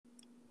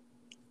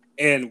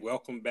And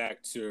welcome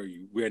back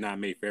to We're Not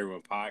Made for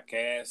Everyone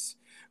podcast.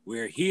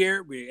 We're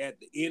here. We're at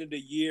the end of the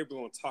year. We're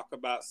going to talk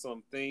about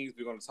some things.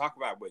 We're going to talk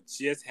about what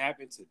just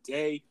happened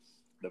today.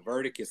 The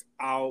verdict is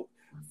out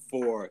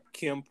for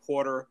Kim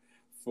Porter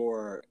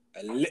for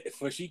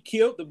she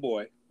killed the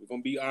boy. We're going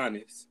to be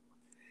honest.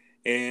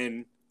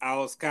 And I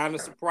was kind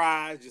of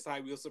surprised, just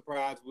like we were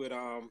surprised with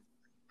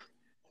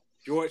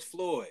George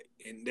Floyd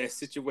in that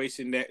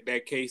situation,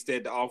 that case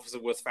that the officer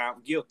was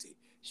found guilty.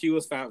 She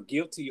was found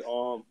guilty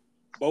on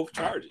both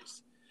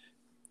charges.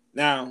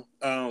 Now,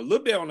 a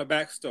little bit on the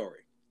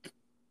backstory.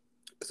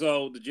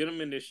 So the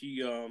gentleman that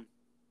she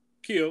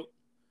killed,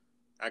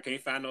 I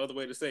can't find no other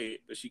way to say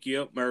it, but she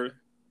killed, murder,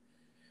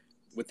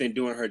 within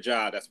doing her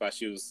job. That's why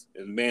she was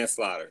in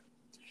manslaughter.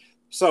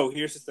 So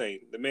here's the thing.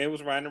 The man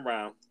was riding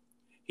around.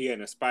 He had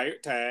an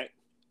expired tag,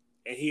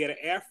 and he had an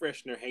air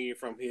freshener hanging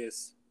from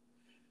his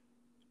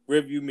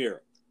rearview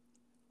mirror.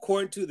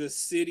 According to the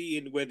city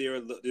and where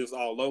it was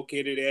all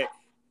located at,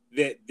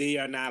 that they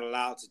are not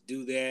allowed to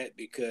do that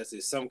because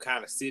it's some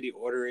kind of city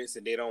ordinance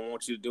and they don't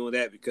want you doing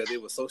that because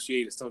it was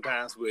associated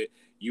sometimes with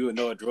you and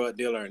a drug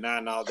dealer or not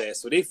and all that.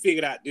 So they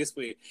figured out this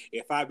way,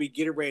 if I be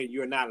getting ready and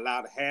you're not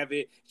allowed to have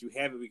it, if you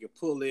have it, we can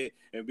pull it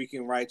and we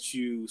can write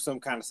you some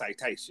kind of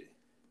citation.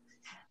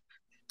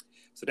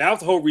 So that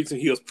was the whole reason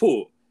he was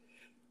pulled.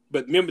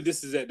 But remember,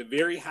 this is at the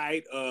very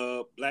height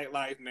of Black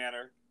Lives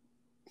Matter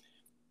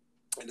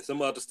and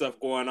some other stuff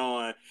going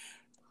on.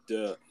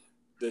 The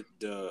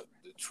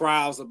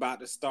trials about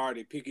to start.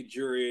 They pick a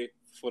jury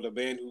for the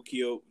man who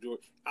killed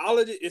George. All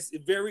of it is a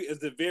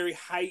very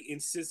high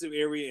and sensitive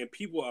area, and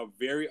people are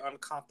very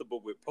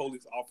uncomfortable with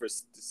police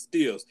officers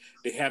still.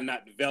 They have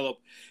not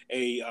developed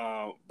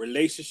a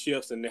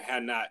relationships, and they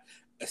have not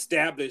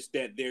established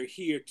that they're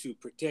here to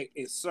protect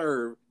and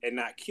serve and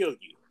not kill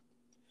you.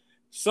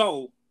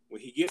 So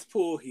when he gets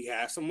pulled, he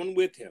has someone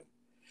with him.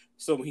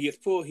 So when he gets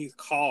pulled, he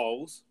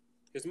calls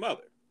his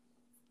mother.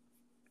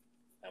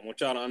 I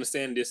want y'all to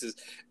understand this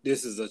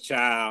is a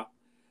child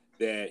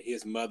that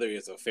his mother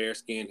is a fair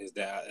skin.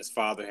 His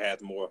father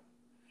has more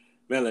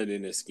melanin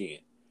in his skin.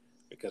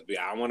 Because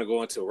I want to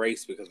go into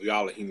race because we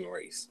all a human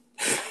race.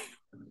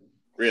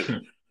 Really.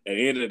 At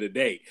the end of the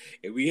day,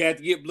 if we had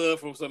to get blood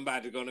from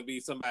somebody, it's going to be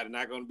somebody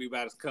not going to be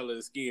by the color of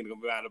the skin, it's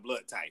going to be by the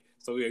blood type.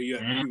 So we're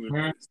a human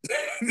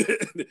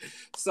race.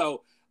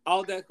 So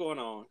all that going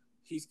on,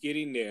 he's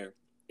getting there.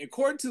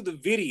 According to the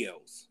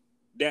videos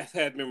that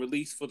had been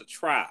released for the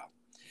trial,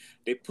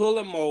 they pull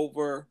him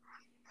over.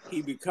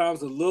 He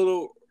becomes a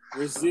little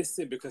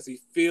resistant because he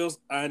feels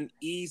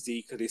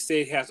uneasy because they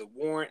say he has a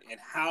warrant and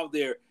how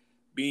they're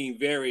being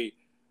very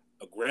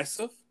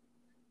aggressive.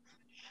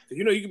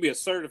 You know, you can be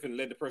assertive and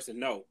let the person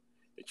know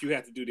that you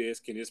have to do this.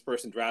 Can this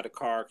person drive the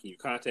car? Can you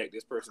contact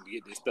this person to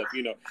get this stuff?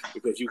 You know,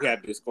 because you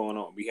have this going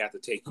on. We have to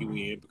take you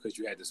in because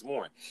you had this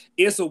warrant.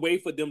 It's a way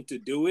for them to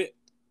do it,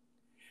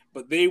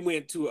 but they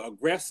went to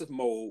aggressive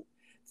mode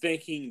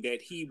thinking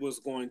that he was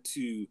going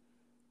to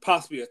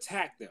possibly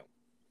attack them.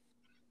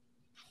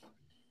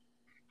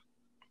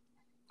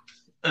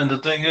 And the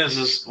thing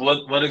is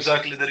what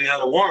exactly did he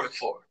have a warrant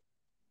for?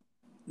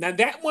 Now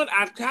that one,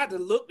 I tried to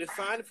look to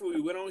find it before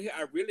we went on here.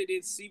 I really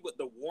didn't see what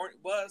the warrant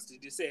was. They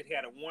just said he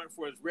had a warrant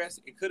for his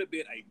arrest. It could have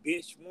been a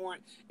bench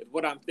warrant, is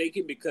what I'm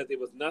thinking, because there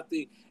was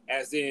nothing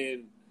as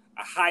in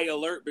a high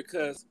alert.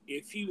 Because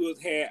if he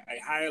had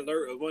a high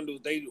alert or one of those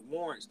dated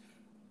warrants,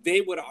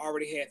 they would have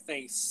already had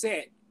things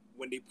set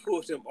when they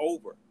pushed him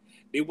over.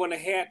 They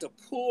wouldn't have had to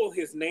pull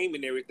his name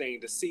and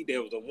everything to see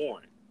there was a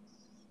warrant.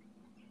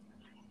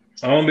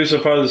 I won't be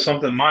surprised if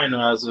something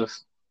minor, as if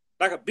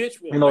like a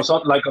bitch warrant, like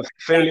something like a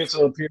failure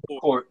to appear in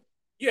court.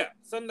 Yeah,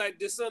 something like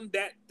this,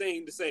 that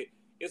thing to say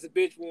it's a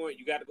bitch warrant.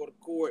 You got to go to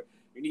court.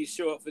 You need to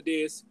show up for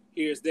this.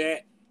 Here's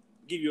that.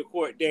 Give you a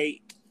court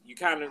date. You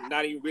kind of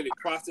not even really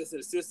processing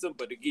the system,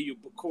 but to give you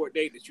a court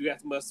date that you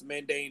must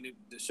mandate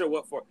to show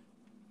up for.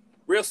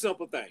 Real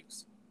simple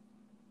things.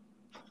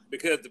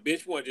 Because the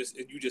bitch warrant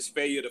you just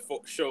failure to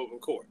show up in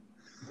court.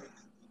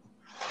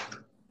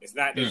 It's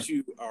not that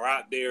you are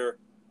out there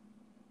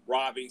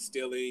robbing,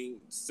 stealing,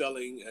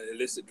 selling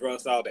illicit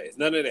drugs, all that. It's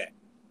none of that.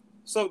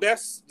 So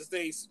that's the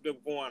things that are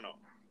going on.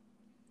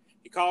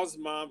 He calls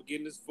his mom,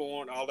 getting his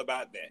phone, all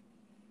about that.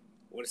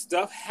 When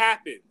stuff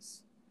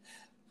happens,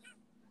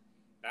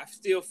 I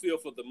still feel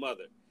for the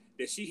mother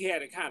that she had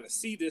to kind of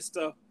see this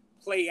stuff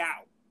play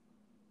out.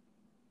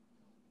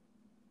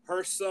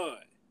 Her son,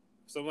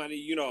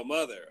 somebody, a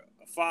mother,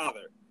 a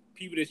father,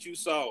 people that you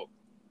saw.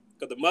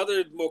 Because the mother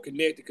is more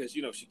connected because,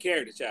 she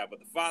carried the child. But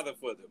the father,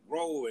 for the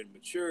grow and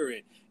mature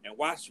and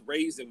watch you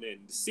raise them,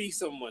 and to see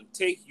someone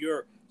take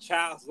your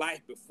child's life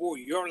before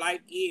your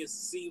life ends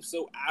seems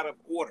so out of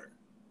order.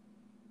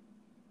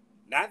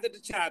 Not that the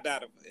child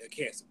died of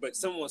cancer, but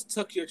someone's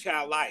took your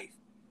child's life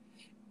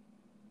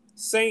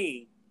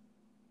saying,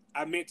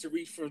 I meant to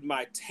reach for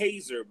my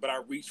taser, but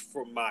I reached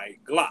for my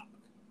Glock.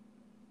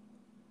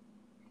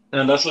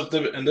 And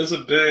there's a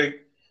big,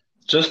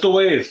 just the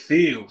way it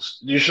feels.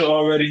 You should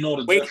already know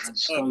the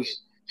difference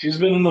because she's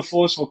been in the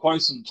force for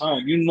quite some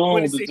time. You know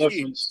the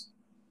difference.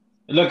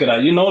 Look at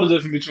that. You know the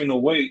difference between the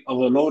weight of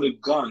a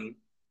loaded gun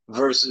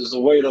versus the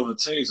weight of a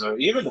taser.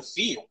 Even the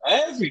feel,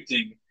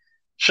 everything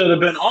should have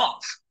been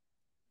off.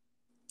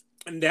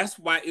 And that's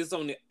why it's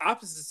on the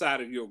opposite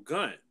side of your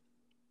gun.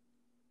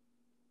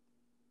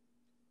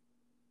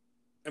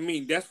 I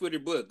mean, that's what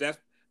it was. That's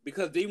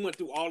because they went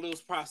through all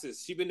those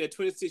processes. She been there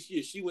 26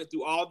 years. She went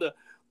through all the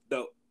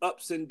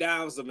ups and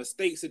downs, the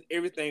mistakes and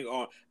everything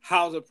on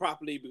housing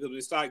properly because they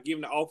started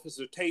giving the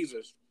officer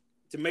tasers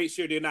to make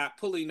sure they're not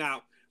pulling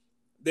out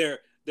their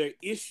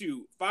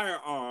issue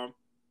firearm,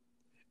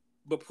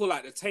 but pull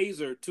out the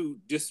taser to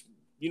just,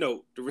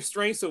 to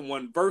restrain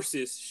someone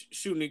versus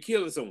shooting and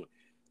killing someone.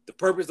 The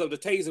purpose of the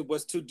taser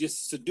was to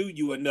just subdue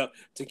you enough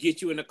to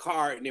get you in the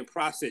car and then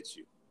process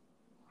you,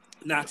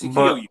 not to kill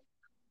But you.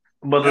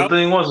 but the That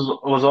thing was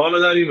all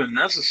of that even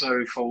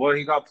necessary for what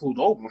he got pulled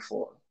over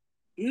for?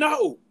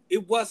 No,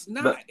 it was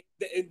not.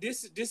 That And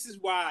this is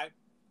why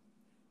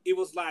it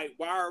was like,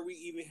 why are we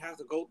even have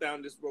to go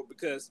down this road?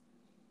 Because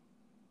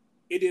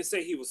it didn't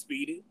say he was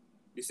speeding.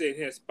 It said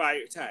he had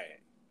expired tag.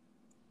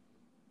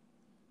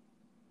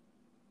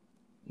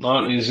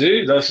 not It,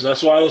 easy.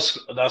 That's why I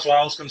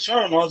was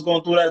concerned. I was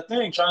going through that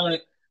thing trying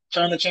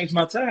to change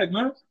my tag,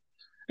 man.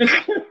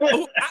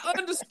 oh, I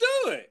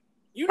understood.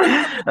 You know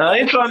how those I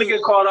ain't folks trying to do.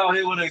 get caught out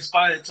here with an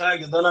expired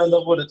tag and then I end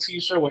up with a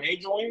T-shirt with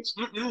angel wings.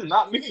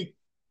 Not me.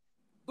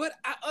 But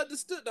I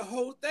understood the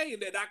whole thing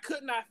that I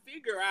could not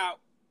figure out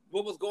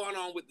what was going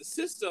on with the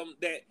system.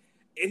 That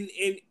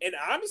and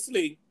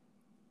honestly,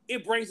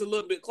 it brings a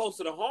little bit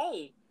closer to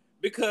home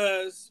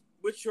because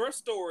with your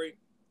story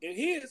and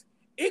his,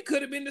 it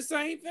could have been the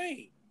same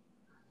thing.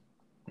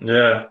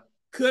 Yeah.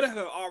 Could have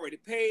already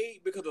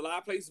paid because a lot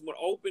of places were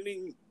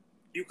opening.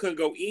 You couldn't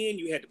go in.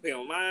 You had to pay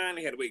online.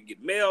 You had to wait to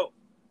get mail.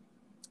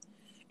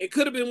 It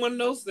could have been one of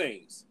those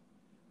things.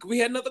 We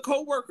had another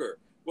coworker,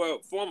 well,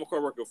 former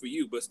coworker for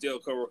you, but still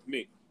coworker for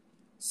me.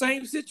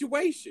 Same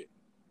situation.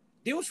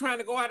 They were trying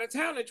to go out of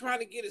town and trying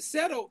to get it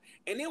settled,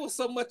 and it was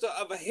so much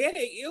of a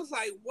headache. It was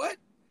like, what?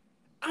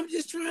 I'm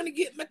just trying to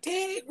get my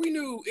tag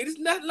renewed. It is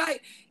not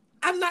like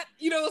I'm not,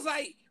 it's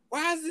like,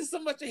 why is this so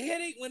much a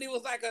headache when it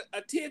was like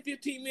a 10,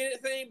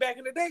 15-minute thing back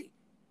in the day?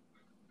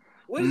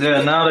 What is Yeah,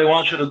 what? now they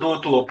want you to do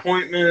it through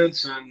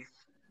appointments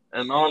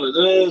and all of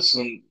this.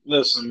 And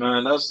listen,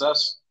 man,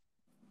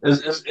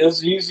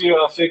 it's easier.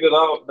 I figured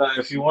out that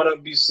if you want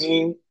to be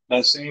seen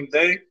that same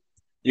day,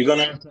 you're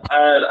gonna have to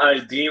add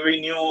ID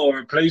renewal or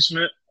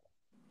replacement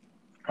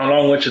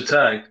along with your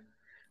tag.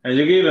 And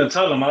you can even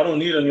tell them, I don't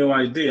need a new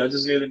ID, I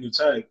just need a new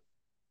tag,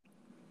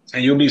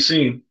 and you'll be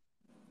seen.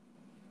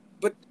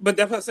 But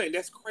that's what I'm saying.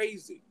 That's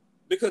crazy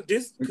because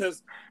this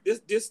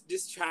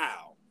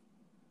child,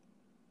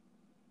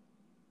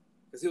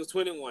 because he was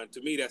 21.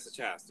 To me, that's a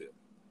child still.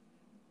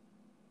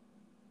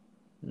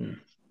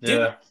 Didn't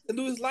Yeah.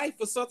 lose his life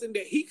for something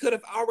that he could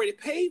have already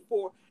paid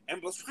for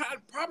and was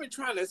probably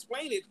trying to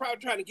explain it,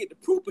 probably trying to get the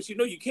proof. But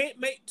you can't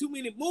make too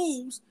many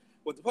moves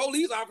with the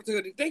police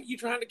officer to think you're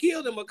trying to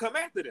kill them or come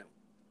after them.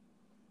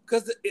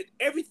 Because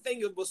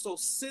everything was so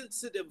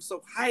sensitive,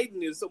 so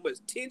heightened, and so much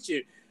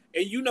tension.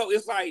 And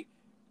it's like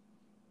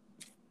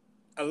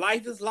a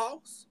life is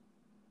lost.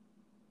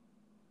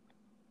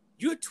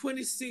 You're a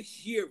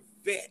 26-year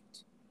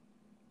vet.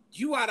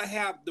 You ought to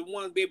have the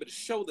ones be able to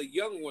show the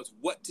young ones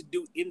what to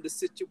do in the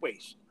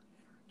situation.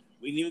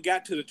 We ain't even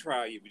got to the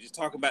trial yet. We're just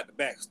talking about the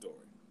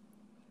backstory.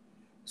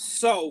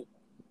 So,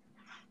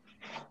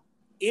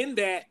 in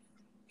that,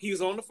 he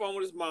was on the phone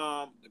with his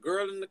mom, the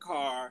girl in the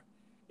car.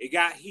 It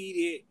got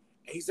heated.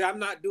 And he said, I'm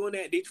not doing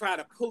that. They tried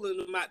to pull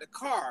him out the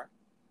car.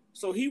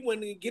 So he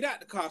wouldn't get out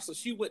the car. So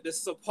she went to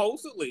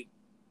supposedly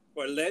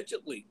or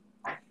allegedly,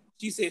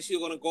 she said she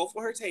was going to go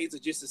for her taser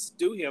just to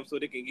subdue him so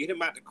they can get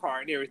him out the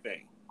car and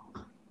everything.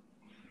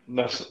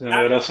 That's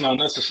not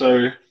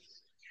necessary.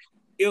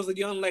 It was a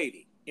young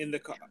lady in the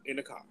car.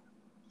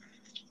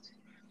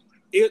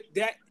 It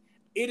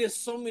is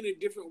so many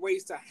different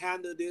ways to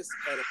handle this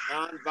at a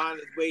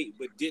non-violent way,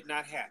 but did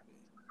not happen.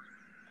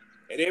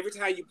 And every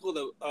time you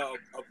pull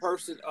a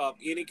person of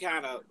any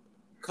kind of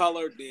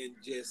color than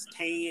just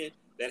tan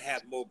that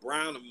has more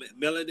brown or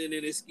melanin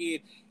in his skin,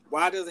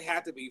 why does it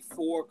have to be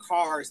 4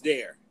 cars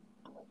there?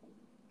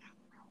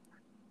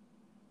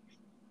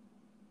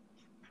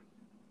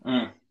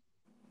 Mm.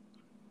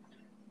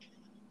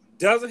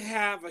 Doesn't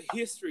have a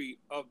history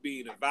of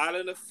being a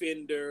violent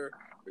offender,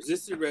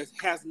 resisting arrest,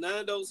 has none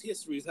of those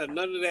histories, have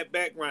none of that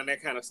background,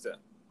 that kind of stuff.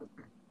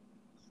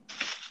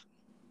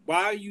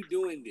 Why are you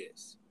doing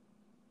this?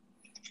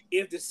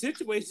 If the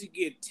situation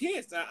gets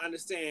tense, I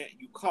understand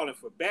you calling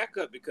for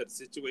backup because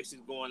the situation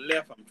is going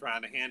left. I'm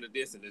trying to handle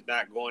this and it's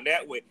not going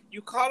that way.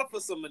 You calling for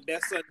something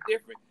that's something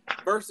different.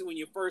 Versus when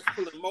you first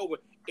pull them over,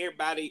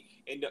 everybody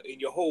in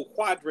your whole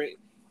quadrant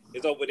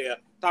is over there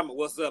talking about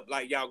what's up,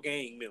 like y'all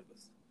gang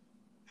members.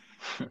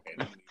 Okay,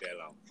 don't leave that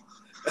alone.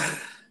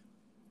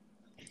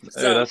 Hey,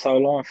 So that's how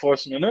law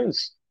enforcement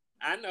is.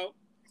 I know.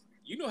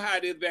 You know how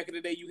it is back in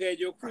the day. You had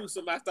your crew,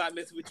 somebody start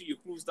messing with you, your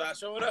crew start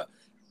showing up.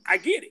 I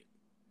get it.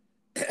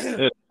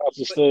 Yeah, cops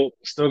are But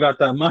still got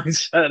that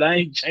mindset. I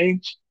ain't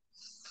changed.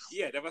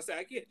 yeah, that's what I say.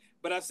 I get it.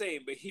 But I'm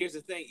saying, but here's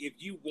the thing: if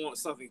you want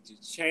something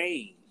to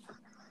change,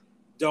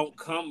 don't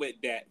come with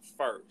that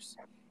first.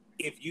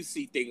 If you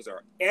see things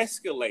are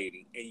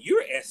escalating and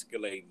you're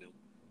escalating them,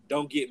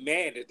 don't get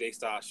mad if they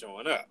start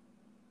showing up.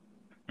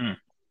 Mm.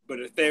 But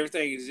if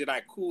everything is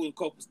like cool and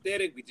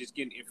copacetic, we just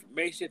getting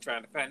information,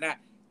 trying to find out,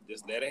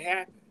 just let it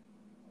happen.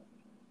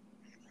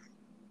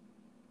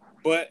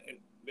 But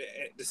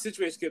the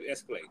situation kept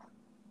escalating.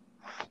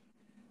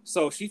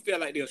 So she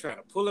felt like they were trying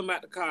to pull him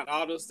out the car and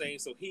all those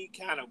things. So he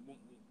kind of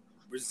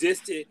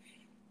resisted,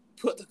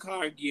 put the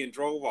car in gear and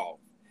drove off.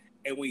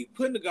 And when he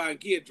put in the car in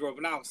gear, drove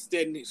it off,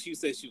 steady, she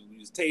said she would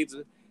use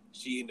taser.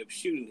 She ended up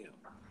shooting him.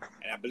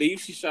 And I believe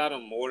she shot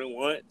him more than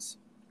once.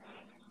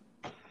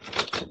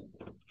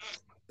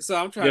 So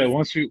I'm trying Yeah, to.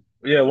 once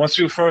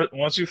you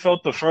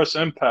felt the first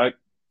impact,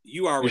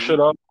 You you already. should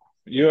have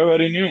you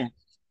already knew.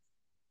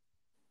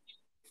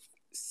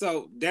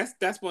 So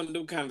that's one of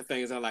them kind of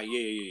things. I'm like,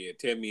 yeah.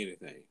 Tell me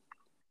anything.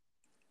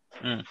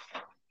 Mm.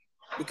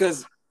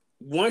 Because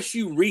once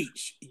you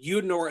reach,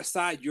 you know what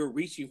side you're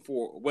reaching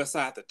for, what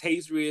side the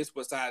taser is,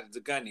 what side the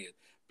gun is,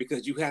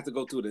 because you have to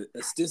go through the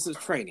extensive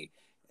training.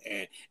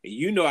 And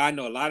I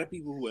know a lot of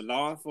people who are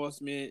law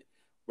enforcement,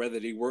 whether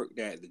they work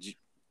at the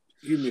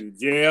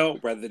jail,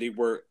 whether they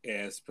work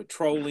as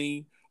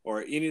patrolling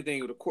or anything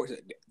with the courts.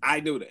 I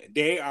know that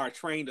they are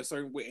trained a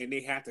certain way, and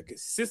they have to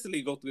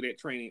consistently go through that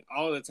training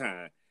all the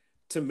time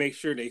to make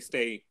sure they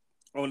stay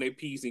on their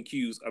P's and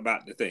Q's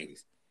about the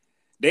things.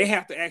 They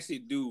have to actually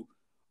do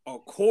a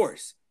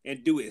course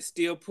and do it.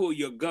 Still pull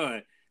your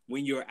gun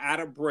when you're out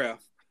of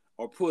breath,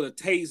 or pull a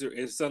taser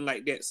and something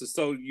like that.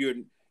 So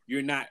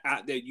you're not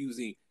out there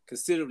using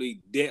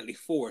considerably deadly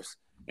force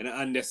and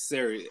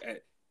unnecessary.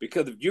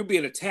 Because if you're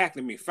being attacked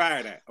and being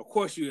fired at, of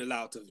course you're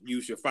allowed to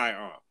use your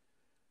firearm.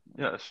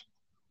 Yes.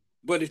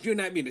 But if you're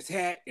not being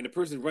attacked and the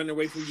person's running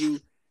away from you,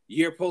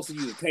 you're supposed to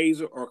use a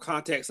taser or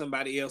contact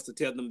somebody else to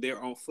tell them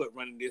they're on foot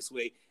running this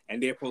way,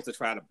 and they're supposed to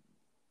try to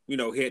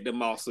head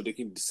them off so they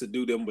can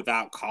subdue them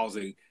without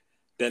causing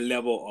that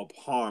level of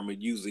harm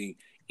and using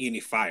any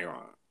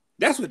firearm.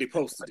 That's what they're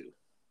supposed to do.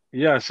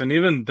 Yes, and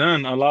even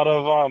then, a lot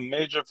of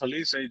major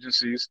police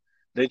agencies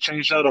they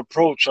changed that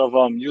approach of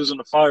using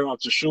a firearm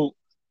to shoot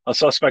a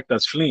suspect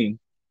that's fleeing.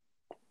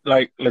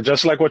 Like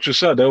just like what you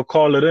said, they'll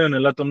call it in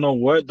and let them know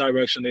what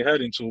direction they're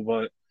heading to.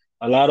 But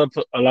a lot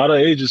of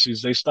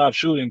agencies they stop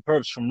shooting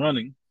perps from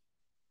running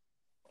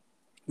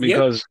Yep.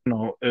 because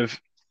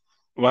if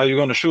why are you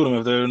going to shoot them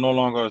if they're no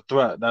longer a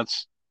threat?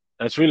 That's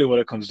really what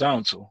it comes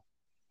down to.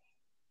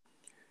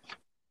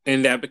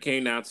 And that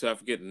became down to, I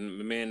forget the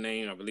man's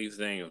name, I believe his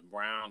name was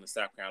Brown in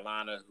South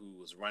Carolina, who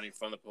was running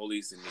from the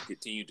police and they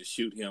continued to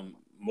shoot him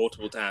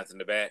multiple times in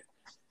the back.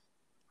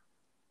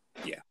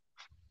 Yeah.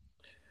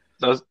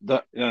 That's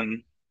that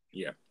and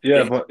Yeah.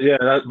 yeah, They,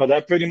 but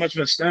that pretty much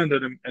been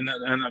standard in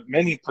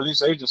many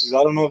police agencies.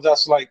 I don't know if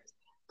that's like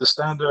the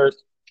standard,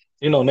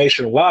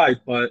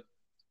 nationwide, but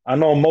I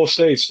know most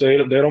states they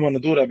don't want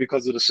to do that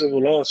because of the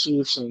civil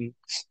lawsuits and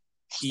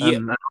yep.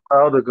 and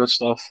other good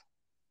stuff.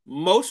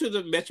 Most of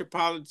the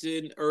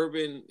metropolitan,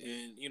 urban,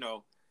 and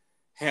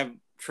have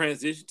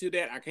transitioned to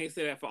that. I can't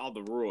say that for all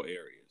the rural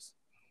areas.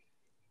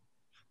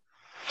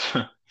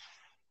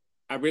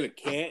 I really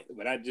can't,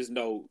 but I just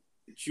know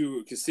that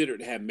you consider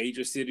to have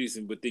major cities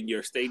and within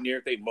your state and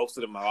everything. Most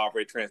of them are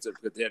already transferred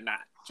because they're not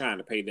trying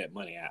to pay that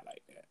money out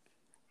like that.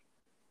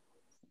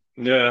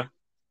 Yeah,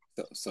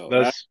 So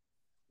that's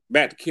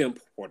back to Kim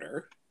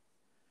Porter,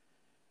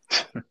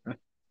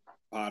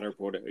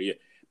 Porter, yeah.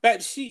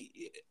 But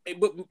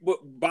what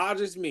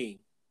bothers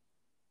me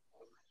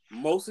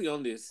mostly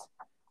on this,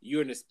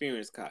 you're an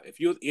experienced cop. If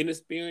you're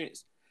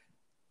inexperienced,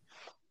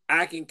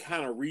 I can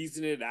kind of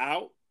reason it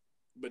out,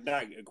 but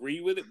not agree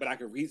with it. But I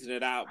can reason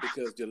it out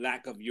because the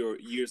lack of your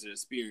years of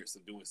experience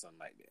of doing something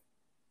like that.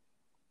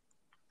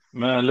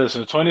 man.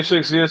 Listen,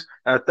 26 years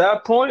at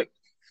that point,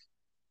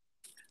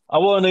 I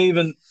wasn't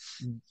even.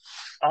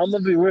 I'm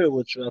gonna be real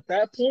with you. At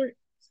that point,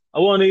 I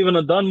wouldn't even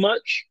have done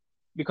much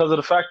because of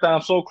the fact that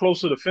I'm so close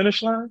to the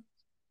finish line.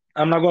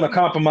 I'm not gonna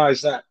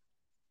compromise that.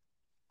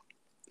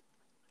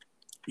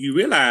 You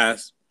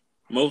realize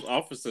most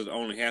officers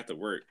only have to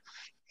work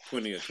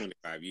 20 or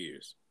 25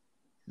 years.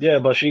 Yeah,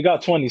 but she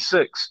got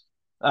 26.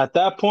 At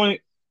that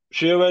point,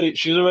 she's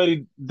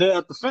already there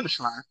at the finish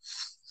line.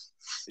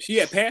 She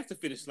had passed the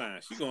finish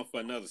line. She's going for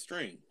another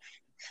string.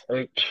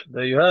 Hey,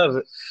 there you have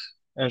it.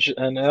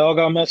 And it all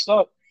got messed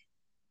up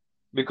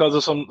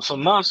because of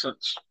some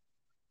nonsense.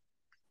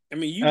 I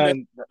mean, you messed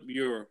And up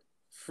your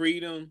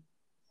freedom,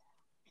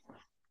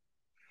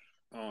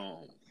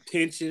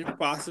 pension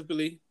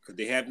possibly because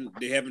they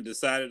haven't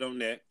decided on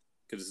that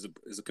because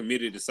it's a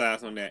committee that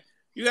decides on that.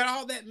 You got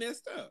all that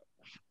messed up.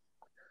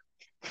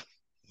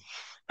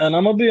 and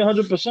I'm gonna be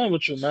 100%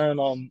 with you,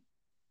 man.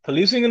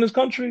 Policing in this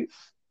country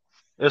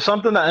is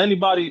something that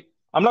anybody.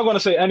 I'm not gonna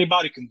say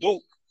anybody can do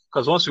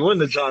because once you win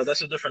the job,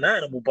 that's a different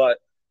animal. But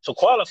to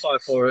qualify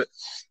for it,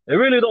 it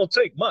really don't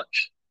take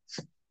much.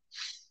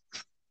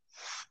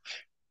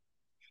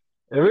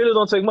 It really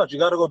don't take much. You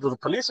got to go to the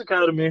police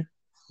academy,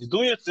 you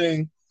do your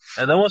thing,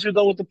 and then once you're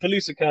done with the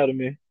police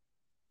academy,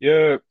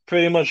 you're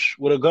pretty much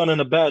with a gun and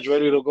a badge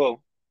ready to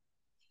go.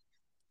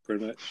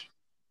 Pretty much.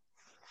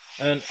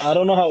 And I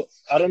don't know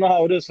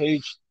how it is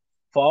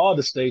for all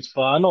the states,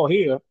 but I know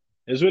here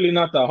it's really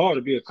not that hard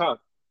to be a cop.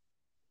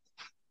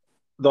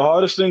 The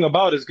hardest thing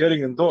about it is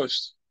getting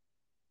endorsed.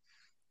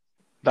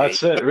 Yeah,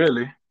 That's it,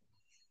 really.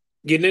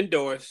 getting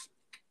endorsed,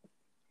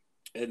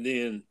 and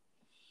then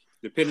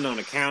depending on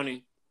the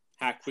county,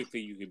 how quickly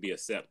you can be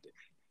accepted.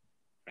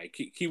 Right?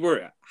 Key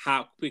word: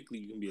 how quickly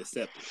you can be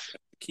accepted.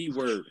 Key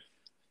word: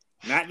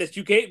 not that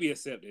you can't be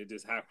accepted,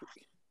 just how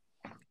quickly.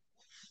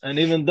 And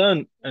even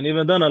then,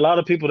 a lot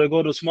of people that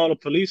go to smaller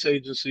police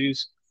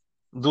agencies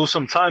do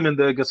some time in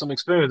there, get some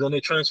experience, and they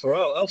transfer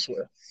out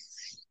elsewhere.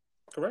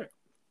 Correct.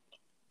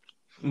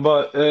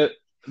 But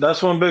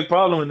that's one big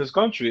problem in this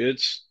country.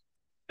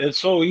 It's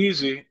so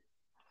easy,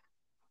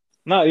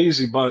 not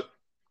easy, but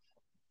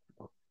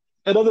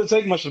it doesn't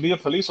take much to be a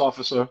police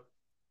officer.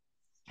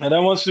 And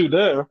then once you're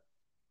there,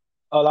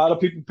 a lot of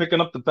people picking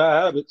up the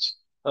bad habits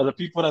of the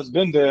people that's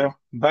been there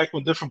back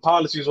when different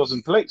policies was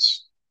in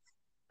place,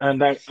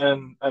 and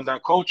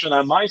that culture and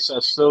that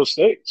mindset still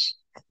stays.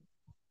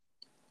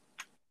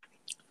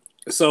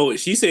 So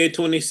she said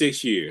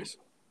 26 years.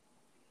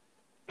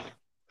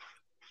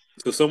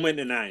 So somewhere in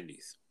the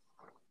 90s,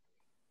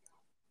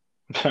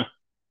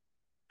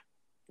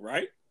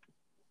 right?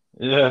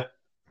 Yeah,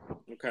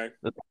 Okay.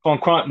 the tough on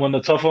crime when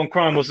the tough on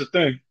crime was the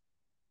thing,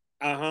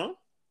 Uh-huh.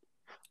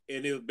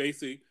 And it was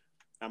basically,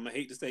 I'm gonna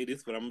hate to say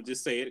this, but I'm gonna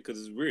just say it because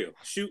it's real.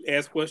 Shoot,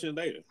 ask questions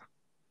later.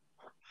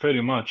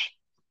 pretty much.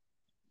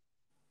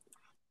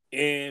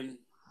 And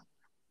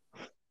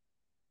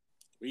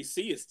we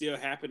see it still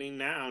happening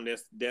now. And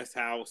that's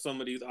how some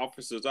of these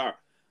officers are.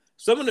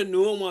 Some of the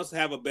newer ones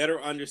have a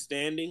better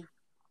understanding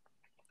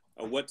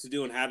of what to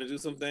do and how to do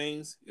some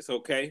things. It's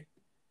okay.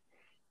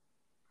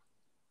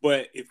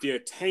 But if they're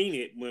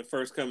tainted when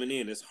first coming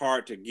in, it's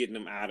hard to get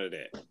them out of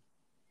that,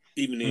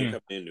 even then Mm.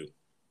 coming in new.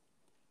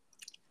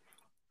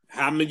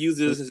 How I'm gonna use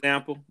this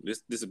example.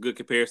 This is a good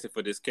comparison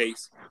for this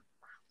case.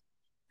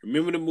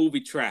 Remember the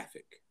movie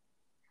Traffic?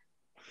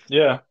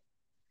 Yeah.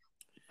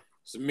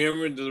 So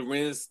remember the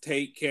Lorenz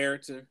Tate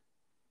character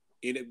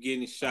ended up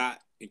getting shot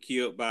and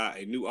killed by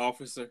a new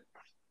officer?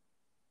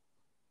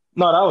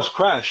 No, that was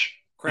Crash,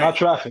 not Crash.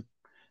 Traffic.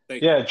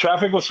 Thank you. Yeah,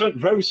 Traffic was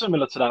very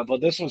similar to that, but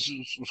this was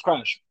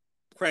Crash.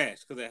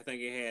 Crash, because I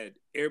think it had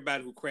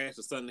everybody who crashed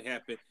or something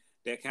happened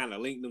that kind of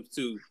linked them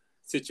to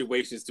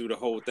situations through the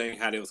whole thing,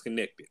 how they was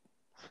connected.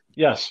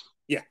 Yes.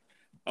 Yeah.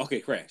 Okay,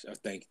 Crash.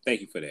 Thank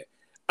you for that.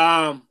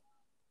 Um,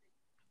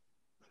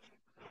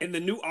 and the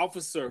new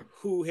officer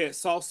who had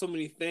saw so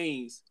many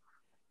things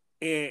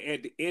and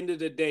at the end of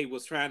the day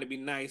was trying to be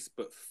nice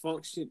but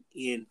functioned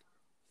in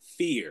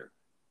fear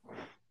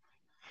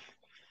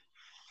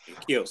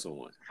and killed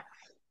someone.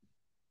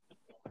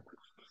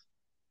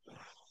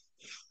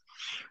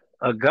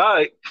 A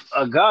guy,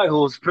 a guy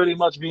who was pretty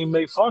much being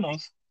made fun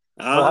of for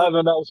Uh-huh.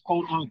 having those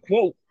quote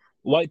unquote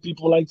white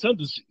people like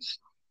tendencies.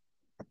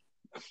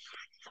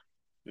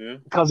 Yeah.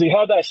 Because he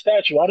had that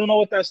statue. I don't know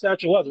what that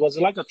statue was. Was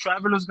it like a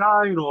traveler's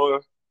guide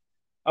or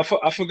I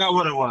forgot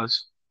what it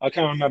was. I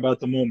can't remember at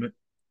the moment.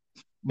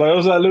 But it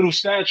was that little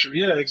statue.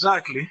 Yeah,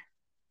 exactly.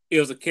 It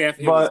was a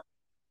Catholic. But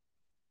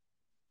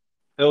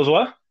it was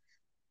what?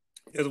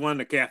 It was one of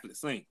the Catholic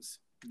saints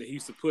that he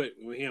used to put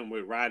with him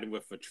with riding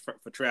with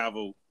for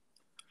travel,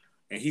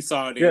 and he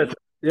saw it Yeah, in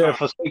yeah,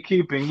 car. for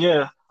safekeeping.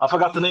 Yeah, I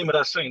forgot the name of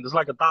that saint. There's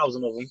like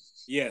 1,000 of them.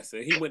 Yes,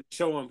 and he went to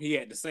show him he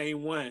had the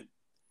same one,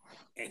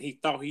 and he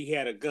thought he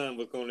had a gun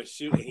was going to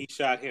shoot, and he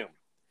shot him,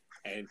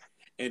 and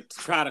to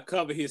try to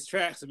cover his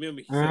tracks.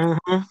 Remember, he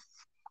said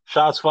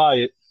Shots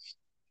fired.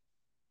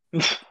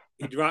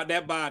 he dropped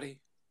that body,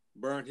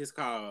 burned his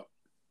car up,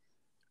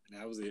 and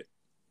that was it.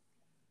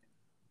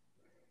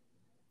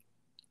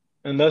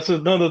 And that's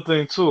another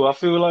thing too. I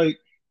feel like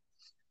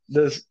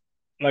there's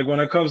like when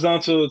it comes down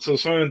to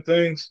certain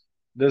things,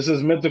 there's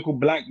this mythical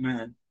black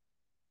man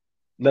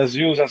that's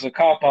used as a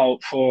cop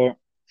out for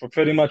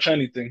pretty much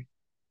anything.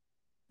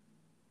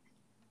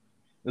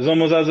 It's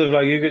almost as if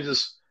like you could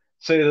just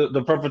say that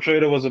the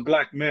perpetrator was a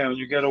black male,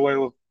 you get away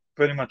with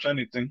pretty much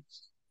anything.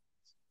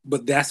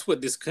 But that's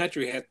what this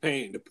country has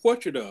painted the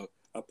portrait of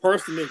a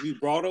person that we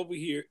brought over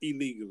here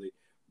illegally,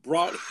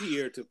 brought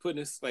here to put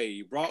in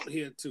slave, brought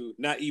here to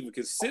not even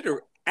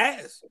consider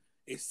as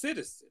a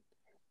citizen,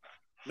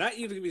 not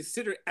even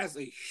considered as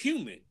a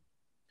human.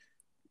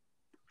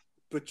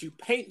 But you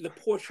paint the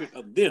portrait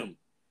of them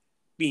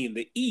being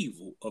the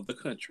evil of the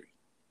country.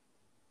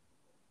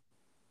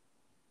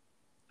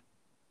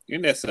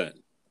 Isn't that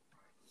something?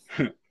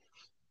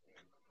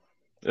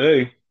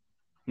 Hey,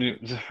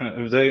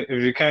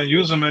 if you can't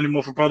use them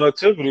anymore for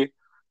productivity,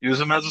 use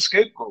them as a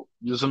scapegoat.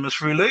 Use them as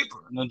free labor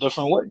in a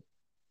different way.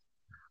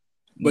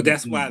 But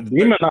that's why the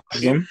 13th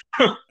Demonize them.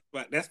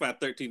 But that's why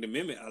 13th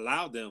Amendment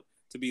allowed them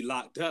to be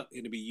locked up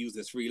and to be used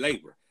as free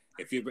labor.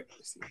 If you,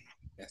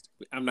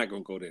 I'm not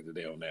going to go there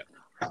today on that.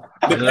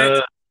 But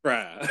that's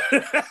right.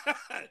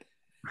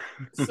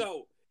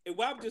 So, and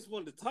why I just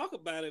wanted to talk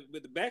about it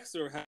with the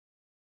backstory.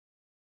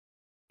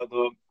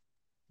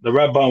 The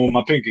red button with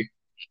my pinky.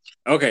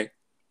 Okay,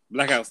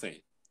 like I was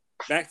saying,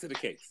 back to the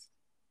case.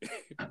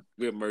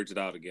 We'll merge it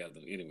all together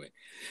anyway.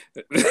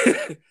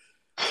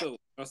 So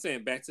I'm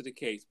saying back to the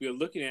case. We're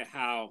looking at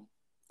how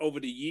over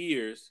the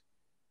years,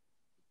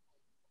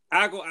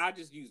 I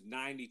just use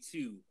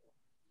 92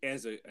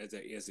 as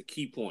a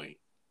key point.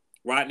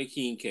 Rodney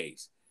King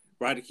case.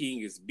 Rodney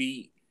King is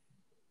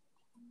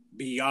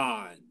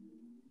beyond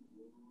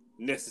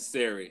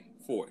necessary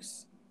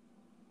force.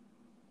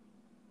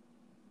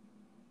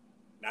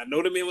 Now, I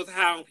know the man was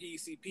high on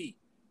PCP,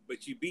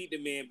 but you beat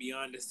the man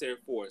beyond necessary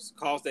force,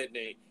 caused that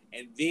name,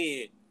 and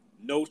then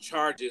no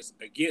charges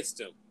against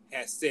him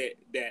has set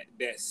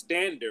that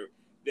standard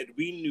that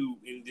we knew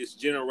in this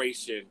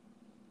generation.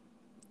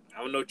 I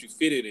don't know if you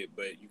fitted it,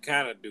 but you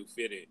kind of do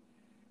fit it.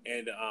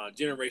 And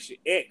Generation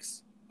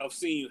X of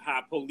seeing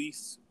how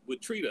police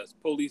would treat us,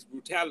 police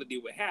brutality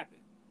would happen.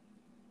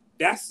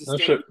 That's the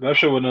standard. That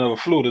shit would never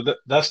flew today.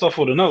 That stuff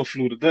would have never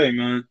flew today,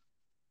 man.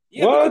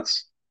 Yeah,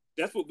 because What?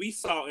 that's what we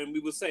saw and we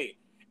were saying.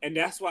 And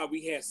that's why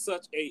we had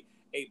such a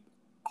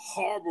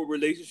horrible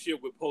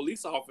relationship with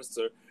police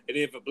officer. And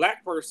if a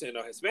black person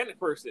or Hispanic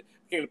person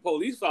became a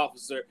police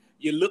officer,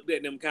 you looked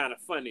at them kind of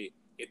funny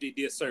if they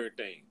did certain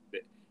things.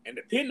 And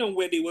depending on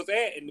where they was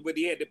at and where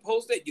they had to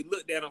post at, you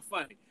looked at them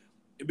funny.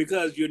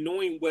 Because you're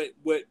knowing what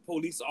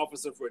police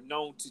officers were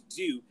known to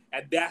do,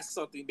 and that's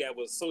something that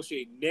was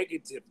associated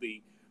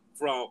negatively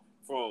from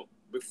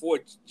before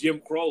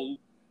Jim Crow,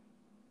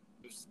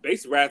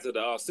 basically after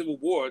the Civil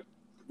War,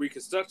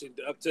 Reconstruction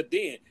up to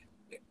then.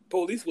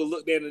 Police were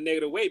looked at in a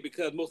negative way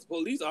because most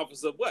police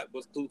officers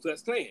was Ku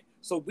Klux Klan.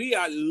 So we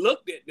are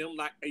looked at them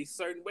like a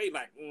certain way,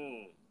 like,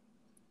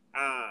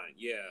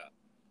 yeah,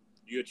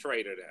 you're a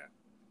traitor now.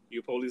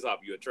 You're a police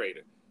officer, you're a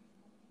traitor.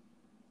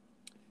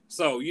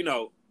 So,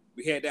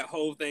 we had that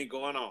whole thing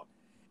going on.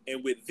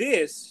 And with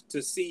this,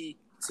 to see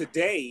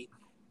today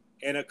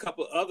and a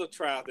couple other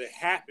trials that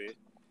happened,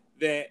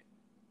 that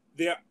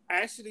they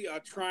actually are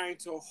trying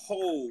to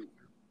hold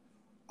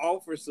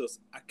officers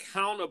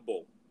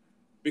accountable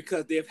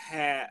because they've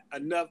had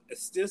enough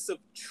extensive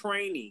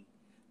training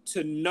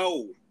to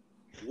know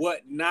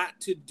what not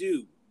to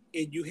do.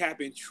 And you have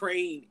been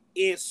trained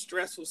in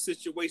stressful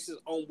situations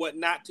on what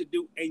not to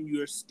do, and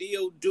you're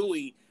still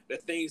doing the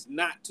things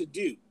not to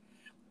do.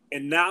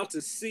 And now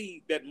to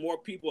see that more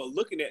people are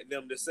looking at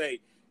them to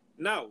say,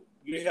 no,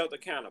 you're held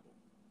accountable.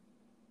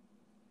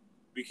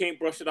 You can't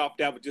brush it off.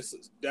 That was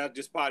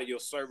just part of your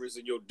service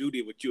and your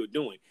duty, what you're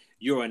doing.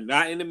 You are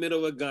not in the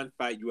middle of a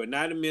gunfight. You are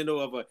not in the middle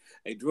of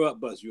a drug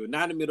bust. You are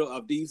not in the middle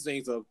of these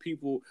things of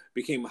people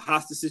became a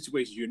hostage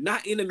situation. You're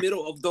not in the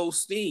middle of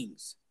those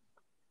things.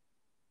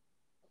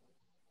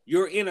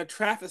 You're in a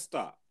traffic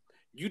stop.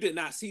 You did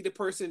not see the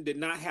person, did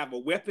not have a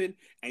weapon,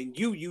 and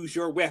you use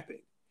your weapon.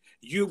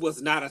 You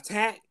was not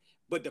attacked,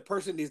 but the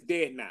person is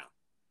dead now.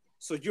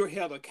 So you're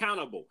held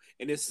accountable.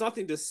 And it's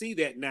something to see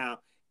that now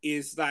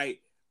is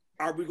like,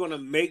 are we going to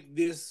make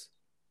this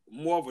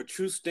more of a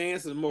true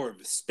stance and more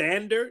of a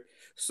standard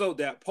so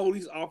that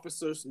police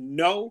officers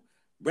know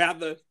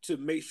rather to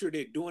make sure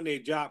they're doing their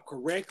job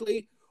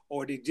correctly,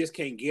 or they just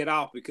can't get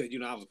off because,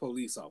 I was a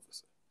police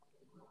officer?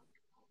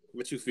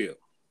 What you feel?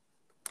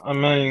 I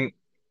mean,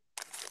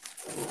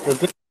 the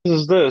thing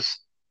is this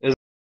is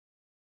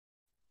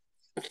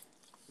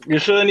you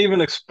shouldn't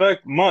even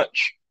expect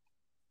much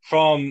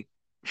from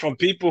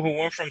people who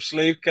went from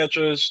slave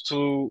catchers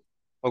to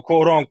a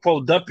quote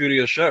unquote deputy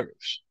of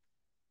sheriffs.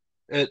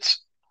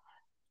 It's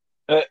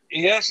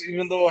yes,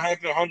 even though it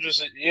happened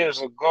hundreds of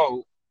years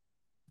ago,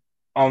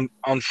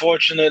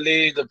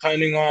 unfortunately,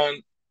 depending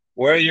on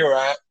where you're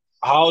at,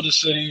 how the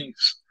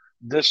city's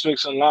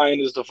districts and line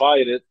is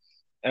divided,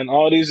 and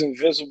all these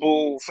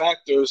invisible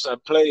factors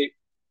that play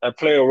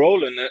a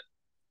role in it,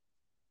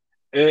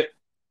 it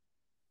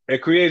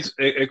it creates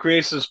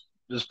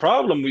this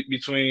problem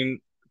between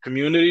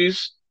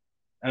communities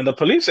and the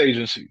police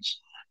agencies.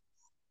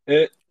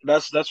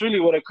 That's really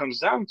what it comes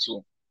down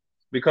to,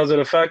 because of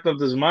the fact of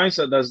this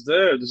mindset that's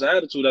there, this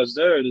attitude that's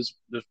there, this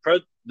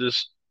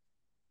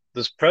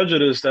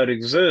prejudice that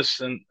exists,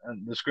 and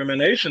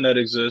discrimination that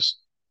exists,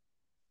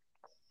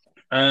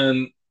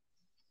 and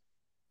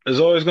is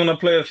always going to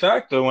play a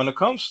factor when it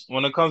comes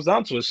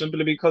down to it,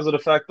 simply because of the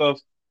fact of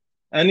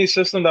any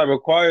system that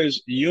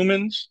requires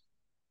humans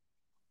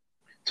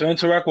to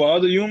interact with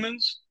other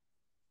humans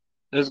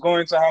is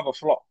going to have a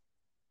flaw.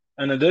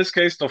 And in this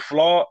case, the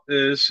flaw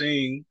is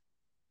seeing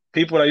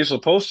people that you're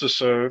supposed to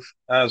serve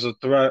as a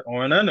threat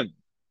or an enemy.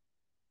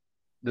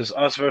 This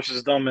us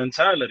versus them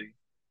mentality.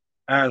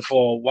 And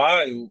for a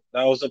while,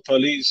 that was the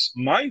police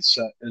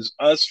mindset, is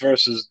us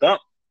versus them.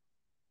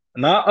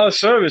 Not us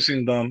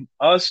servicing them,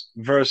 us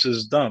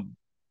versus them.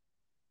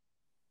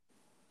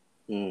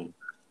 Mm.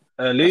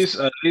 At least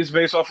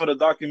based off of the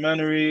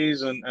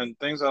documentaries and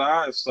things that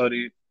I have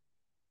studied.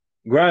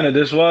 Granted,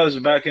 this was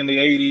back in the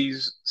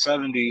 80s,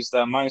 70s,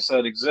 that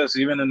mindset exists.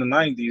 Even in the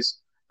 90s,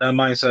 that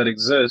mindset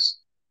exists.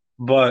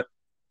 But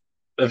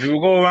if you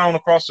go around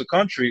across the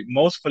country,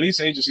 most police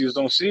agencies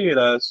don't see it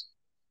as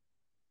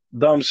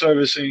them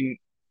servicing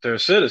their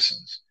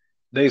citizens.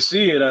 They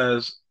see it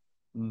as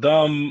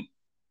them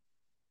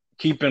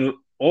keeping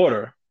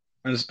order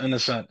in a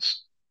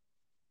sense.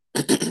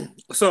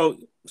 So,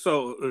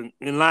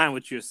 in line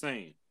with what you're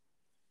saying,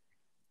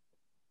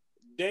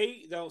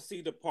 they don't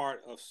see the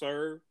part of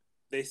serve;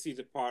 they see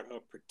the part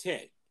of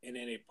protect, and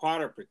in a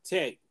part of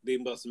protect, they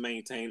must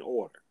maintain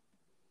order.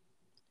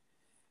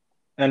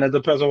 And it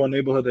depends on what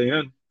neighborhood they're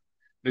in.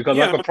 Because I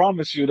Yeah, could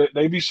promise you that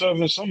they be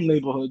serving some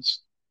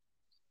neighborhoods.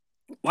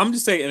 I'm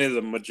just saying there's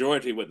a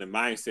majority what the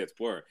mindsets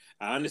were.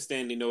 I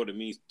understand they know what it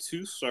means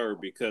to serve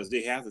because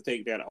they have to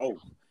take that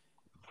oath,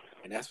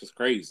 and that's what's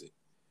crazy.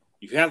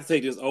 You have to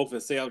take this oath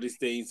and say all these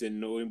things and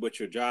knowing what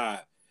your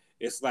job.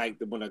 It's like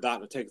when a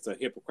doctor takes a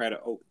Hippocratic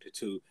oath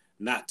to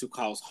not to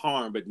cause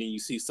harm, but then you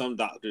see some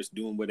doctors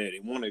doing what they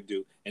want to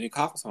do and it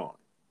causes harm.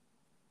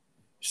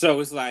 So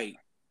it's like,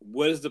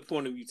 what is the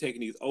point of you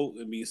taking these oaths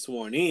and being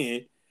sworn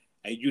in,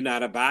 and you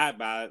not abide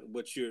by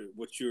what you're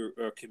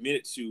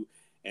committed to,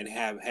 and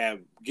have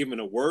given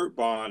a word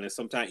bond and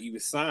sometimes even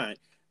signed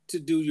to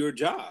do your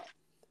job?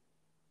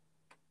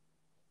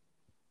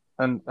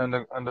 And and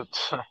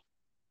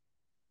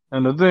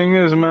the thing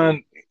is,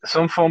 man,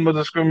 some form of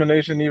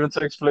discrimination even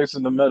takes place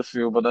in the med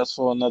field, but that's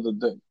for another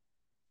day.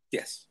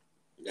 Yes,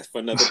 that's for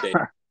another day.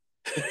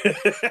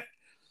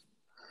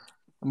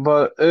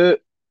 But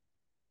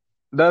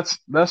that's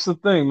the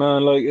thing,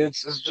 man. Like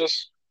it's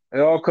just it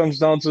all comes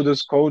down to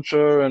this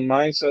culture and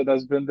mindset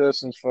that's been there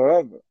since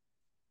forever.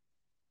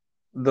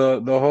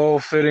 The whole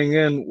fitting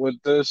in with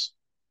this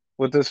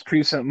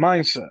precinct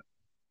mindset.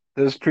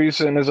 This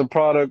precinct is a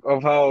product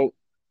of how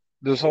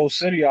this whole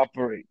city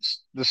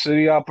operates. The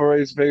city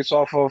operates based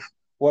off of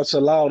what's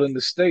allowed in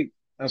the state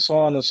and so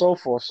on and so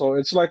forth. So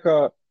it's like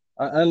a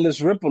an endless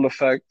ripple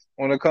effect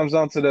when it comes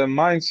down to their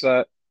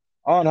mindset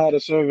on how to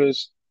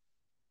service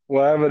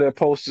wherever their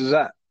post is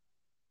at.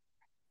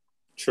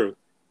 True.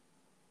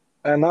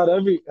 And not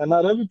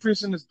every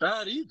precinct is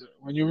bad either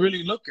when you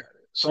really look at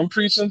it. Some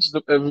precincts,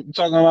 if I'm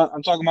talking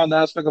about the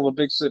aspect of a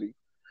big city.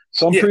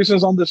 Some Yeah.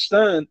 precincts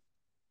understand.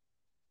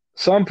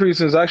 Some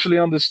precincts actually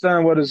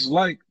understand what it's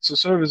like to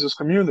service this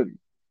community.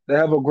 They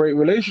have a great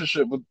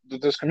relationship with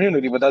this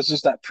community, but that's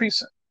just that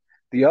precinct.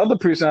 The other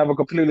precinct have a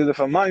completely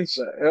different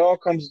mindset. It all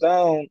comes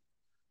down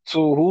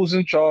to who's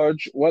in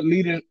charge, what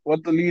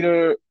the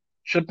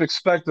leadership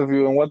expect of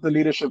you, and what the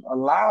leadership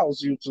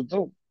allows you to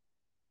do.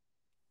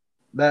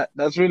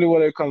 That's really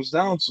what it comes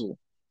down to.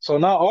 So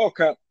not all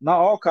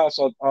cops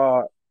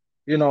are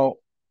you know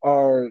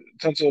are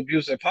tend to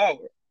abuse their power,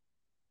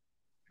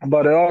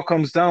 but it all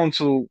comes down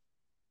to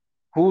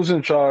who's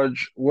in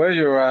charge, where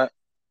you're at,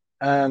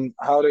 and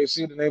how they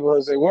see the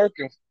neighborhoods they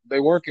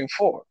working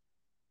for.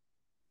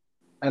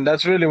 And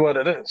that's really what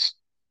it is.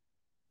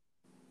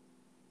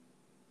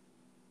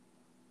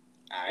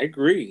 I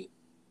agree.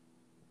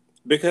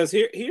 Because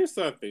here's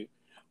something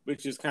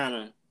which is kind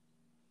of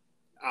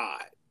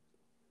odd.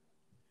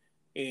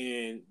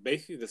 In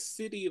basically the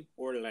city of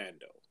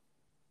Orlando,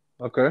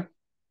 Okay.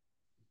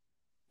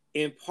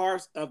 in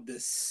parts of the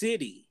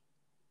city,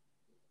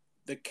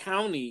 the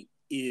county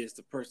is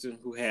the person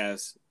who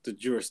has the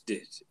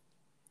jurisdiction.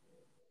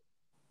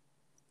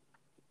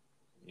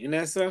 Isn't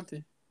that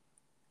something?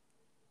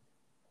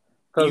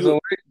 Because You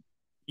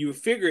you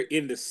figure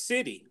in the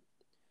city,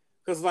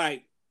 because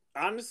like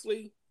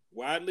honestly,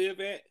 where I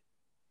live at,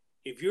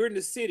 if you're in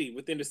the city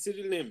within the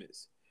city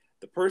limits,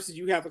 the person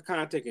you have to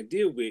contact and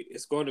deal with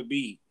is going to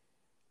be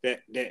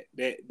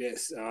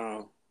that's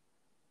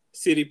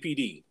city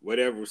PD,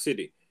 whatever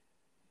city.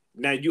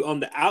 Now you on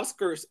the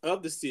outskirts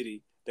of the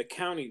city, the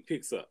county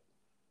picks up.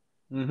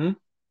 hmm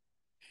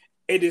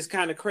It is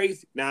kind of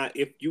crazy. Now,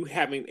 if you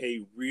having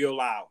a real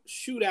loud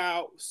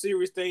shootout,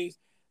 serious things,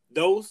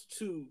 those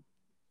two,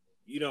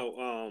 you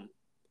know,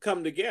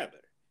 come together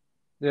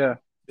yeah.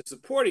 to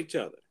support each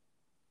other.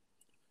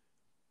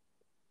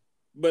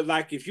 But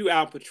like if you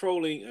out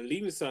patrolling and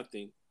leaving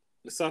something,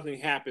 if something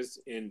happens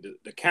and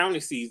the county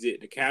sees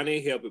it, the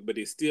county help it, but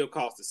it still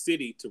costs the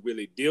city to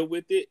really deal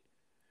with it.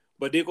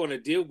 But they're going to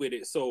deal with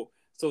it so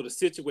the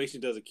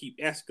situation doesn't keep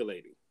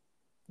escalating.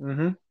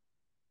 hmm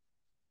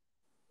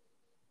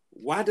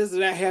Why does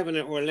that happen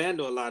in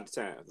Orlando a lot of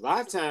times? A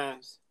lot of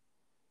times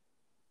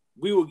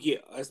we will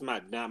get that's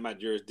my not my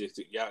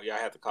jurisdiction. Y'all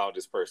have to call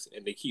this person,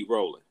 and they keep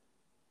rolling.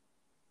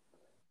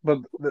 But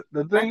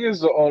the thing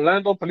is, the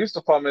Orlando Police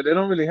Department, they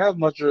don't really have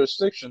much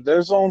jurisdiction.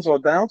 Their zones are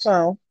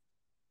downtown,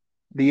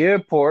 the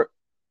airport,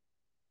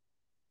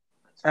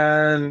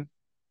 and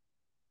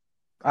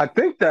I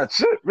think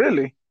that's it,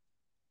 really.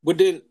 But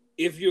then,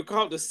 if you're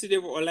called the City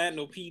of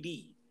Orlando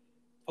PD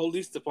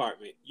Police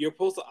Department, you're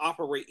supposed to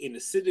operate in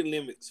the city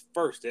limits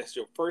first. That's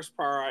your first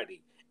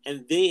priority,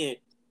 and then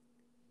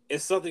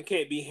if something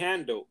can't be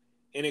handled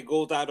and it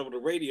goes out over the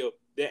radio,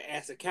 they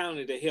ask the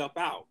county to help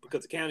out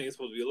because the county is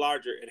supposed to be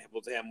larger and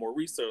supposed to have more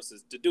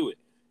resources to do it.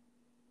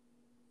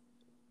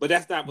 But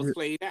that's not what's Yeah,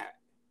 played out.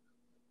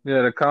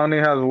 yeah, the county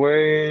has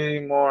way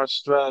more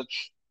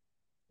stretch,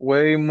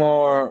 way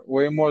more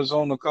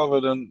zone to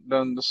cover than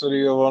the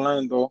city of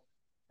Orlando.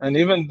 And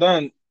even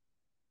then,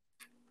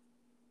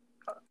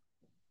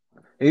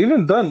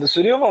 the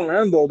city of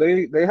Orlando,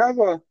 they have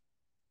a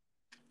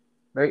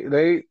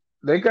they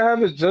they can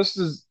have it just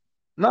as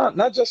not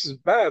just as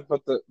bad,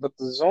 but the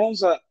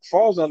zones that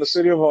falls on the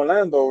city of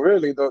Orlando,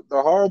 really the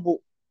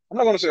horrible. I'm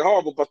not gonna say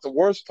horrible, but the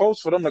worst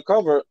post for them to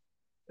cover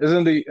is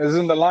in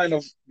the line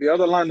of the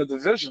other line of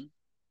division,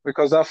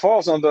 because that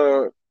falls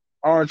under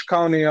Orange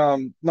County.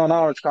 No, not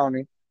Orange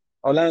County,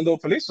 Orlando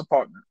Police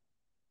Department.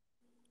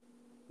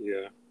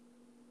 Yeah.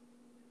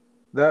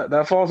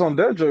 That falls on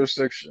their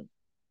jurisdiction,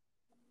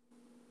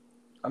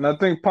 and I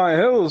think Pine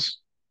Hills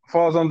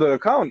falls under the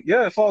county.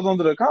 Yeah, it falls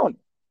under the county.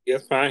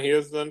 Yes, Pine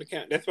Hills on the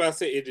count. That's why I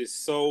said it is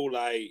so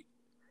like,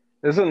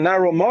 It's a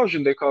narrow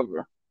margin they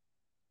cover.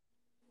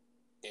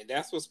 and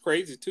that's what's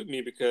crazy to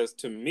me because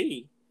to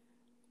me,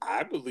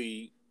 I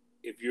believe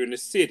if you're in the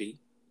city,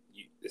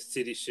 the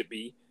city should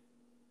be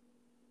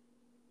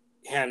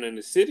handling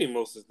the city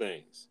most of the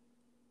things.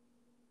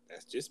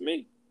 That's just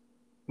me.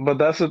 But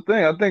that's the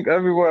thing. I think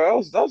everywhere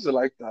else does it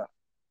like that.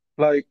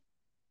 Like,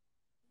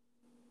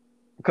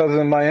 because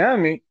in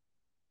Miami,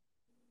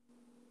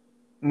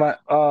 my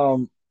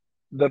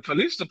the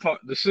police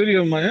department, the city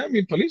of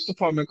Miami police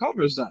department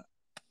covers that,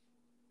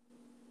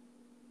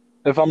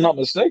 if I'm not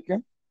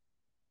mistaken.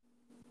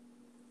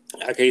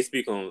 I can't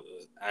speak on.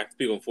 I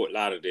speak on Fort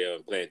Lauderdale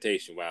and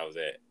Plantation where I was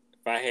at.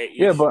 If I had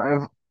Yeah, issues, but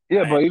if,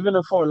 yeah, I had, but even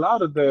in Fort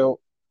Lauderdale,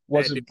 I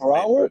was had it different.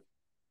 Broward?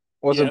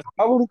 Was it Yes,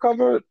 Broward who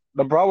covered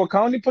the Broward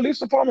County Police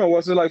Department, or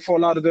was it like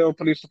Fort Lauderdale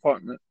Police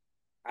Department?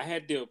 I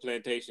had to deal with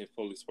Plantation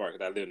Police Park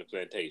because I live in a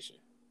plantation.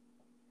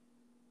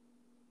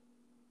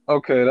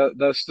 Okay,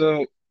 that's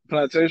still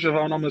Plantation, if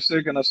I'm not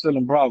mistaken. That's still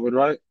in Broward,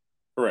 right?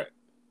 Correct.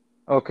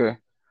 Okay.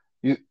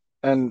 You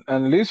and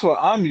at least what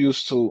I'm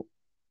used to,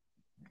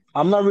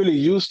 I'm not really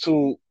used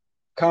to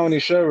county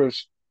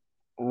sheriffs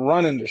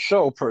running the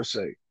show per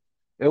se.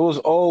 It was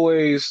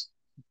always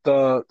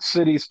the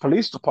city's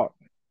police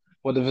department,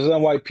 whether it's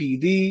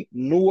NYPD,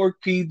 Newark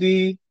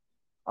PD,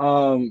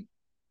 um,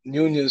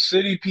 Union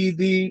City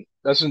PD.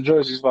 That's in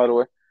Jersey's, by the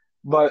way.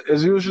 But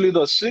it's usually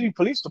the city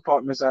police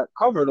departments that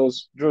cover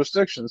those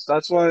jurisdictions.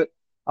 That's why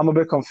I'm a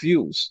bit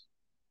confused.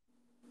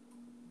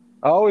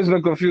 I always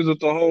been confused with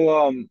the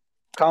whole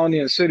county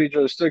and city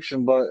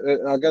jurisdiction, but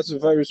I guess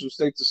it varies from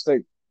state to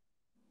state.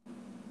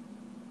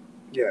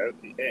 Yeah,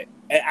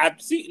 and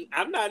I've seen.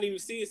 I'm not even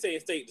seeing saying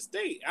state to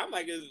state. I'm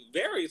like it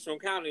varies from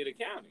county to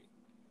county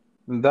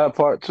And that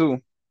part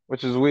too,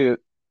 which is weird.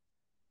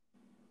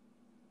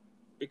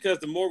 because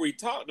the more we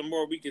talk, the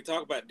more we can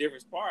talk about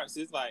different parts.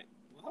 It's like,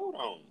 hold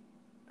on,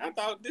 I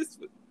thought this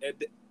was,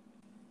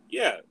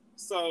 yeah.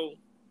 So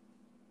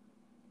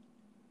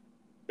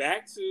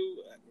back to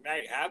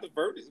like how the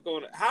verdict is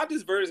going to, how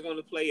this verdict is going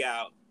to play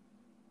out.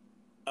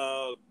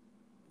 Uh,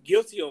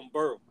 Guilty on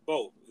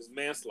both is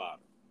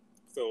manslaughter.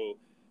 So,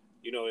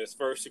 it's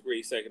first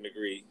degree, second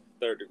degree,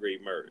 third degree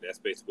murder. That's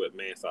basically what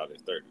manslaughter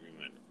is, third degree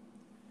murder.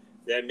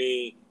 That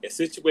means a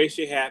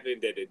situation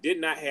happened that it did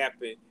not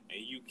happen,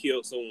 and you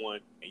killed someone,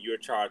 and you're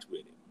charged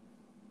with it.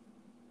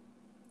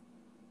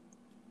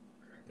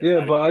 That's Yeah,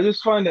 how they, but I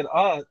just find it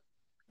odd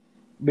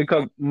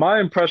because my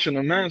impression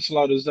of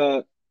manslaughter is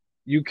that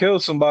you kill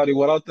somebody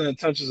without the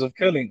intentions of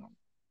killing them.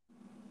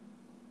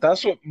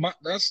 That's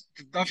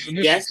the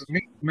definition that's, to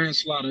me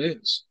manslaughter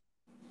is.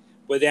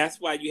 but that's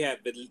why you have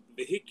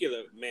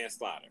vehicular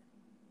manslaughter.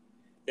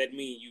 That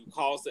means you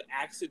caused an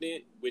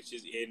accident, which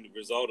is in the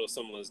result of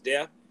someone's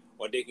death,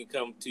 or they can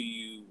come to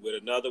you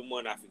with another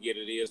one. I forget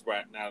what it is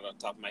right now on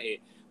top of my head.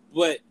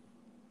 But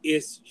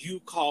it's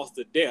you caused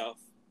the death,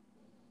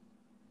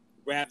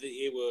 rather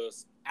it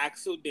was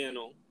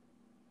accidental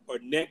or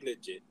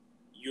negligent,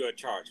 you are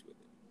charged with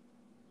it.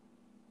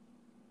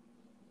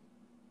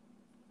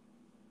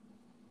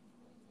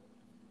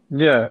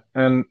 Yeah,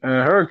 and in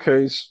her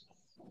case,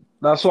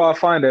 that's why I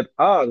find it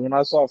odd when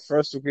I saw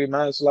first degree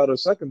manslaughter,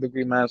 second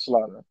degree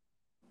manslaughter.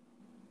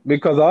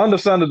 Because I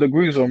understand the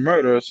degrees of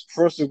murders.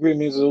 First degree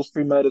means it was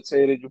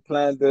premeditated, you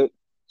planned it,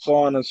 so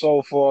on and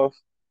so forth.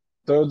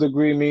 Third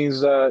degree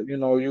means that,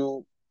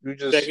 you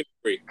just Second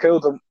degree.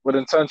 killed them with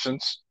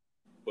intentions.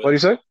 What But do you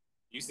say?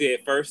 you said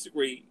first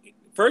degree.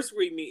 First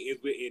degree means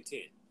is with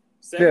intent.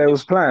 Yeah, Second it degree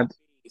was planned.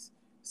 means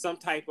some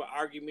type of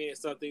argument,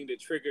 something that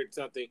triggered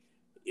something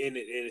in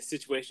a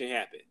situation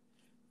happened.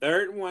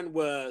 Third one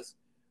was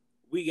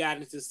we got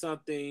into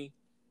something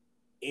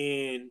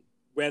in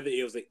whether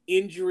it was an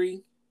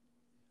injury,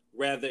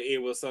 whether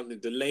it was something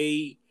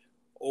delayed,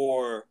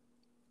 or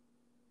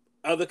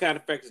other kind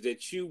of factors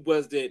that you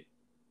wasn't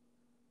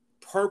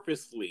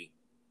purposely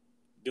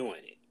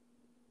doing it.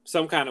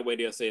 Some kind of way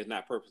they'll say it's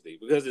not purposely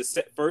because it's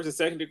first and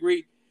second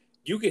degree.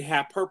 You can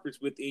have purpose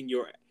within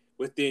your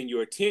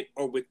intent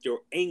or with your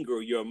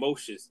anger, your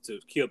emotions to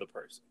kill the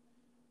person.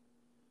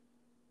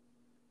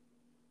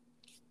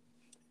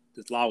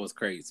 This law was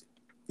crazy.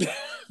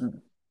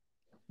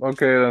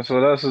 Okay, then,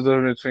 so that's the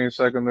difference between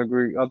second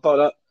degree. I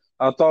thought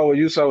what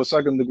you said was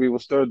second degree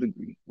was third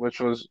degree, which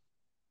was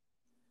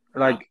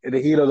No, like the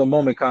heat of the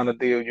moment kind of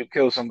deal. You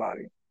kill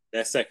somebody.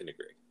 that's second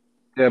degree.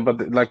 Yeah,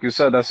 but like you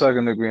said, that's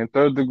second degree. And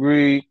third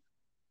degree,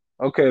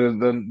 okay,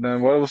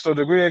 then what was third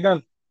degree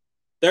again?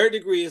 Third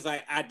degree is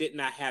like I did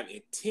not have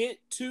intent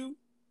to,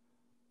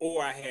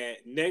 or I had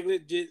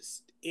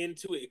negligence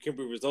into it, it can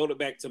be resulted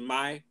back to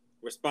my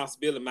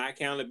responsibility, my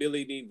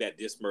accountability that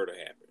this murder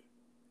happened.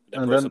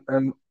 That And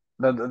person,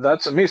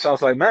 that to me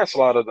sounds like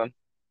manslaughter then.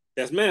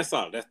 that's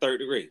manslaughter. That's third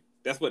degree.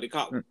 That's what they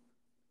call it.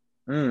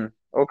 Mm,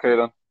 okay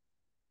then.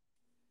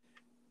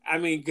 I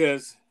mean,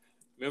 because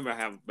remember, I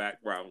have a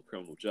background in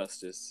criminal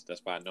justice.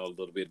 That's why I know a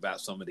little bit about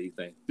some of these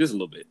things. Just a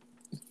little bit.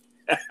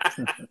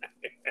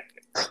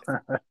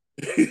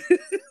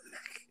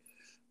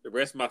 The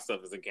rest of my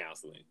stuff is in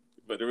counseling.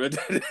 But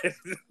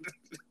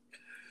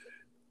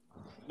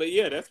but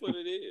yeah, that's what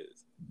it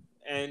is.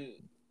 And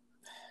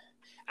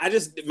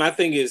my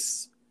thing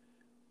is,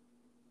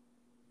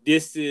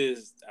 this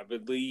is, I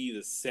believe,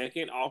 the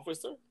second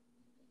officer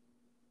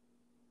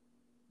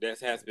that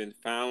has been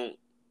found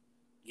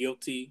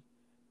guilty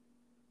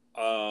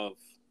of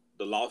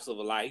the loss of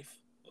a life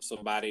of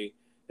somebody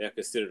they're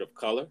considered of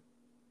color.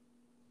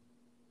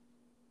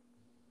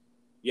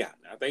 Yeah,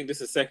 I think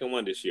this is the second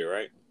one this year,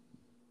 right?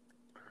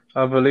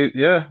 I believe,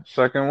 yeah,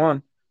 second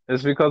one.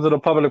 It's because of the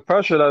public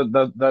pressure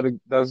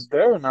that's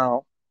there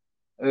now.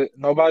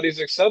 Nobody's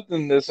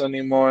accepting this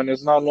anymore, and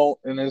it's no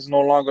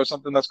longer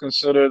something that's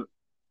considered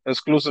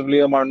exclusively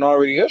a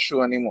minority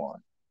issue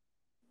anymore.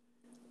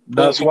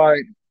 But That's why,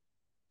 go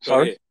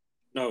sorry. ahead.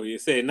 No, you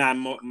said not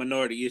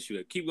minority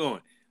issue. Keep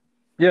going.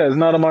 Yeah, it's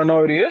not a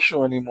minority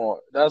issue anymore.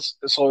 That's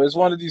so it's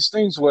one of these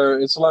things where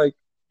it's like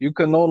you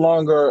can no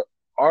longer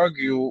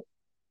argue,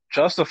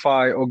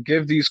 justify, or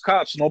give these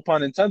cops, no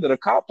pun intended, a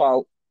cop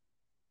out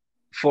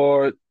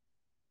for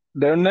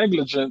their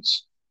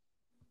negligence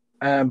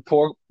and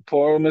poor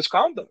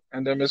misconduct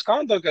and their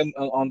misconduct and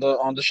on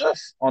the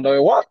shift on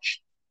their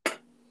watch.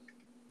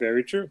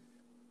 Very true.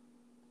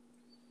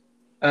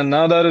 And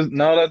now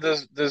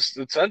that this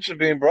attention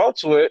being brought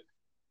to it,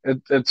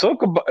 it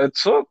took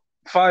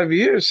 5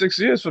 years, 6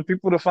 years for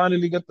people to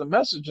finally get the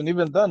message. And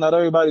even then, not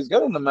everybody's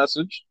getting the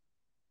message.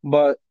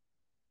 But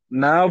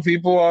now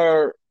people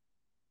are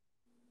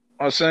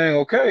saying,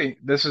 okay,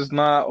 this is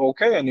not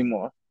okay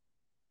anymore.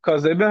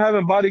 Because they've been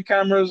having body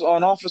cameras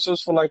on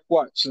officers for like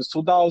what, since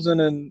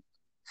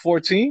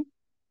 2014?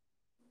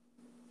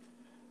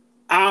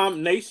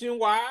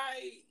 Nationwide,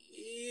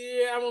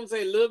 yeah, I want to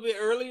say a little bit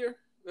earlier.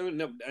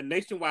 No,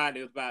 nationwide,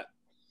 it was about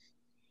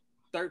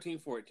 13,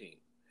 14.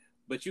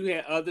 But you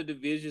had other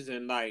divisions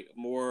in like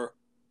more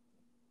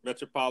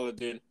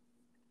metropolitan,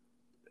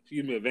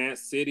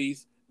 advanced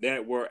cities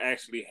that were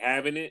actually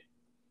having it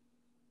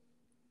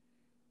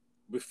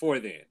before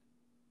then.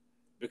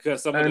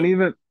 Because And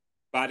even,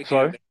 body cams,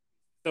 sorry,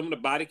 some of the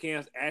body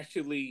cams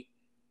actually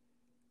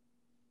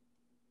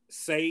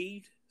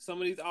saved some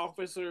of these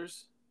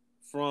officers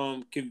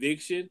from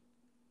conviction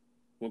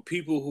when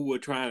people who were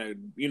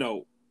trying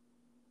to,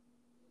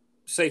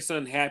 say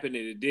something happened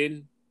and it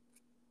didn't,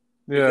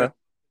 because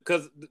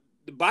yeah,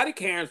 the body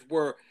cams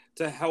were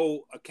to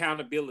hold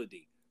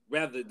accountability.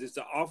 Rather, this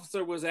the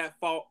officer was at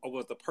fault or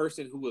was the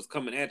person who was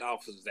coming at the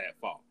officer at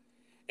fault,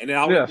 and it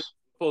always was yes.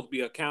 supposed to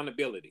be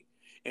accountability.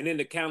 And in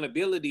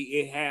accountability,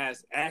 it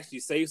has actually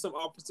saved some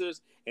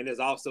officers, and it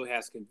also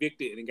has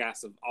convicted and got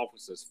some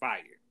officers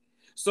fired.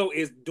 So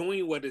it's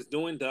doing what it's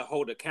doing to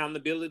hold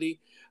accountability,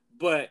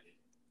 but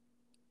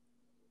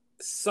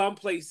some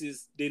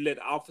places they let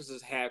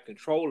officers have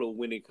control of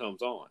when it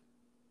comes on.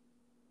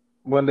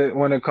 When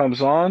it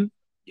comes on,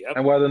 Yep.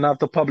 and whether or not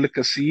the public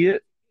can see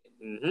it,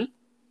 Mm-hmm.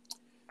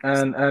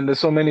 and there's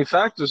so many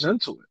factors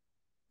into it.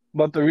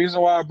 But the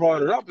reason why I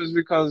brought it up is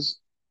because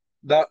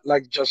that,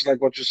 like, just like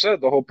what you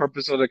said, the whole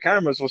purpose of the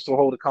cameras was to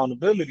hold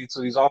accountability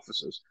to these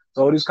officers,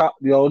 so all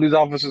these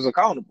officers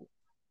accountable.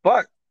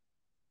 But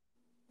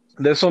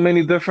there's so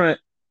many different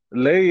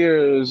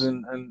layers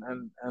and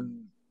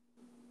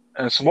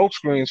smoke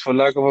screens, for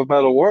lack of a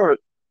better word,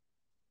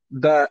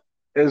 that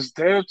is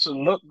there to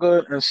look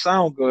good and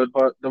sound good,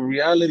 but the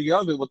reality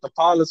of it, with the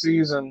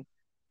policies and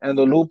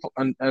the loop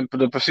and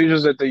the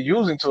procedures that they're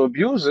using to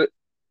abuse it,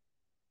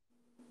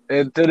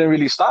 it didn't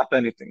really stop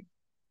anything.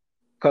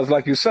 Because,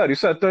 like you said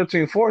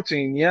 13,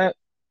 14, yet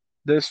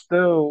there's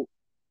still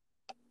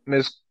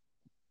mis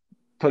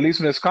police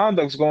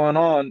misconducts going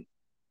on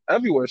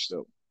everywhere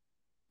still.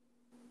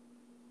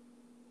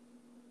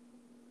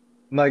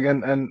 Like,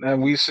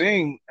 and we've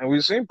seen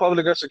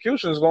public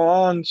executions go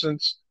on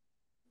since,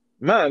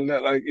 man,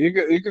 like you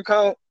could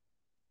count.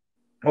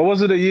 What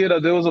was it, a year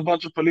that there was a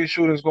bunch of police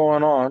shootings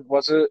going on?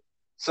 Was it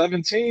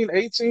 17,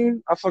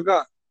 18? I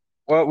forgot.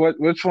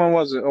 Which one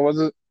was it? Or was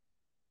it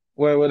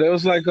where there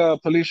was like a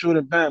police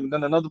shooting, bam,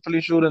 then another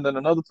police shooting, then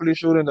another police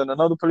shooting, then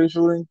another police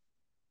shooting?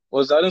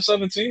 Was that in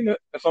 17,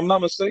 if I'm not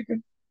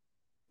mistaken?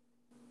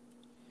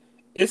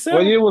 It's What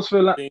several. year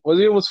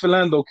was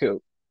Philando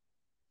killed?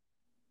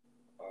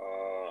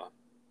 Uh,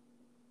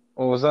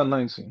 Or was that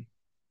 19?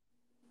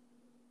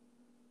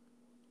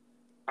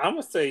 I'm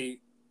gonna say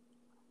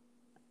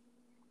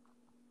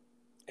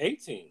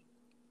 18.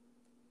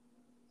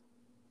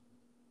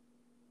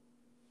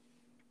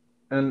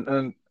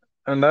 And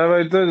and that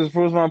right there just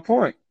proves my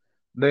point.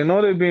 They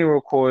know they're being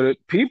recorded.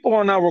 People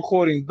are not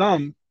recording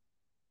them,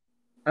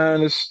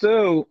 and it's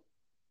still,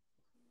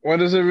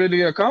 what is it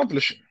really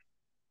accomplishing?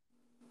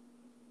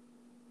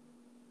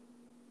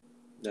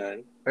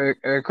 None.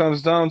 It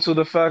comes down to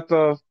the fact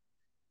of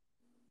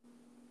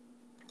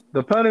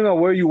depending on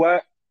where you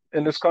at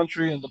in this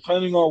country and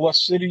depending on what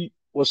city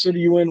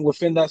you in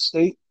within that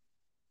state,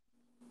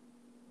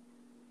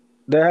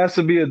 there has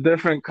to be a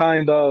different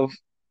kind of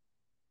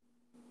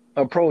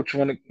approach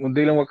when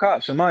dealing with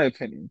cops, in my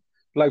opinion.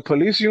 Like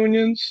police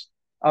unions,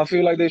 I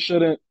feel like they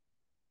shouldn't.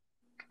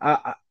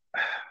 I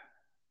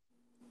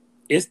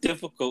It's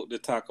difficult to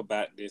talk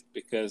about this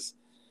because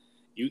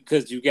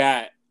you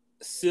got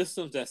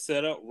systems that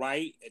set up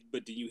right,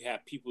 but then you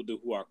have people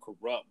who are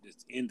corrupt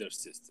that's in their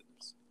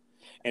systems,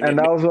 and And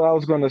it that makes was what I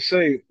was going to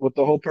say with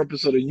the whole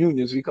purpose of the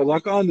unions, because I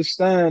can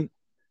understand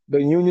the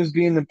unions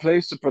being in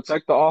place to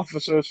protect the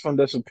officers from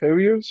their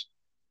superiors.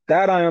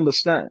 That I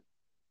understand.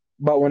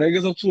 But when it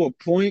gets up to a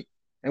point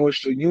in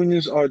which the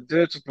unions are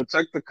there to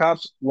protect the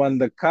cops, when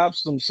the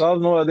cops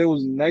themselves know that they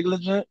was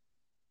negligent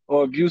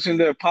or abusing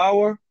their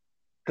power,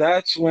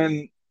 that's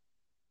when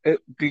it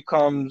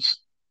becomes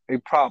a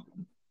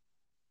problem.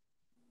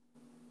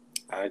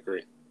 I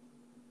agree.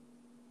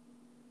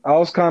 I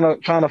was kind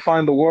of trying to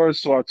find the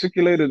words to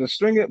articulate it and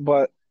string it,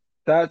 but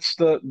that's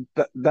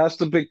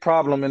the big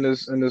problem in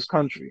this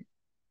country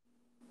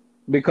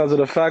because of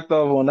the fact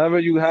of whenever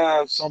you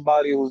have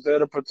somebody who's there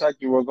to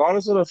protect you,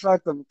 regardless of the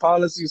fact that the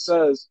policy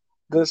says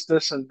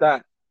this, and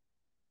that,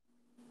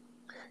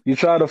 you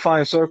try to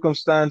find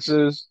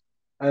circumstances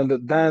and to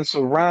dance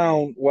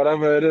around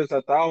whatever it is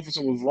that the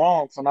officer was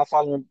wrong for not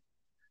following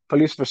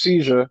police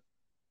procedure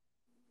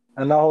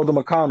and not hold them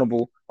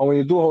accountable. Or when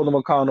you do hold them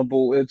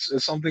accountable, it's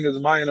something as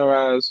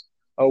minor as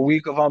a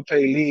week of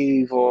unpaid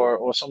leave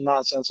or some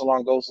nonsense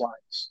along those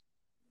lines.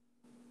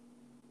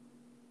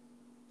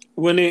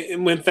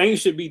 When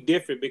things should be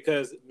different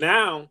because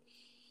now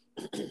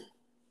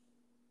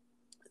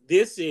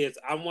this is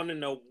I want to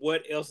know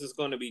what else is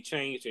going to be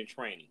changed in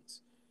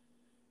trainings.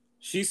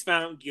 She's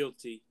found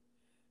guilty,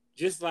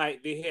 just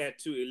like they had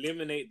to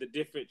eliminate the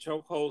different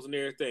chokeholds and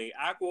everything.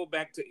 I go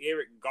back to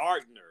Eric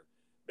Gardner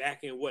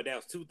back in what that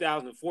was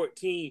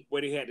 2014,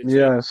 where they had to change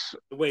Yes.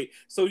 the way.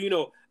 So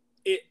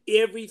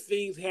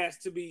everything has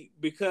to be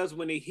because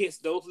when it hits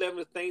those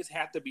levels, things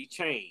have to be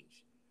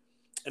changed.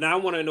 And I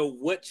want to know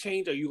what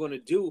change are you going to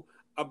do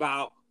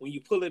about when you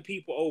pulling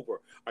people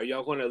over? Are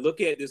y'all going to look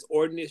at this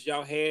ordinance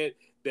y'all had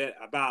that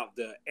about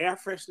the air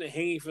freshener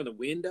hanging from the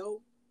window?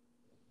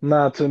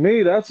 Now, to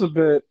me, that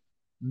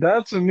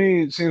to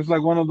me seems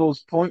like one of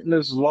those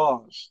pointless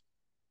laws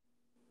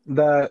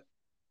that,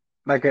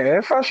 like an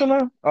air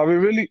freshener. Are we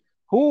really?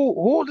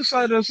 Who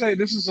decided to say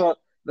this is a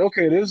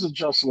okay? This is a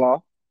just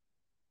law.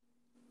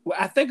 Well,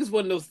 I think it's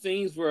one of those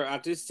things where I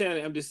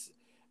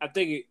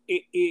think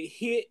it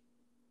hit,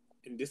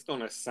 and this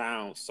gonna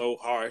sound so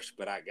harsh,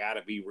 but I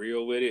gotta be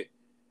real with it.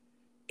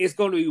 It's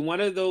gonna be one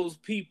of those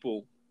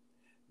people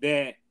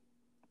that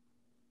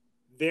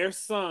their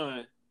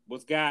son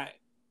was got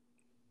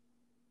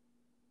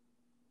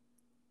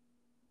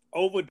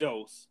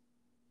overdose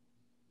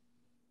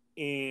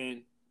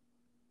and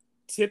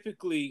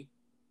typically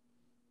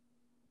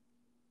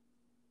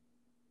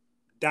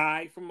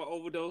died from an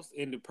overdose,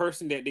 and the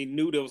person that they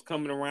knew that was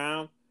coming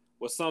around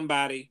was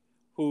somebody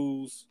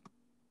who's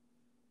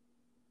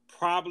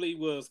probably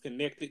was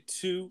connected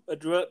to a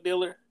drug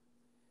dealer,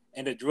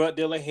 and the drug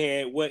dealer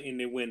had what in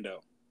the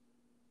window?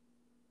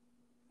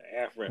 An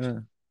air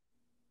freshener.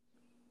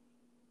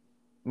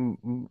 Yeah,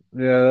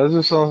 yeah, that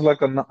just sounds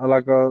like a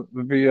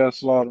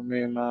BS law to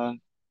me,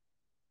 man.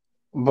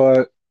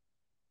 But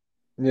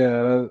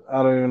yeah,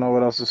 I don't even know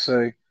what else to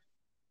say.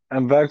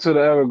 And back to the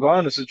Eric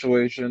Garner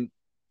situation,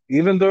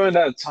 even during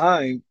that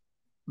time,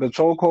 the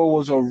chokehold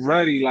was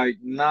already like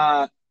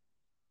not.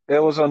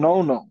 It was a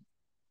no-no.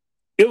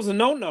 It was a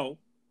no no,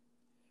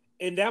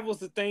 and that was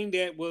the thing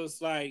that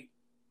was like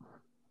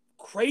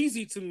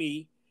crazy to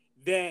me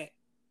that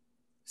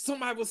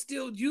somebody was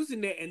still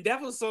using that, and that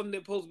was something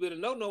that supposed to be a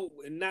no no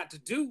and not to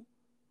do,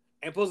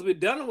 and supposed to be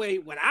done away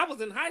when I was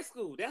in high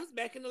school. That was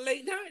back in the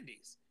late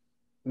 '90s.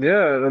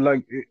 Yeah,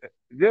 like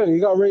yeah,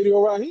 you got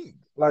Radio Raheem.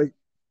 Like,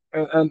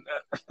 and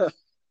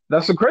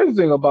that's the crazy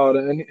thing about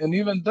it. And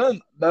even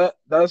then,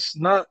 that's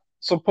not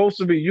supposed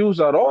to be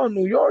used at all in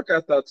New York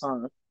at that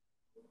time.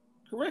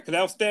 Correct, because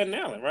that was Staten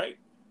Island, right?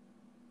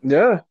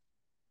 Yeah,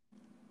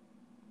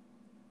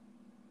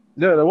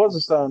 yeah, there was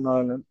a Staten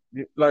Island.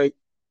 Like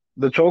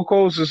the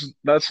chokeholds is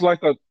that's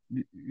like a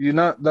you're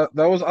not that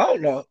was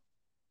outlawed.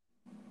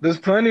 There's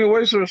plenty of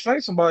ways to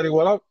restrain somebody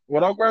without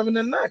grabbing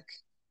their neck.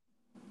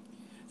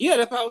 Yeah,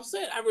 that's what I was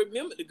saying. I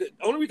remember the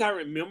only reason I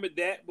remembered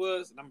that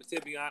was, and I'm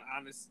gonna be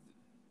honest,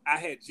 I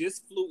had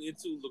just flew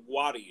into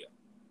LaGuardia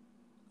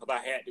because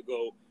I had to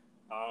go.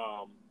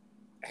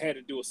 I had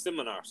to do a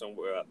seminar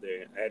somewhere out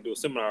there. I had to do a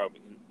seminar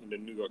in the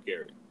New York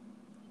area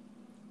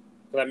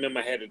because I remember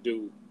I had to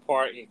do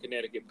part in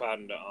Connecticut,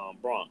 part in the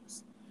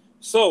Bronx.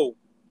 So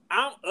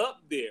I'm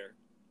up there,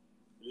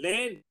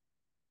 land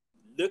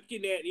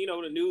looking at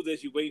the news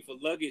as you wait for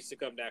luggage to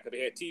come down because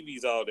they had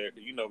TVs all there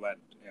because you know about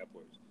the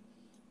airports.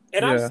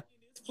 And I'm Yeah,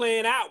 seeing this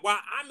playing out while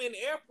I'm in the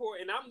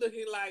airport, and I'm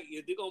looking like,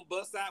 is they gonna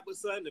bust out with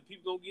something? The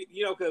people gonna get,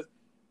 because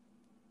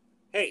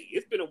Hey,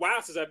 it's been a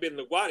while since I've been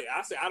in LaGuardia.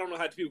 I say I don't know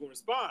how people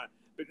respond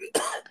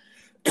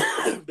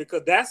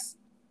because that's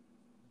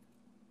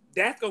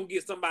gonna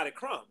get somebody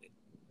crumbed.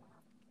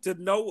 To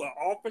know an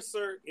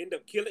officer end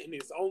up killing in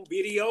his own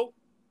video,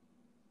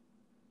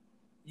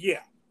 yeah,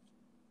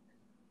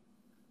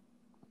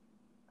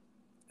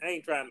 I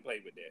ain't trying to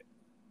play with that.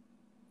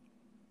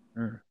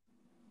 Mm.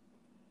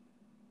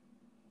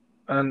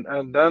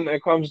 And then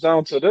it comes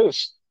down to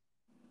this.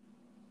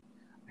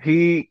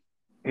 He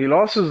he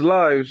lost his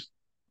lives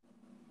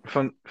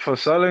for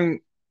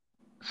selling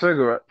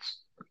cigarettes.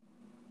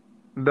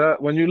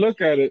 That when you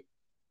look at it,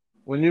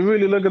 when you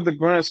really look at the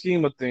grand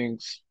scheme of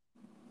things,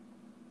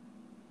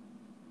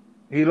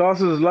 he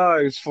lost his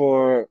lives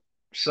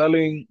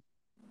selling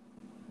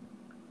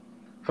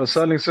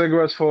selling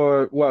cigarettes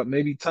for what,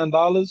 maybe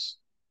 $10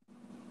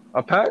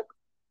 a pack?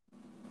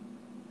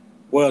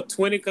 Well,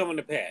 20 coming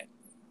to pack,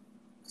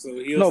 so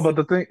he'll No, see. but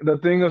the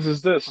thing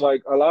is this,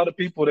 like a lot of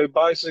people they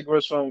buy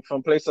cigarettes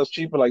from places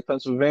cheaper like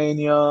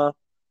Pennsylvania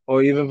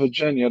or even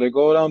Virginia. They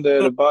go down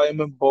there, they buy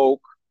them in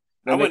bulk,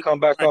 I then they wouldn't. come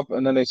back up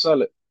and then they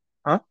sell it.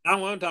 Huh? I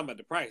wasn't talking about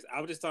the price.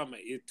 I was just talking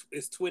about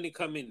it's 20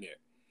 come in there.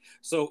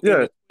 So in Yeah,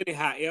 the 20,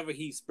 however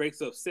he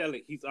breaks up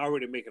selling, he's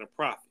already making a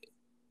profit.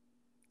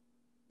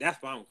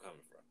 That's where I'm coming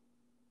from.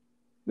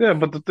 yeah,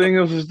 but the thing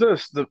is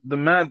this, the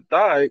man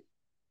died.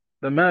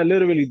 The man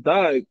literally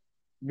died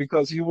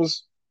because he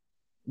was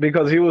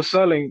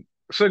selling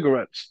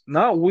cigarettes,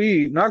 not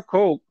weed, not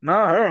coke,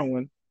 not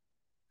heroin,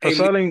 for Hey,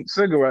 selling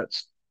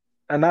cigarettes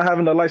and not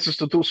having the license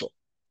to do so.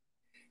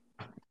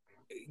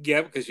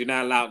 yeah, because you're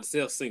not allowed to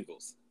sell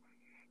singles.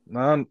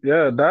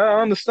 Yeah, that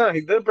I understand.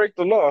 He did break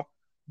the law,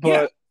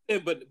 Yeah,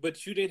 but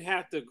but you didn't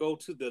have to go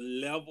to the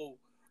level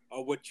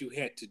of what you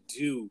had to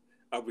do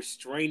of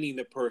restraining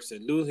the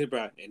person, losing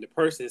breath, and the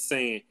person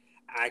saying,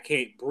 "I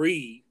can't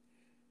breathe."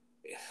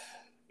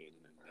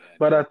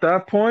 at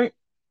that point,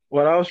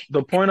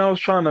 the point I was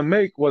trying to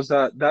make was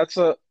that that's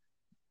a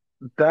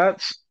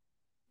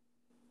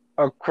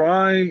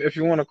crime, if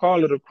you want to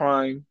call it a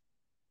crime,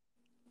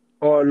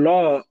 or a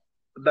law,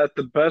 that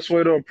the best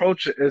way to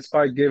approach it is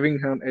by giving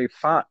him a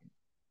fine.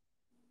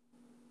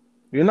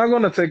 You're not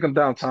gonna take him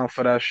downtown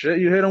for that shit.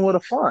 You hit him with a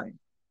fine.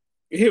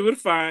 You hit with a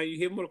fine. You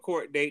hit with a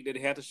court date that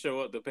they have to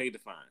show up to pay the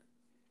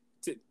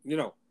fine. You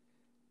know,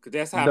 because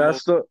that's how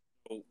most That's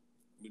the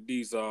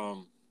these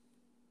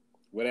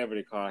whatever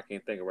they call, I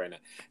can't think of right now.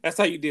 That's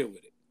how you deal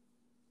with it.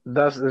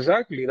 that's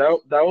exactly that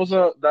was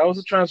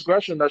a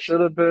transgression that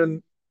should have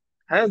been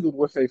handled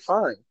with a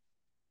fine.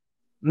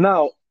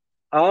 Now,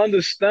 I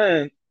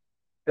understand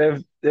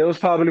if it was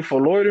probably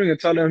for loitering and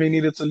telling him he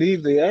needed to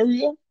leave the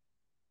area,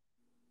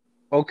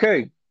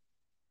 okay.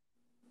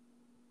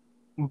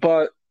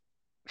 But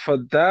for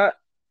that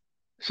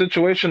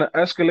situation to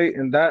escalate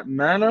in that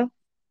manner,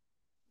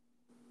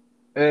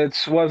 it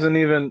wasn't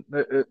even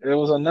it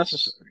was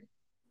unnecessary.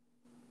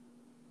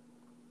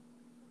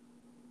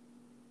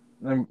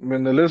 And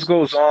when the list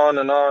goes on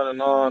and on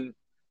and on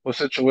with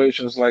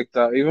situations like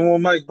that, even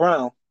with Mike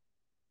Brown,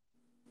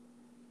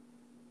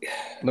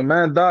 the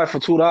man died for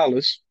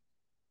 $2.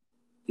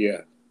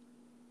 Yeah,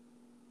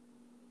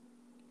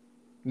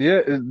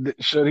 Yeah,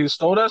 should he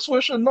stole that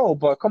Swisher? No,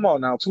 but come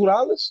on now,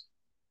 $2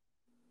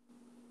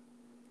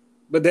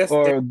 but that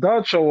or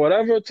Dutch or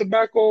whatever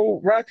tobacco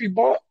wrap he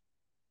bought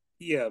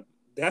yeah,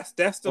 that's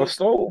or those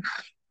stole.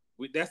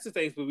 that's the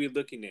things we're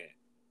looking at.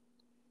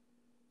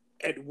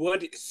 At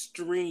what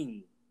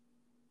extreme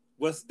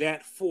was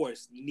that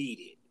force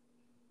needed?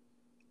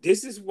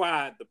 This is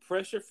why the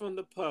pressure from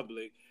the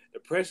public, the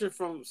pressure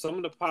from some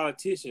of the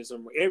politicians,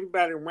 from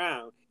everybody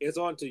around, is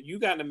on to you.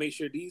 Got to make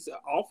sure these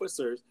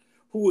officers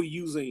who are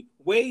using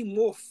way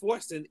more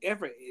force than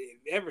ever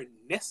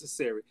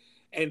necessary,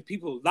 and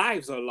people's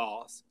lives are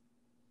lost,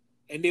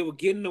 and they were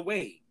getting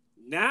away.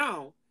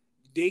 Now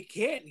they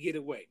can't get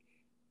away.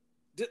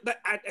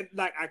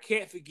 I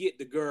can't forget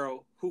the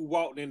girl who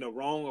walked in the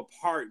wrong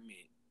apartment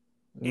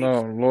and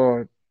No,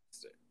 Lord,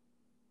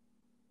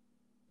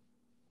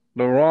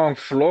 the wrong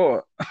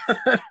floor.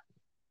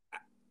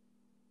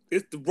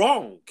 it's the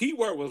wrong.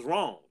 Keyword was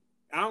wrong.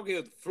 I don't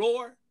care the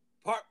floor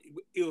part.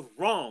 It was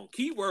wrong.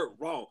 Keyword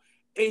wrong.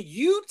 And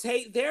you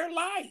take their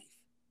life.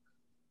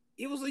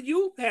 It was a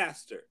youth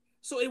pastor,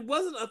 so it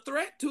wasn't a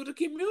threat to the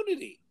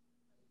community.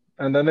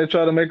 And then they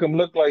try to make him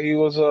look like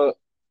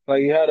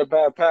like he had a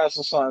bad past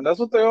or something. That's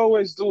what they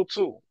always do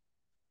too.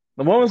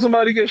 The moment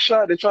somebody gets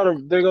shot, they try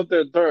to dig up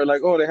their dirt,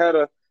 like, oh, they had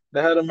a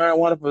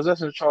marijuana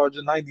possession charge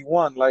in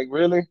 '91. Like,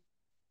 really?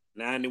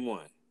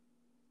 91.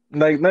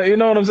 Like, you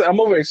know what I'm saying? I'm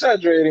over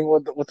exaggerating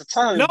with the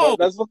time, No, but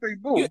that's what they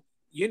you do.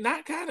 you're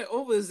not kind of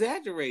over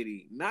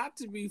exaggerating. Not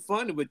to be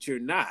funny, but you're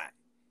not.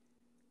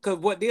 Because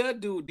what they'll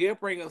do, they'll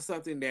bring up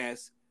something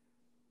that's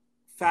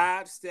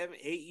 5, 7,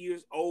 8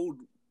 years old,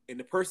 and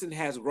the person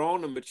has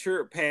grown and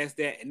matured past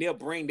that, and they'll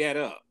bring that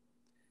up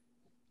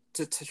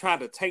to try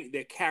to take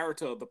the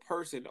character of the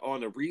person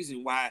on the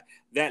reason why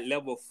that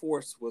level of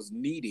force was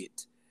needed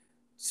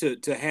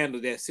to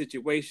handle that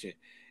situation.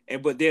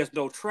 And but there's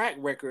no track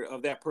record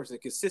of that person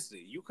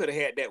consistently. You could have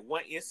had that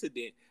one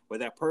incident where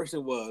that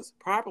person was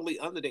properly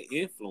under the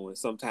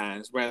influence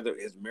sometimes, whether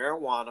it's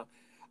marijuana,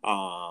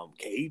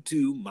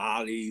 K2,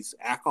 Molly's,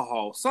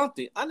 alcohol,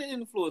 something under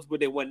influence, but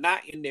they were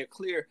not in their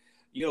clear,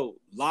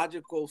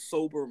 logical,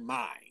 sober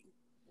mind.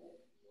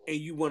 And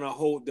you want to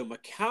hold them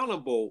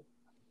accountable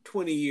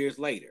 20 years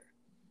later.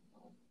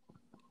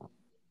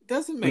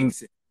 Doesn't make Mm,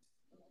 sense.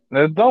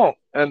 they don't.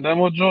 And then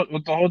with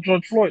the whole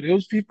George Floyd, there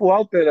was people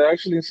out there that are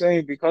actually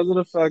saying because of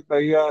the fact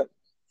that he had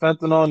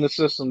fentanyl in the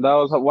system, that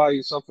was why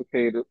he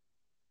suffocated.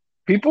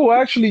 People were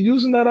actually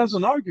using that as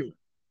an argument.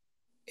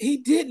 He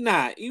did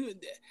not. Even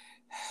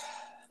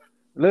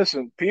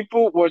Listen,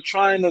 people were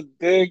trying to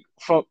dig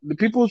from the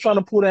people were trying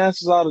to pull the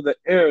answers out of the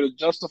air to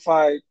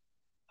justify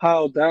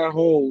how that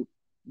hole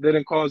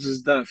didn't cause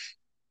his death.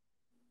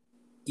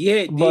 yeah,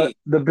 it But did.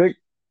 the big,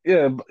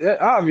 yeah, yeah,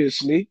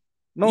 obviously,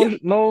 Yeah,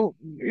 no,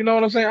 you know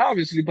what I'm saying?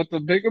 Obviously, but the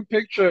bigger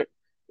picture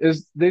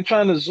is they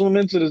trying to zoom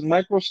into this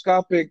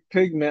microscopic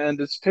pigment and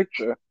this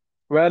picture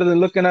rather than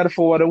looking at it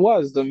for what it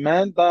was. The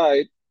man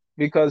died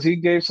because he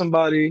gave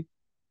somebody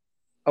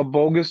a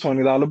bogus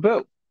 $20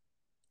 bill.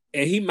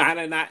 and he might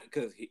have not.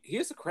 Because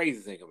here's the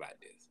crazy thing about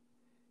this: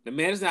 the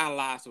man is not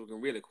alive, so we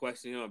can really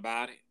question him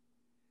about it.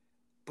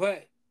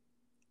 But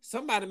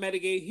somebody might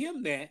have gave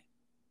him that,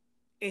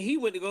 and he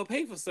went to go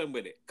pay for some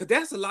with it. Because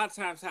that's a lot of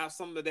times how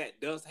some of that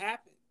does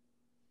happen.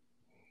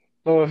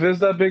 So if it's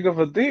that big of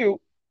a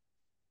deal,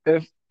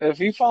 if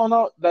he found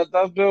out that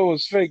that bill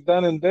was fake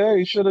then and there,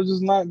 he should have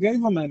just not gave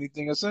him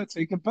anything and said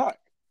take it back.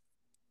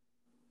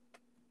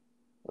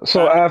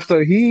 So Uh,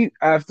 after he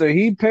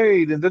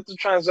paid and did the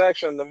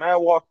transaction, the man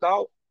walked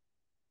out,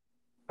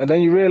 and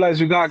then you realize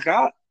you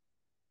got,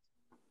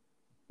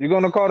 you're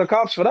gonna call the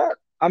cops for that.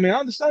 I mean, I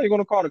understand you're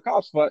gonna call the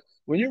cops, but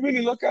when you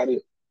really look at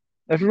it,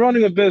 if you're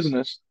running a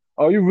business,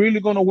 are you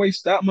really gonna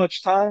waste that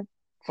much time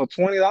for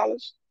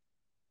 $20?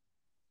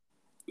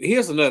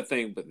 Here's another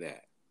thing, but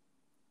that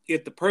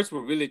if the person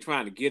were really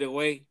trying to get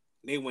away,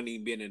 they wouldn't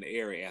even been in the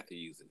area after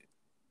using it.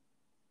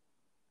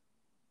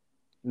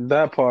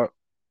 That part.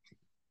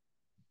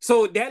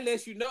 So that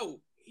lets you know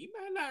he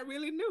might not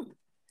really knew.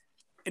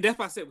 And that's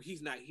why I said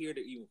he's not here to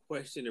even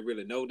question and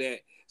really know that.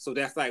 So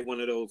that's like one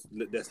of those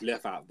that's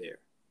left out there.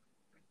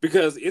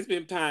 Because it's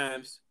been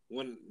times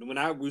when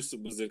I was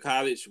in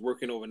college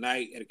working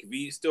overnight at a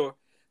convenience store,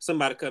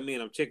 somebody come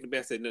in, I'm checking the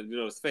bag, said,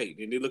 no, it's fake.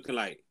 And they're looking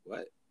like,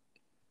 what?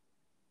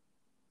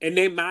 And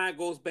their mind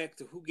goes back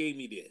to who gave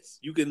me this.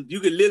 You can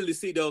literally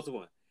see those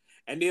ones.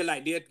 And they're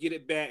like, they'll get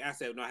it back. I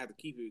said, no, I have to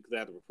keep it because I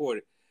have to report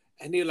it.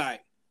 And they're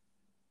like,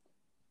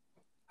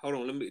 hold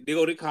on, they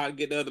go to the car and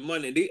get the other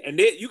money. And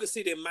you can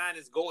see their mind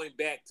is going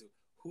back to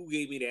who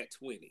gave me that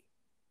 20?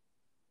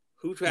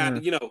 Who tried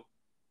Mm, to.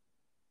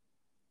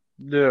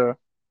 yeah.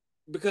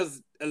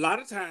 Because a lot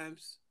of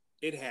times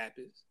it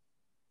happens.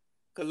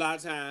 A lot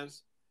of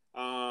times,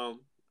 I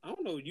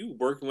don't know, you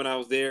working when I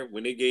was there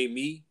when they gave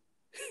me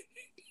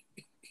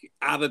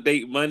out of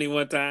date money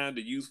one time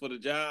to use for the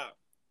job,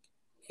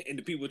 and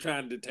the people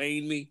trying to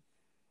detain me.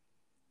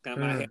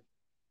 Time I had, Mm.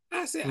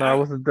 I said, No, I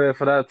wasn't there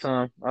for that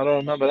time. I don't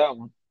remember that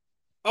one.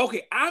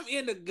 okay, I'm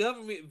in the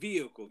government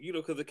vehicle,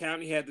 because the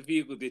county had the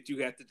vehicle that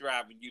you have to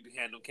drive when you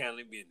handle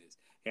county business.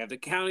 Have the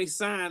county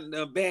sign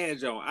a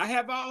badge on. I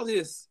have all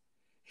this,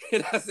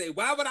 and I say,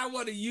 why would I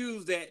want to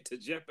use that to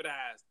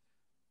jeopardize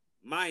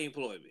my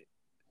employment,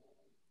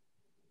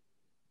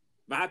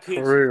 my For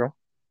pension? real.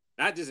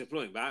 Not just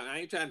employment, but I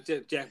ain't trying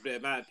to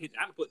jeopardize my pension.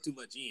 I don't put too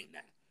much in now.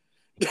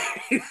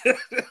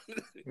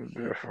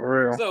 Yeah,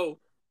 for real. So,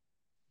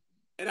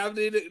 and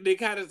they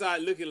kind of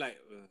started looking like,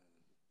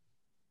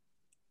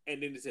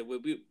 and then they said, well,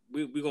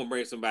 we're going to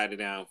bring somebody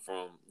down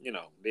from,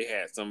 they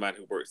had somebody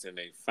who works in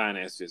the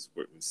finances,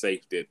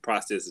 safe, that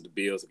processes the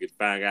bills, so could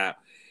find out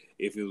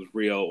if it was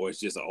real or it's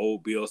just an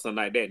old bill or something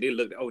like that. They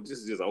looked, oh, this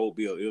is just an old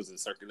bill. It was in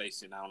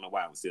circulation. I don't know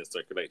why it was still in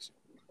circulation.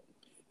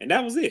 And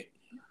that was it.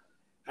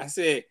 I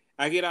said,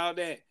 I get all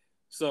that.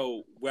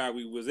 So where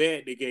we was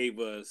at, they gave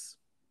us,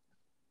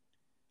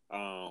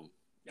 I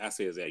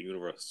say it's at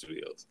Universal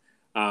Studios.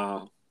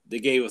 They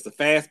gave us the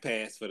fast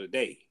pass for the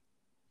day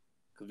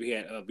because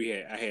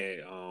I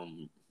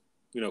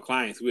had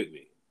clients with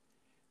me,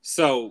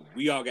 so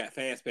we all got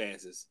fast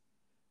passes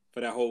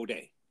for that whole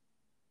day.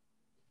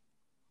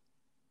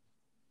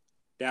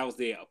 That was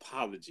their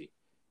apology.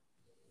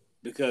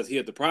 Because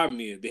here the problem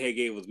is they had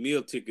gave us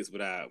meal tickets,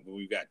 but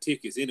we got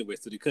tickets anyway,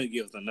 so they couldn't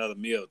give us another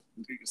meal.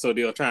 So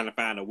they were trying to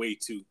find a way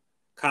to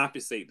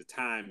compensate the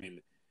time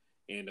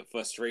and the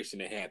frustration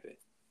that happened.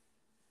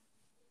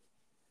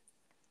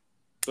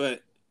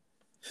 But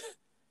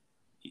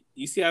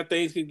you see how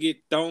things can get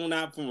thrown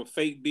out from a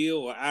fake bill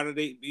or out of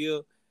date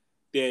bill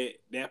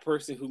that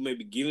person who may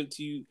be given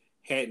to you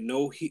had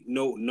no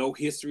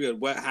history of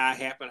how it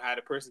happened, how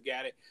the person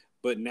got it,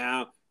 but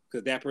now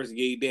because that person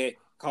gave that,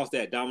 caused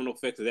that domino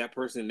effect to that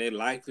person, their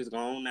life is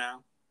gone now.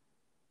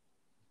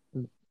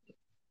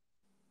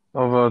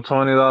 Over a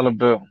 $20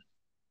 bill.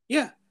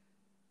 Yeah,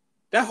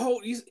 that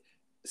whole it's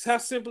how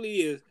simple it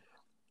is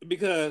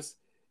because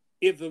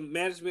if the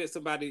management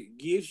somebody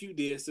gives you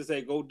this to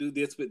say go do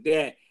this with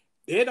that,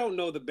 they don't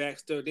know the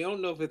backstory. They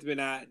don't know if it's been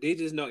out. They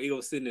just know it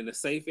was sitting in a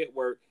safe at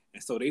work,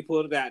 and so they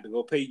pulled it out to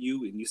go pay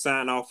you, and you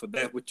sign off for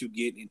that what you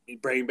get,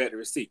 and bring back the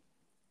receipt.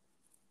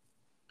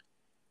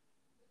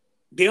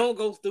 They don't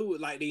go through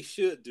it like they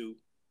should do,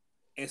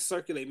 and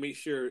circulate, make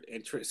sure,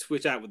 and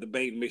switch out with the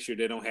bank, make sure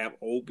they don't have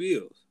old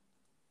bills.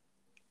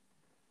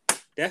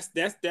 That's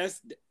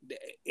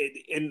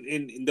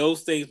and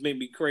those things make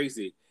me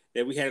crazy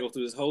that we had to go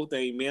through this whole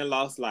thing. Man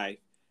lost life.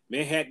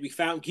 Man had to be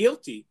found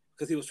guilty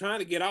because he was trying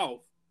to get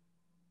off.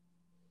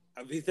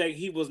 I think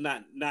he was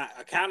not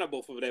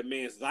accountable for that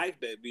man's life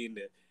that being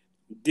there.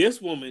 This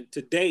woman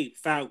today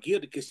found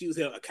guilty because she was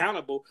held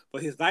accountable for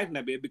his life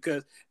not being,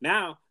 because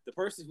now the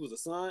person who was a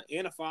son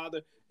and a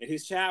father and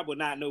his child will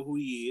not know who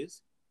he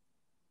is.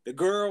 The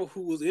girl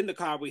who was in the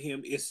car with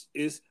him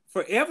is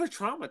forever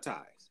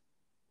traumatized.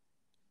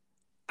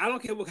 I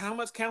don't care how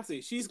much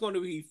counseling, she's going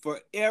to be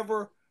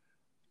forever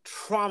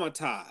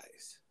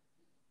traumatized.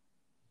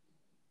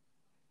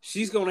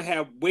 She's going to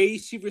have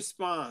ways she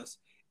responds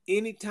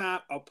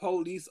anytime a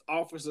police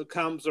officer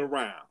comes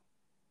around.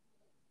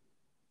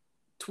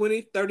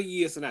 20, 30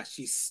 years from now,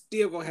 she's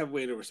still going to have a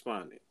way to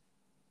respond.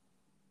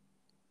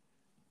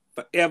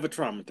 Forever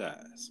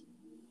traumatized.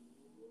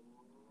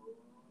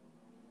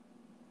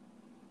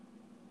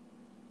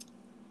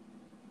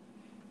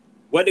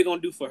 What are they going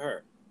to do for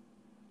her?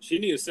 She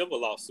needs a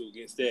civil lawsuit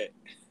against that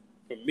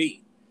from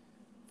me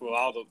for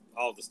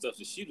all the stuff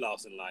that she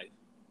lost in life.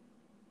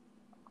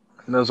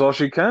 And that's all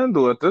she can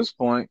do at this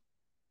point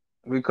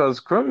because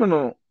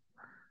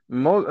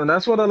and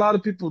that's what a lot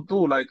of people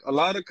do. Like a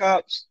lot of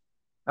cops,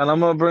 and I'm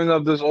gonna bring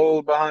up this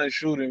old behind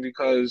shooting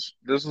because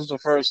this was the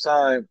first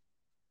time,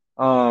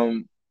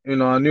 I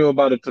knew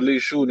about a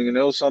police shooting, and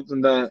it was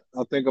something that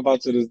I think about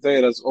to this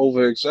day that's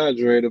over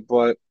exaggerated.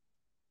 But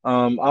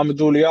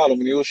Amadou Diallo,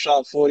 when he was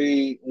shot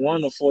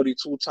 41 or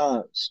 42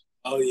 times.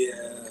 Oh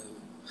yeah.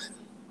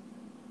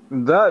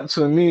 That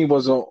to me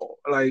was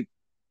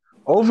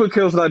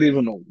overkill's not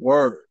even a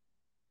word.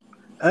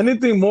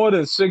 Anything more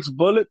than 6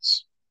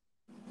 bullets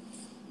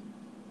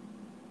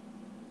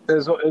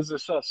is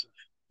excessive.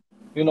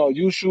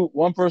 You shoot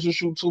one person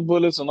shoot 2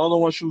 bullets, another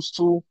one shoots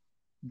two.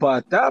 But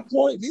at that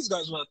point, these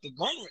guys were at the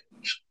gun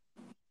range.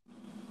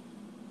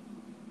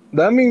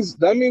 That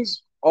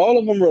means all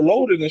of them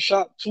reloaded and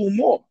shot two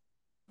more.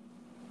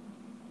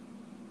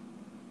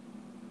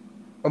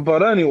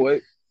 But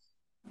anyway,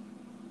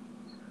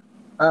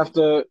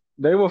 after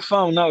they were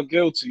found not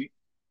guilty,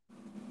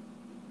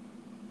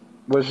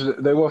 which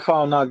they were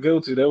found not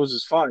guilty, they was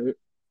just fired.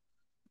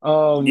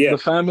 Yeah.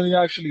 The family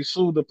actually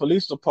sued the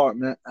police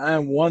department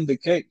and won the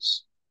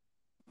case.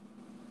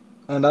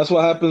 And that's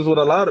what happens with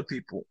a lot of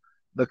people.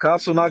 The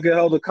cops will not get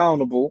held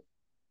accountable,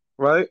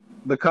 right?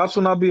 The cops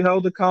will not be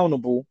held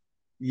accountable,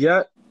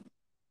 yet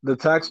the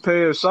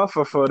taxpayers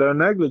suffer for their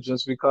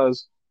negligence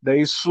because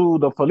they sue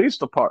the police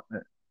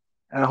department.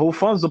 And who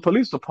funds the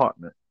police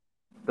department?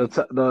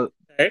 The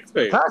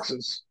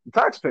taxes, the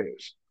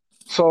taxpayers.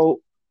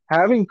 So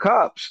having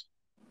cops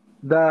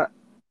that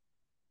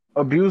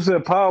abuse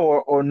their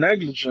power or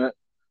negligent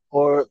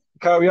or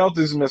carry out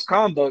these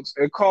misconducts,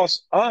 it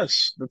costs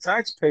us, the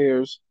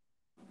taxpayers,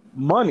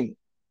 money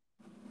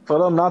for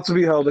them not to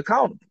be held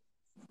accountable.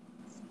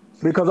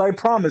 Because I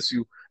promise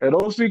you, if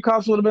those 3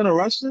 cops would have been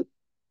arrested,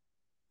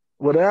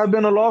 would there have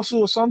been a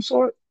lawsuit of some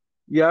sort?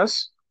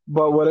 Yes.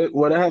 But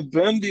would it have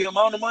been the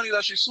amount of money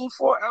that she sued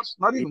for?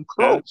 Not even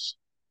close.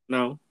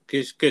 No,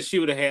 because she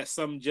would have had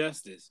some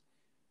justice.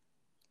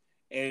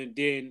 And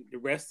then the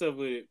rest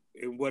of it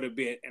would have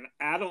been, and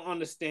I don't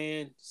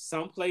understand,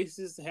 some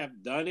places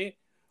have done it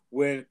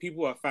where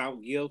people are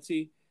found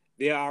guilty,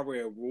 they are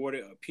already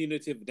awarded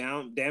punitive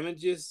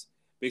damages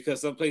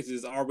because some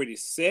places already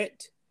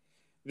set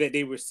that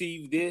they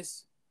receive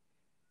this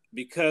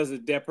because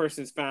that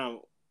person is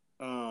found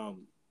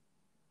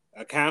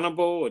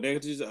accountable or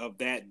negligent of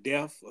that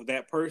death of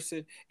that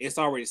person. It's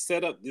already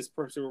set up. This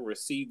person will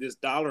receive this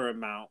dollar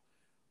amount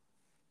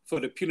for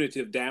the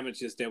punitive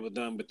damages that were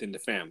done within the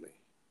family.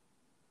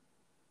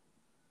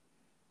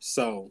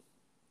 So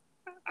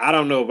I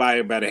don't know if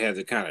everybody has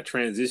to kind of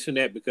transition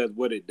that, because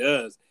what it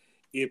does,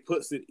 it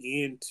puts it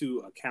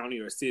into a county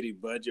or city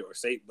budget or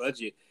state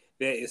budget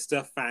that if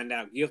stuff found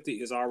out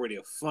guilty is already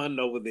a fund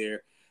over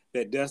there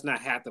that does not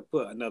have to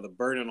put another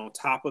burden on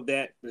top of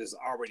that, but is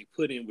already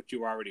put in what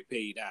you already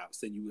paid out.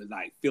 So you would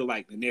feel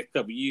like the next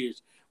couple of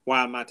years,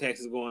 why are my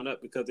taxes going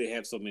up? Because they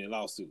have so many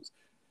lawsuits.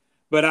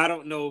 But I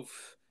don't know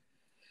if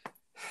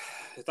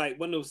it's like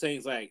one of those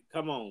things like,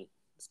 come on,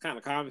 it's kind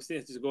of common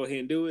sense, just go ahead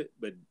and do it,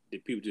 but the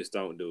people just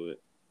don't do it.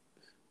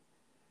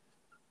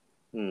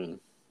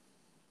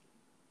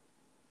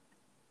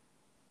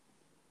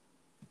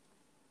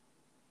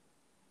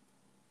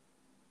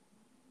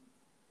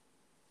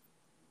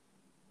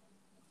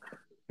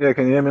 Yeah,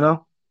 can you hear me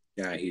now?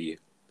 Yeah, I hear you.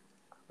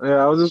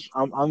 Yeah,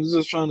 I'm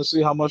just trying to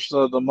see how much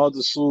the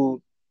mother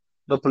sued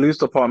the police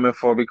department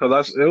for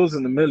because it was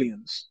in the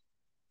millions.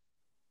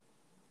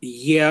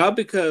 Yeah,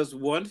 because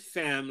one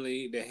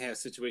family that had a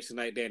situation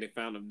like that, they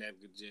found them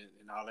negligent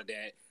and all of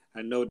that.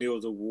 I know they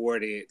was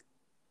awarded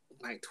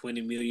like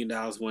 $20 million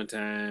one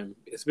time.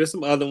 It's been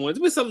some other ones.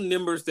 It's been some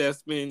numbers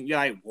that's been you're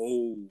like,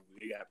 whoa,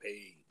 they got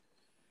paid.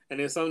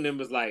 And then some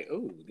numbers like,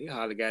 oh, they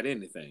hardly got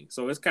anything.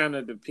 So it's kind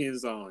of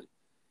depends on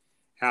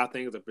how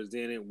things are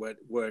presented, what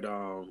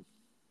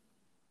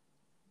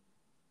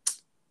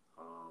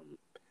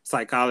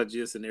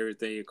psychologists and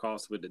everything it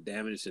costs with the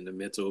damage and the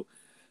mental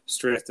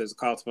stress that's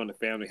caused on the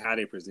family, how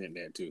they present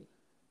that too.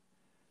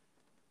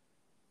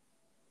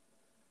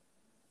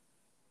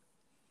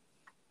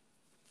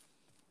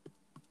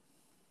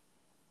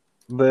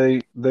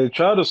 They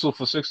tried to sue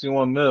for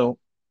 61 mil,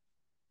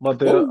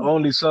 but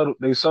Whoa,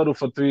 they settled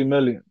for 3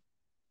 million.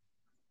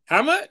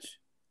 how much?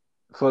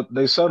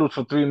 They settled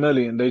for 3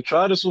 million. They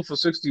tried to sue for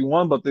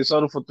 61, but they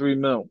settled for 3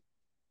 mil.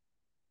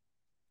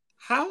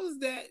 How is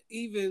that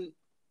even?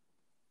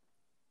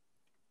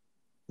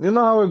 You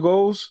know how it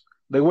goes.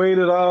 They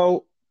waited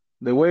out,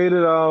 they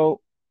waited out,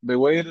 they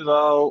waited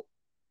out,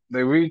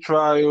 they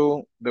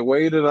retrial, they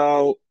waited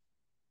out,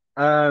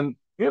 and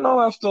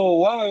after a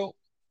while,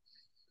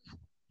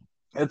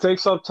 it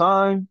takes up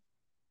time,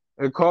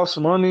 it costs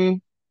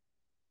money,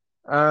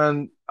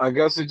 and I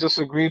guess they just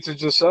agreed to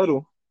just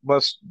settle.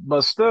 But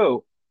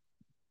still,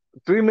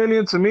 3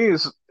 million to me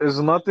is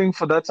nothing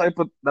for that type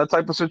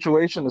of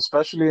situation,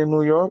 especially in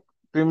New York.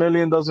 3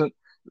 million doesn't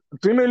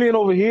 3 million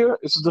over here,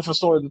 it's a different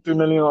story than 3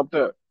 million up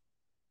there.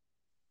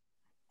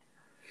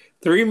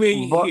 3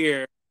 million But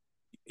here,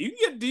 you can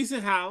get a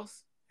decent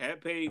house,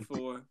 had paid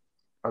for.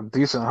 a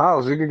decent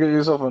house, you could get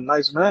yourself a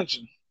nice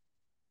mansion.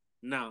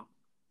 No,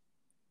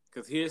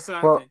 because here's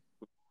But something.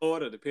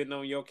 Florida, depending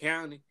on your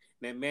county,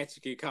 that match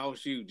can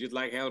cost you just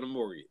like having a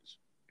mortgage.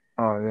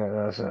 oh yeah,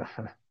 that's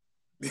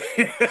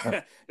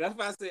it. That's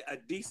why I said a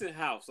decent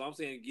house. So I'm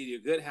saying give you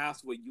a good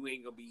house where you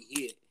ain't gonna be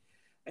hit.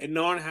 A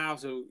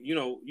non-house,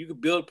 you can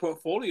build a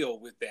portfolio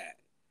with that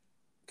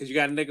because you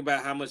got to think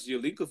about how much your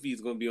legal fees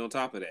is going to be on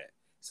top of that.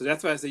 So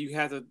that's why I say you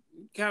have to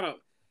kind of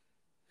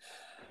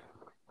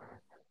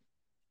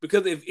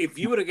because if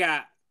you would have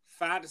got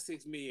 5 to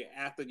 6 million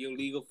after your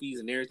legal fees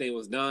and everything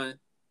was done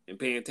and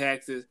paying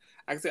taxes,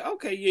 I can say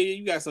okay, yeah,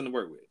 you got something to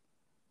work with.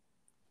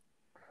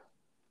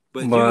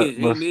 But you But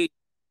get but 8 million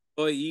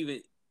or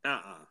even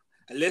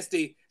unless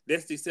they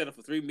settle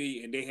for 3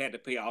 million and they had to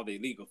pay all their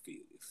legal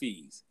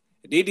fees.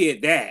 If they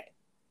did that,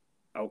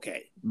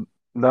 okay.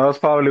 that was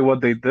probably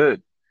what they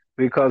did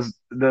because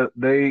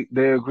they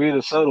agreed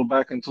to settle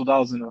back in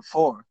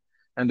 2004,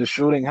 and the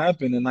shooting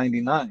happened in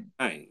 '99.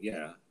 Fine,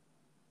 yeah.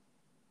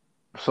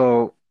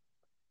 So,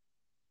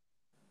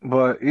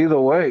 but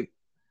either way,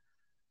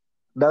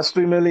 that's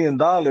 $3 million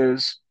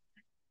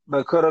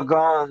that could have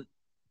gone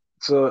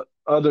to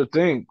other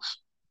things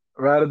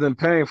rather than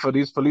paying for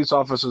these police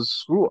officers'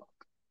 screw up.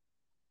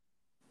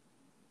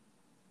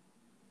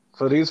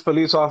 For these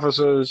police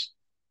officers'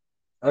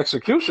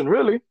 execution,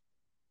 really.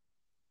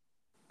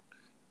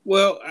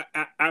 Well,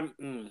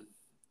 I'm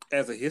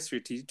as a history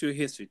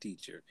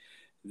teacher,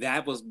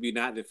 that was be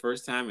not the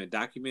first time in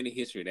documented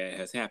history that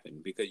has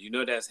happened because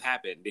that's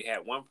happened. They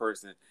had one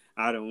person.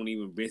 I don't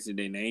even mention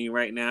their name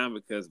right now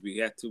because we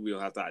have to. We'll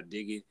have to start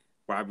digging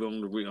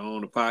probably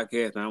on the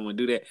podcast. And I don't want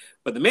to do that.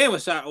 But the man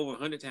was shot over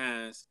 100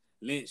 times,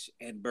 lynched,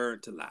 and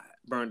burned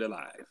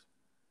alive.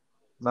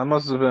 That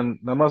must have been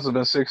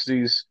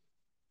 '60s.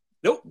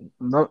 Nope,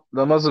 No,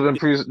 that must have been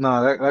pre.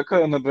 Nah, that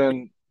couldn't have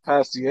been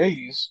past the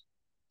 '80s.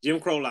 Jim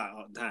Crow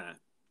law time.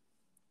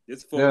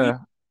 This before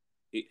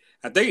Yeah,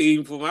 I think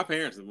even before my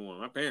parents were born.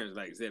 My parents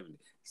like 70.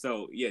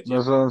 So yeah, Jim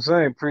that's what Crow, I'm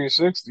saying. Pre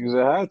 '60s,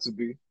 it had to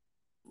be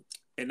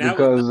and that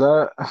was because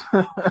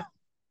that.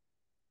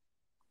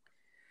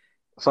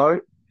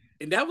 Sorry,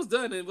 And that was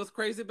done. And what's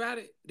crazy about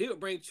it? They would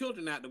bring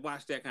children out to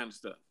watch that kind of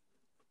stuff.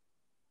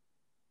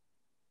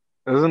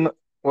 isn't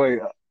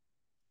wait.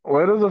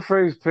 Where does the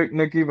phrase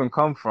 "picnic" even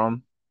come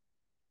from?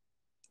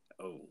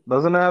 Oh,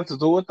 Doesn't it have to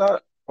do with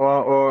that?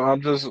 Or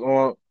I'm just,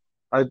 or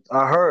I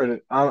heard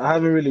it. I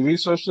haven't really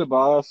researched it,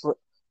 but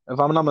if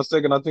I'm not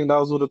mistaken, I think that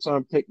was where the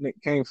term "picnic"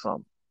 came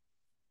from.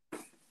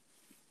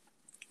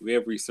 we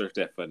have researched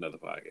that for another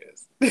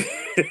podcast.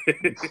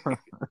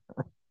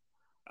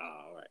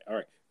 All right, all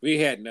right. We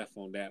had enough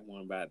on that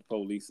one about the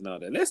police and all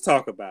that. Let's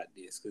talk about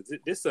this because this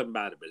is something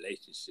about the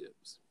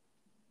relationships.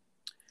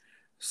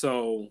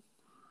 So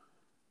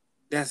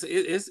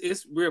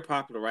it's real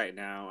popular right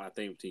now. I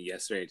think between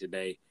yesterday and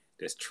today,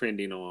 that's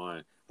trending on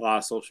a lot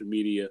of social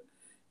media.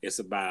 It's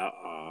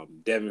about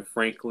Devin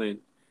Franklin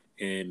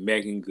and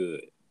Megan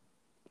Good.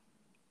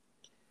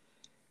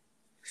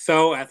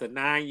 So after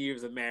 9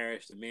 years of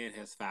marriage, the man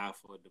has filed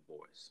for a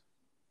divorce.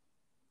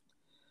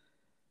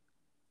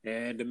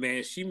 And the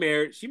man she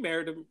married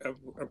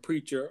a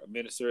preacher, a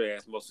minister,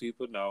 as most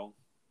people know.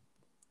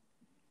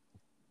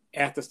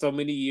 After so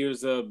many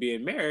years of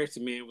being married,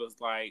 the man was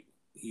like,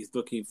 he's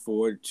looking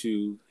forward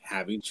to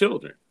having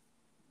children.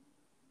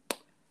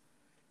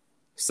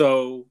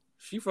 So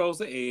she froze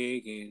the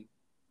egg and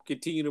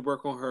continued to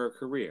work on her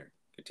career.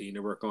 Continue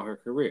to work on her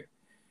career.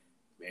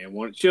 Man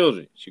wanted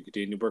children. She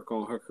continued to work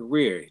on her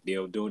career. They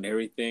were doing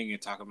everything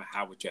and talking about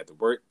how much you have to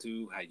work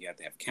through, how you have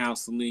to have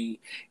counseling.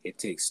 It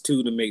takes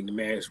two to make the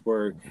marriage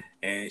work.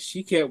 And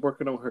she kept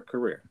working on her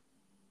career.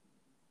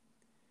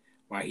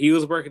 While he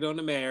was working on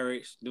the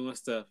marriage, doing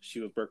stuff, she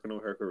was working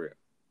on her career.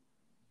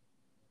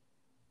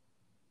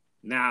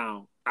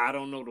 Now, I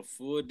don't know the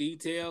full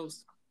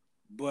details,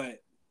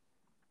 but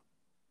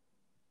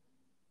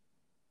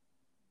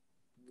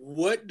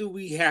what do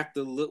we have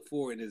to look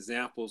for in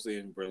examples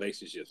in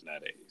relationships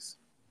nowadays?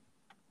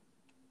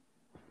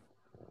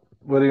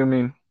 What do you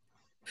mean?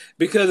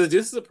 Because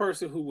this is a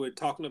person who we're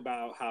talking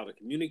about how to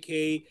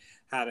communicate,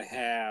 how to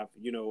have,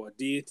 a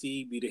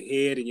deity be the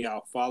head and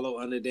y'all follow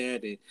under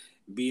that and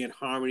be in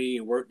harmony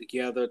and work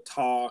together,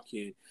 talk,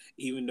 and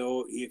even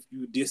though if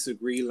you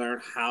disagree,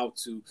 learn how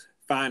to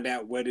find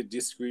out where the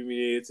disagreement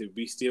is. If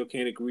we still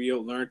can't agree,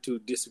 learn to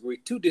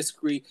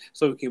disagree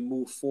so we can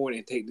move forward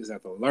and take this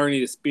as a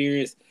learning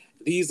experience.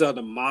 These are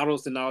the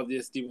models and all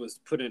this he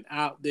was putting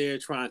out there,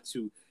 trying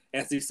to,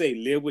 as they say,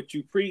 live what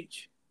you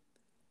preach,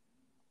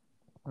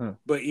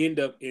 but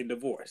end up in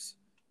divorce.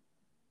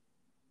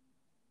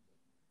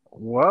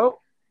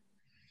 Well,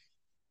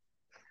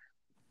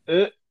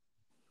 it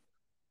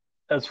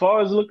as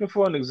far as looking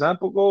for an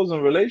example goes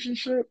in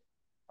relationship,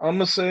 I'm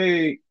gonna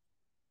say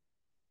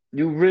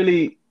you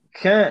really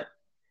can't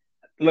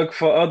look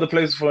for other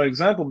places for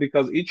example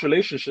because each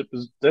relationship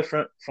is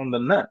different from the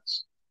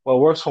next. What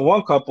works for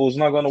one couple is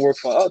not going to work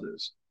for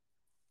others.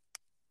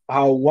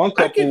 How one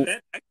I get couple,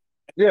 that.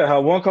 yeah,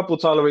 how one couple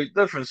tolerate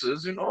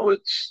differences,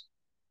 it's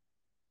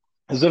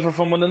different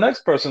from when the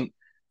next person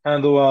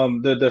handle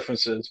their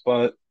differences.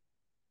 But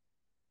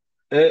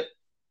it,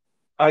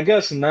 I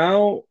guess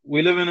now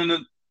we living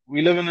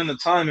in a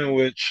time in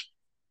which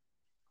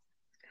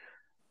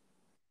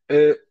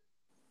it,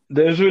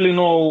 there's really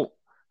no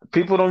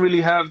people don't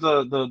really have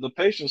the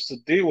patience to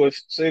deal with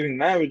saving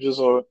marriages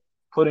or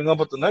putting up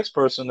with the next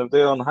person if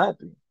they're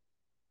unhappy.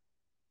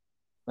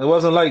 It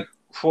wasn't like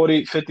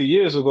 40, 50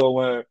 years ago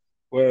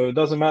where it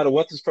doesn't matter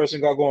what this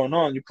person got going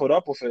on, you put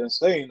up with it and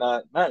stay in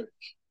that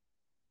marriage.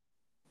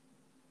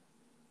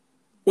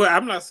 Well,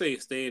 I'm not saying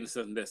stay in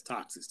something that's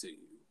toxic to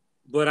you,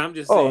 but I'm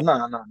just Oh, saying, no,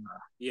 no, no.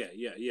 yeah.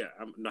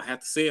 I have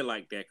to say it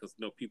like that because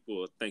people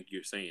will think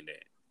you're saying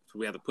that, so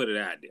we have to put it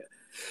out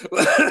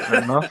Fair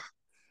there. enough.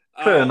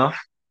 Fair um, enough.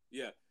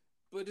 yeah,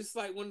 but it's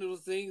like one of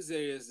those things.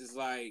 Is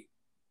like,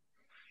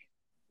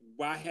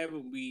 why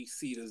haven't we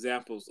seen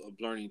examples of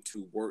learning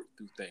to work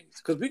through things?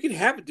 Because we can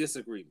have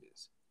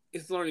disagreements.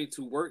 It's learning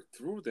to work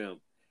through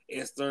them.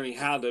 It's learning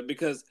how to,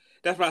 because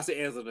that's why I say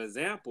as an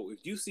example,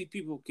 if you see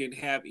people can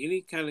have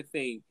any kind of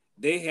thing,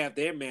 they have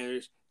their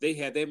marriage,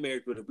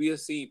 but if we are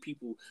seeing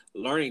people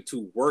learning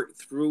to work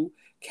through,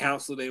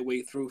 counsel their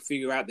way through,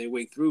 figure out their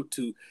way through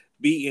to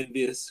be in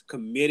this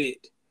committed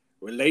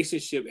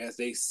relationship, as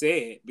they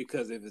said,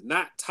 because if it's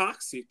not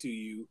toxic to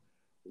you,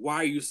 why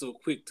are you so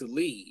quick to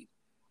leave?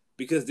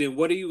 Because then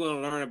what are you going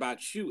to learn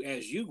about you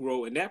as you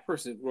grow and that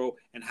person grow,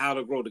 and how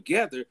to grow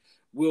together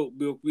will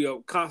be a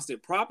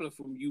constant problem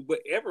from you,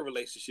 whatever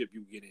relationship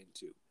you get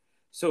into.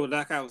 So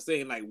like I was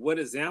saying, like, what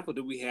example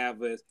do we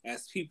have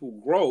as people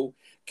grow?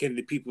 Can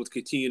the people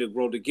continue to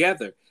grow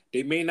together?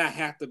 They may not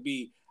have to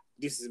be,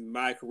 this is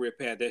my career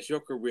path, that's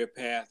your career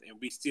path, and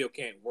we still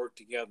can't work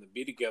together and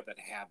be together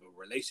to have a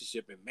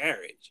relationship and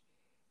marriage.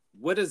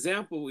 What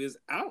example is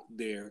out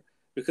there?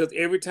 Because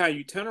every time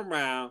you turn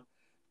around,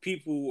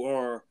 people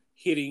are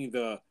hitting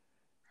the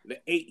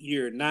 8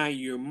 year, 9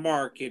 year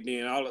mark, and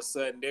then all of a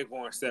sudden they're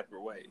going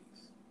separate ways.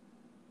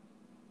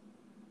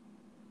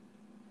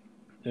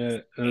 Yeah,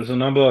 there's a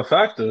number of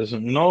factors.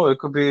 It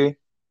could be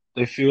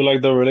they feel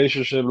like the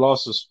relationship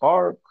lost a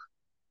spark.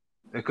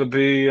 It could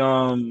be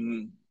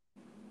it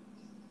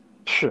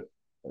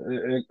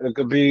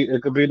could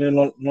be they're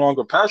no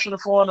longer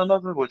passionate for one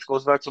another, which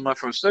goes back to my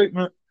first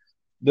statement.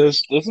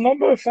 There's a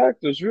number of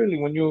factors really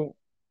when you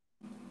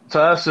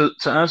to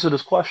answer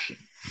this question.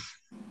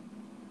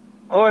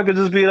 Or it could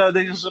just be that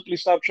they just simply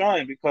stop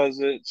trying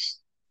because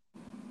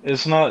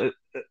it's not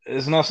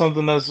it's not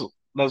something that's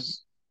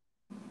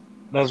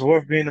that's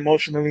worth being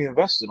emotionally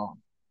invested on.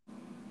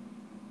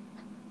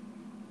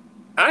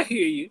 I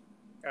hear you.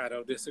 I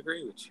don't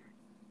disagree with you.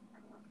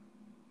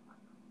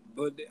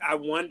 But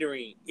I'm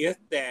wondering if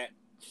that,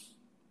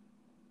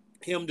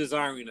 him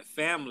desiring a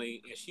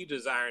family and she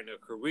desiring a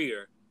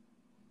career,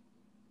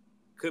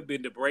 could be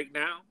the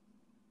breakdown.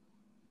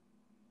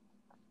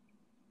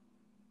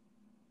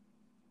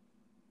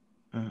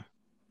 Mm.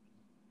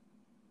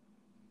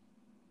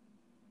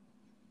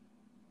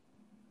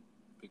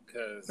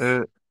 Because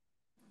Uh,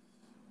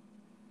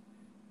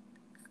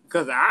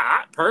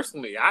 I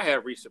personally, I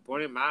have reached a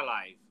point in my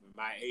life,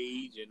 my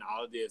age, and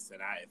all of this, and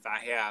if I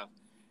have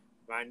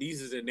my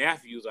nieces and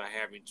nephews are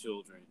having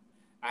children,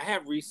 I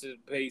have reached a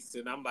pace,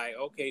 and I'm like,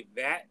 okay,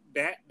 that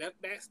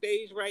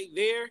stage right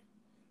there,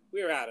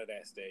 we're out of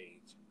that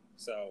stage.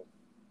 So,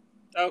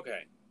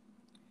 okay,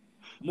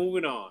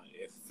 moving on.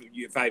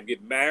 If I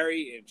get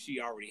married and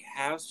she already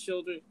has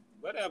children,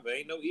 whatever,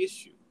 ain't no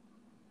issue.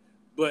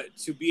 But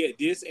to be at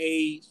this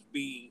age,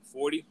 being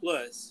 40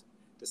 plus,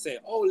 to say,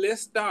 oh,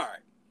 let's start,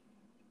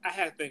 I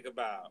had to think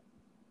about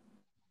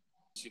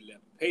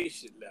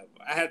patient level.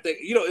 I had to think,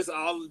 it's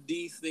all of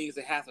these things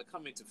that have to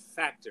come into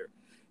factor.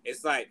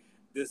 It's like,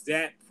 does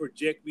that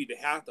project me to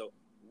have to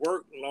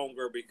work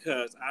longer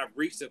because I've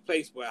reached a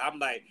place where I'm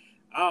like,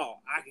 oh,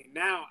 I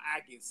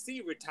can see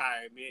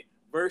retirement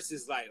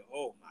versus like,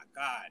 oh my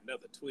God,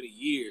 another 20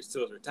 years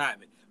till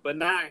retirement. But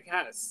now I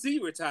kind of see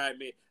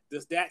retirement.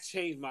 Does that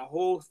change my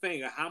whole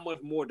thing? Or how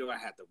much more do I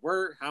have to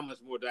work? How much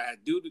more do I have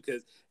to do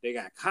because they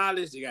got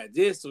college, they got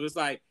this? So it's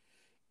like,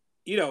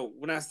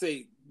 when I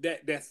say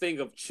that thing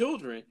of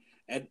children,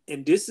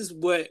 and this is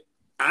what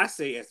I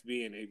say as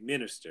being a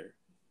minister.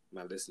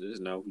 My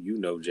listeners know,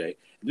 Jay,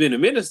 being a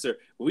minister,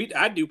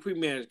 I do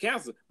premarital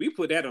counseling. We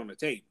put that on the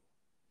table.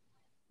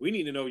 We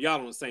need to know y'all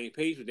on the same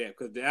page with that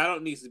because that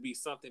don't needs to be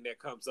something that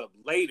comes up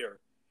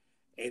later,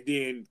 and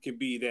then can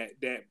be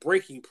that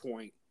breaking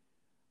point.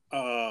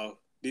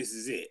 This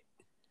is it.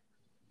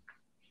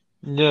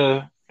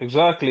 Yeah,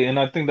 exactly. And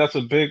I think that's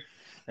a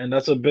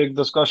big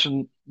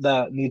discussion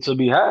that needs to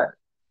be had.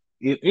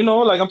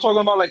 Like I'm talking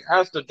about like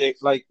after date,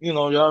 like, you're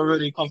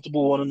already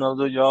comfortable with one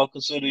another, y'all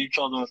consider each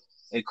other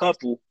a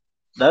couple.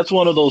 That's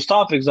one of those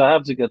topics that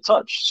have to get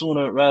touched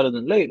sooner rather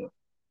than later.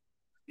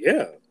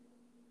 Yeah.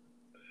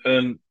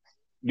 And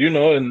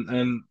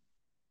and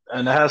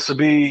it has to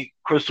be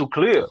crystal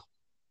clear.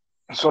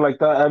 So like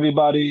that,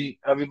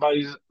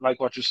 everybody's like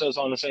what you said is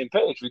on the same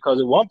page. Because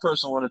if one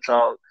person want a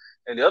child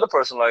and the other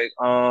person like,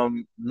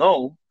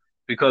 no,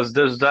 because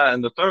there's that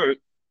and the third,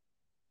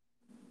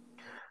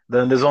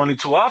 then there's only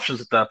two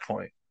options at that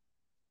point.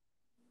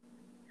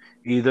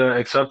 Either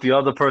accept the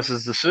other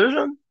person's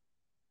decision,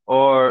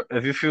 or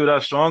if you feel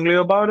that strongly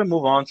about it,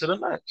 move on to the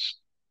next.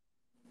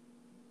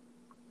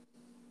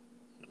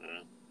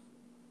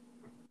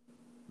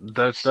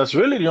 That's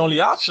really the only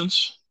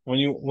options. When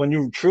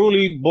you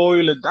truly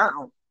boil it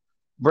down,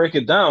 break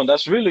it down,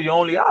 that's really the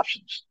only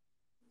options.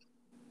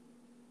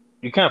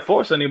 You can't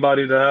force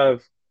anybody to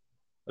have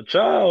a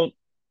child,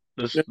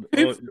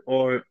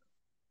 or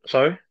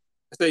sorry.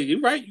 I say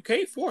you're right. You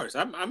can't force.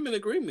 I'm in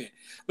agreement.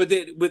 But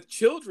then with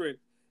children,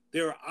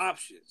 there are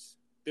options.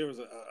 There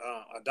was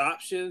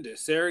adoption.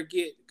 There's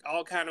surrogate.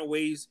 All kind of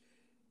ways.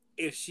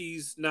 If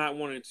she's not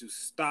wanting to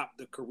stop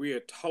the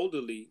career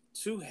totally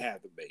to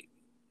have the baby,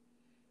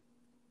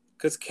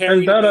 because And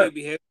carrying the that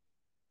baby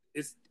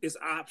it's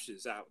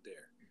options out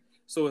there.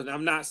 So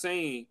I'm not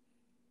saying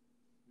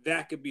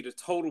that could be the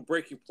total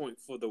breaking point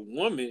for the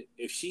woman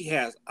if she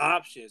has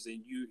options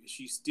and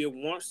she still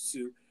wants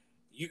to.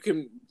 You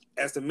can,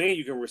 as the man,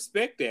 you can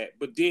respect that.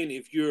 But then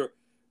if you're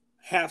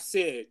have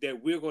said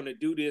that we're going to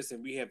do this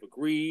and we have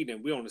agreed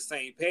and we're on the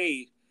same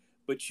page,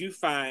 but you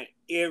find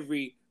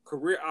every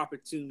career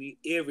opportunity,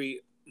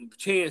 every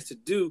chance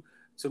to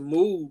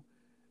move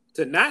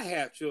to not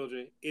have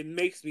children, it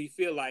makes me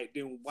feel like,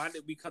 then why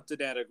did we come to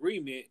that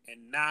agreement?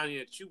 And now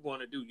that you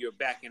want to do, you're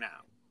backing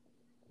out.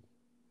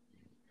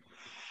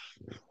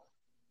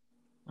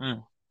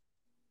 mm,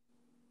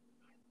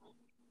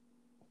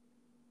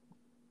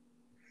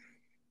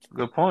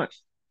 good point.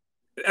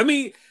 I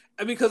mean,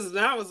 because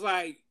now it's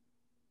like,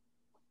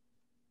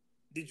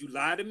 did you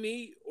lie to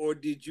me, or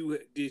did you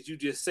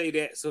just say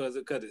that so as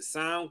because it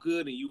sound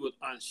good and you were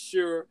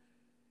unsure?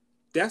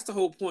 That's the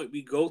whole point.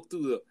 We go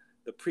through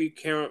the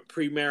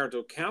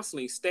premarital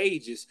counseling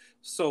stages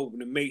so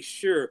to make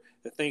sure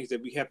the things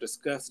that we have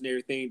discussed and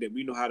everything that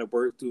we know how to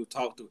work through,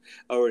 talk to,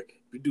 or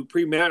we do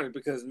premarital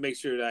because make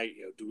sure that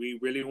do we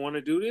really want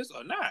to do this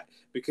or not?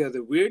 Because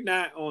if we're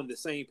not on the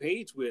same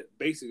page with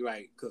basically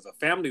like because a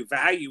family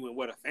value and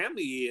what a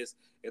family is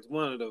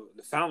one of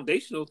the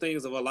foundational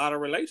things of a lot of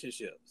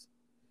relationships.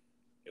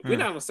 If we're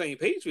not on the same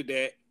page with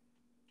that,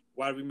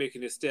 why are we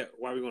making this step?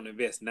 Why are we going to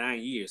invest 9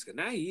 years? Because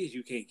 9 years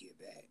you can't get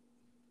back.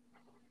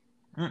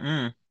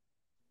 Mm-mm.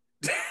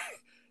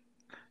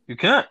 You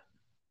can't.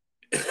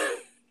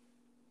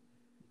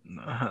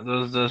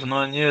 Those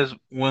 9 years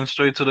went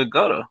straight to the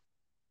gutter.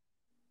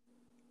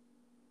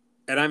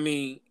 And I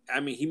mean,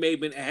 he may have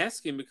been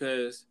asking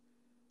because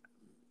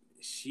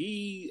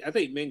I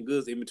think Megan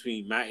Good's in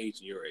between my age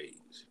and your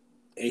age,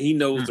 and he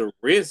knows Mm. the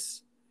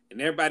risks, and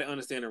everybody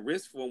understands the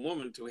risk for a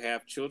woman to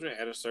have children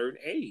at a certain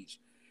age.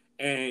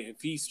 And if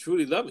he's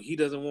truly loving, he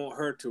doesn't want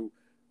her to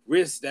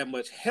risk that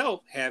much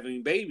health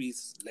having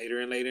babies later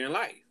and later in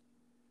life.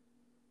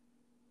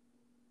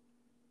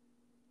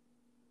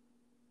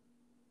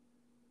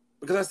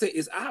 Because I said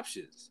it's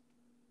options.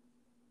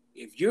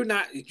 If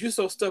you're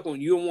so stuck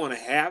on you don't want to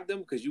have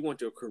them because you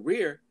want your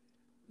career,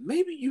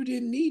 maybe you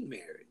didn't need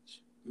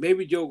marriage.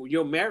 Maybe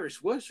your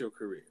marriage was your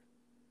career.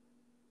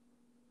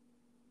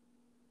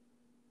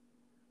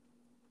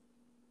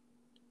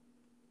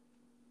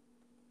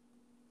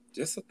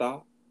 Just a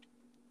thought.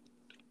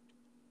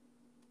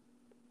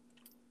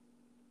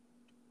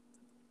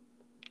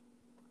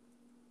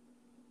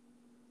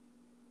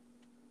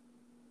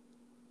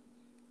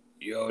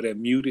 Yo, that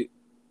muted.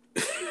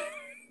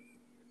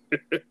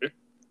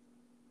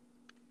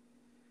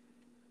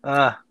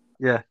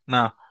 Yeah,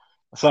 no.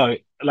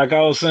 Sorry. Like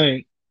I was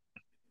saying,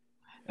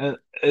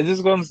 it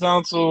just comes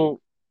down to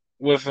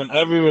within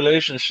every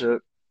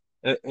relationship.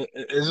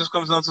 It just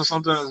comes down to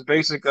something as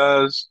basic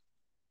as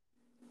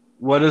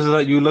what is it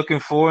that you're looking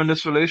for in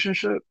this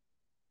relationship?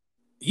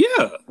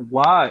 Yeah.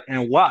 Why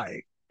and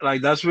why?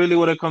 Like that's really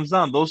what it comes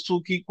down. Those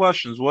two key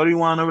questions. What do you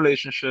want in a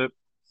relationship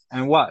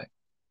and why?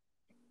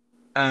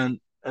 And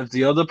if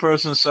the other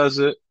person says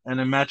it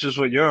and it matches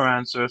with your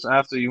answers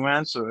after you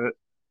answer it,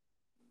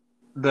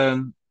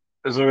 then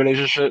it's a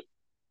relationship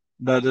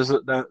that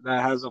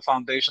has a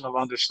foundation of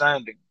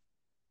understanding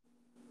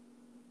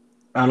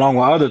along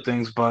with other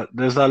things, but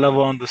there's that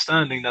level of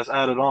understanding that's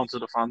added on to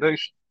the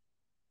foundation.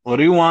 What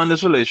do you want in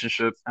this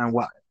relationship and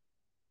why?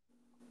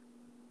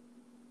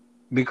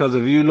 Because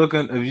if you're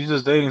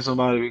just dating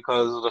somebody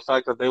because of the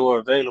fact that they were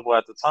available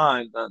at the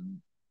time,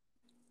 then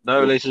that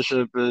Well,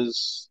 relationship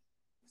is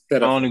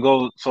set up. only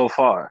go so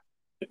far,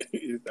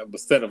 I'm a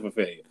set up for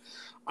failure.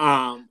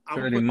 I'm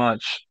gonna pretty put.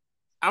 much.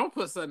 I'm gonna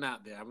put something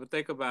out there. I'm gonna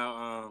think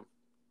about.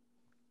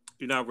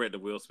 You know, I read the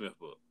Will Smith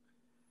book.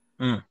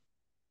 Mm.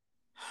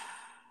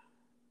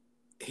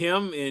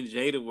 Him and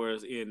Jada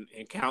was in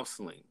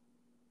counseling,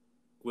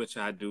 which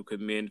I do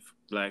commend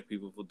Black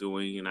people for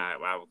doing, and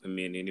I would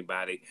commend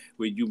anybody.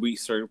 When you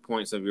reach certain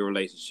points of your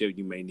relationship,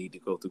 you may need to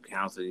go through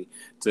counseling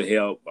to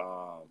help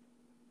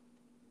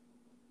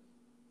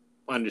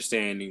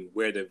understanding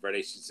where the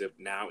relationship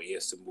now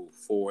is to move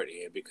forward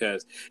in,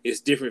 because it's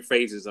different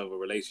phases of a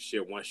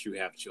relationship once you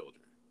have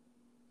children.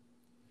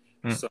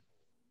 Mm. So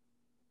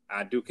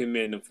I do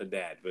commend them for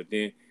that. But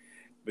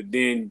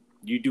then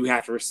you do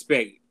have to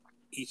respect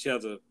each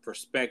other's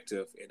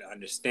perspective and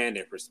understand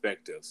their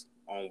perspectives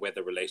on where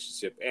the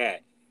relationship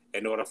at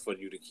in order for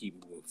you to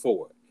keep moving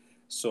forward.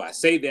 So I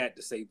say that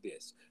to say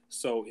this.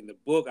 So in the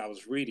book I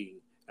was reading,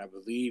 I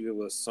believe it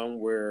was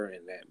somewhere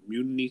in that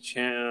Mutiny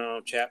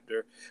Channel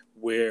chapter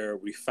where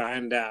we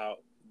find out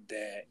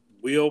that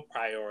will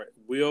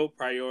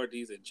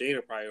priorities and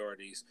Jada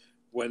priorities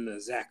wasn't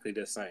exactly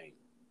the same.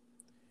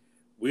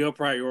 Will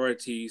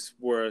priorities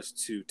was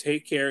to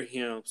take care of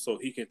him so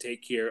he can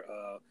take care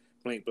of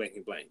blank, blank,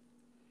 and blank.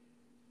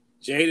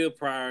 Jada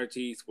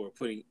priorities were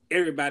putting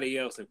everybody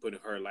else and putting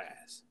her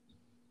last.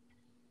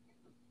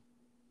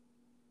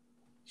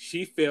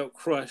 She felt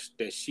crushed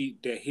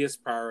that his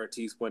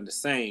priorities weren't the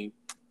same.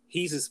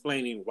 He's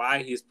explaining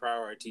why his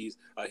priorities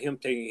are him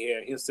taking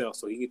care of himself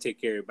so he can take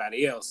care of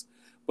everybody else.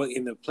 But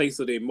in the place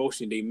of the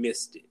emotion, they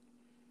missed it.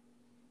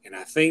 And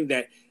I think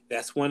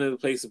that's one of the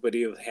places where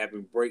they were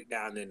having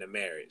breakdown in the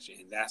marriage.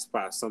 And that's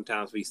why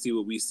sometimes we see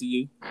what we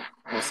see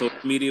on social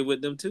media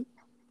with them too.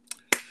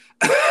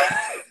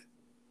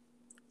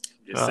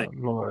 Just saying. God,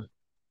 Lord.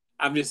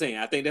 I'm just saying.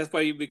 I think that's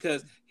why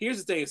because here's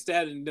the thing: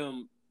 instead of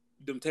them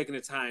taking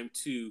the time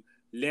to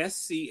let's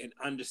see and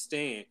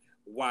understand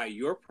why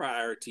your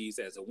priorities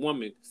as a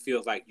woman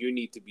feels like you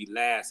need to be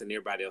last and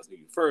everybody else need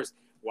you first.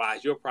 Why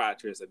is your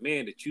priority as a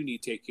man that you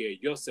need to take care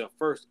of yourself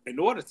first in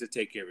order to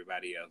take care of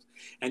everybody else,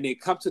 and then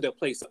come to the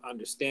place of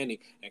understanding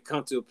and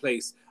come to a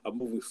place of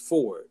moving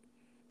forward.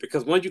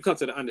 Because once you come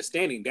to the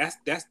understanding, that's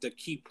the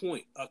key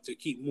point of to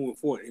keep moving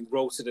forward and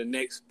grow to the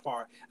next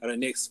part of the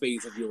next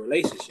phase of your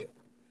relationship,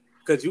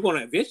 because you're going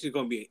to eventually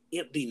going to be an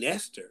empty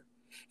nester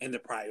and the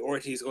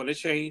priority is going to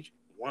change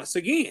once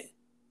again.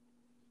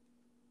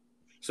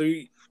 So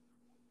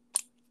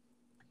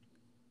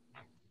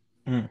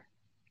Mm.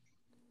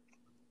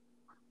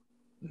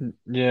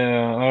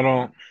 Yeah, I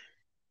don't.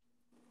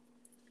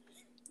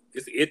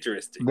 it's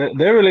interesting.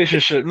 Their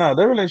relationship, no,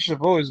 their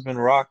relationship always been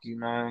rocky,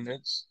 man.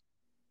 It's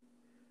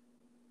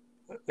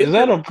Is been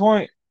that a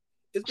point?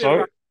 it's been Sorry.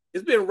 rocky.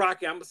 It's been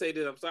rocky. I'm gonna say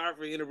this. I'm sorry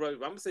for interrupting.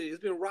 But I'm gonna say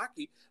it's been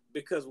rocky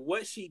because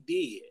what she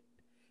did,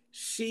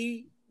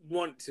 she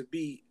wanted to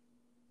be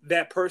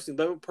that person,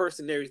 the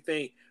person,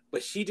 everything,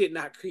 but she did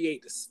not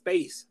create the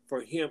space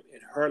for him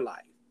in her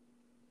life.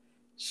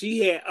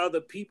 She had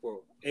other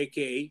people,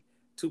 aka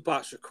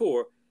Tupac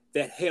Shakur,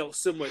 that held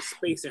so much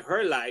space in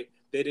her life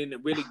that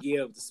didn't really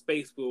give the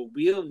space where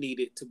Will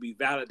needed to be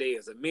validated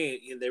as a man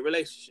in their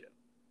relationship.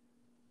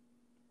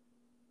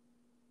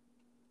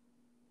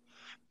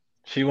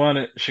 She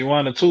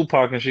wanted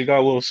Tupac and she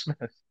got Will Smith.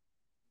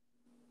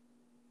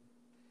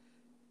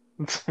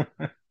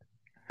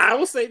 I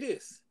will say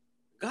this: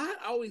 God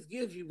always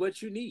gives you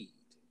what you need.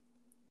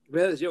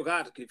 Whether it's your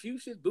God of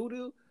Confucius,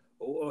 Buddha,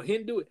 or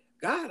Hindu,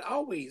 God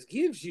always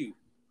gives you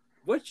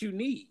what you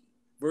need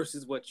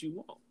versus what you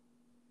want.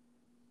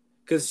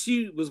 Because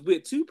she was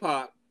with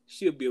Tupac,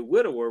 she'll be a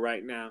widower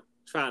right now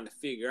trying to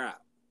figure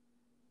out.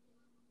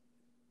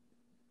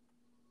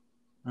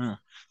 Mm.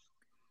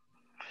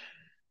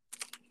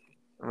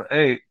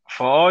 Hey,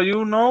 for all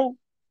you know,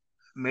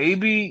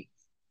 maybe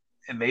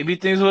maybe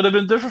things would have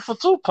been different for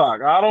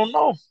Tupac. I don't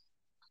know.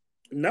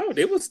 No,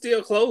 they were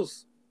still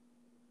close.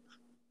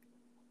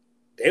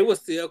 They were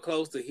still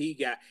close to he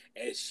got,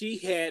 and she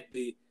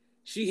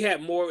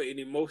had more of an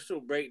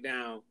emotional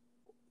breakdown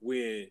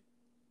when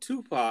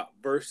Tupac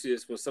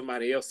versus when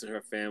somebody else in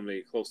her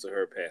family close to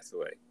her passed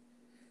away.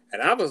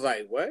 And I was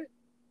like, what?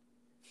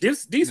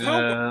 These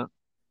her Yeah,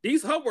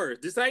 these her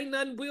words. This ain't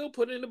nothing Will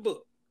put in the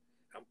book.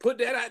 I'm put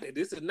that out there.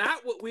 This is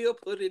not what we'll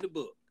put in the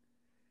book.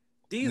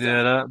 These are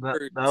Yeah, that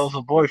words was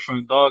a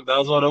boyfriend, dog. That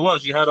was what it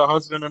was. You had a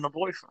husband and a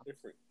boyfriend.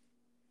 different.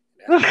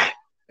 That's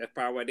that's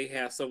probably why they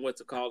have somewhat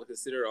to call to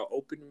consider an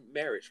open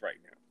marriage right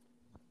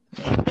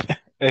now.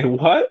 Hey,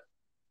 what?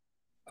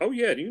 Oh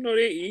yeah, you know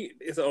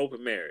it's an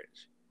open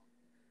marriage.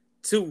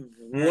 To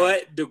Hmm.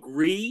 what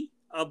degree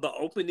of the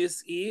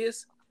openness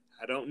is,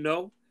 I don't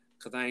know,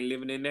 because I ain't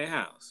living in that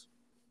house.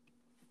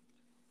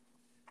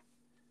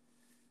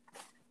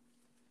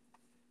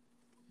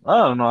 I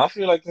don't know. I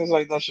feel like things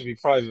like that should be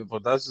private,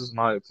 but that's just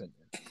my opinion.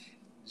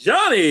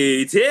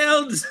 Johnny,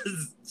 tell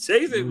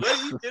Jason what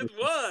he just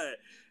won.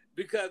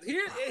 Because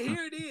here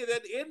it is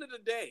at the end of the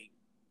day,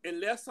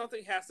 unless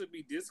something has to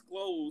be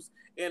disclosed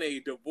in a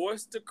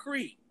divorce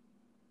decree,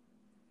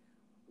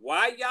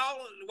 why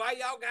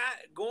y'all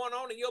got going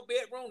on in your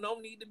bedroom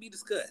don't need to be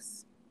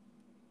discussed.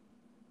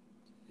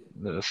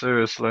 Yeah,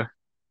 seriously.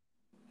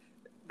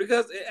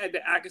 Because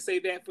I can say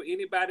that for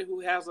anybody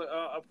who has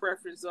a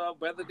preference of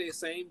whether they're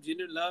same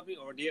gender loving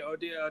or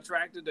they're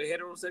attracted to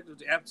heterosexual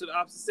to the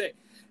opposite sex,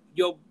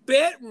 your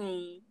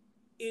bedroom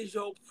is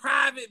your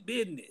private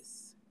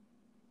business.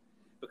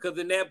 Because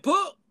in that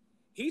book,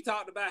 he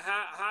talked about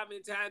how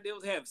many times they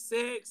was have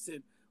sex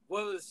and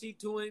what was she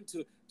doing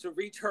to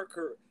reach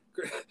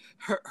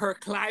her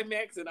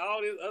climax and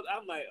all this.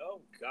 I'm like,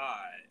 oh God,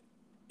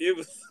 it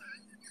was.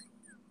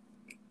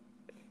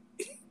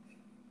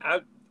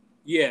 I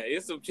Yeah,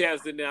 it's some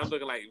chapters in there. I'm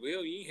looking like,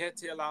 well, you ain't had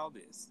to tell all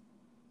this.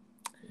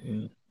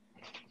 Mm.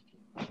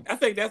 I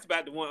think that's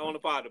about the one on the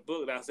part of the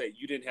book that I say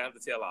you didn't have to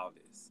tell all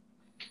this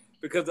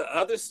because the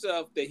other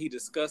stuff that he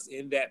discussed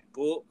in that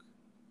book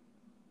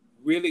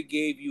really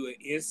gave you an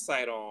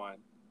insight on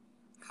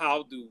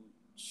how do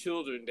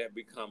children that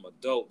become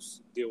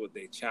adults deal with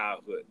their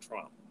childhood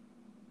trauma.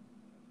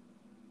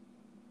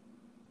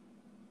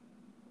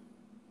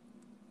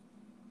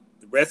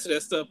 The rest of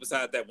that stuff,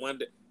 besides that one,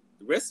 the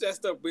rest of that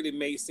stuff really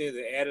made sense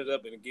and added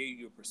up and it gave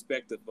you a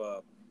perspective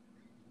of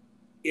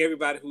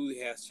everybody who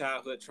has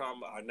childhood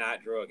trauma are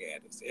not drug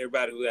addicts.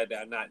 Everybody who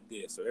are not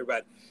this or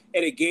everybody,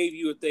 and it gave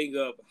you a thing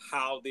of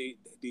how they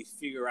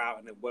figure out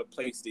and what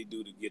place they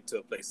do to get to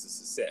a place of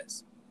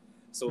success.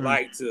 So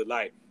Mm.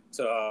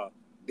 to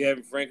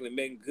Devin Franklin,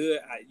 Megan Good,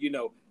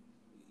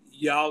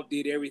 y'all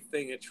did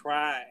everything and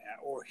tried,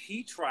 or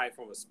he tried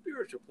from a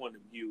spiritual point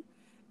of view.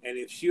 And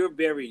if you're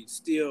very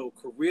still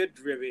career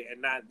driven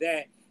and not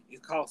that,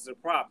 it causes a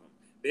problem.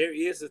 There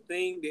is a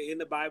thing in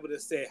the Bible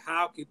that says,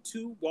 how can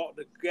two walk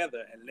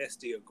together unless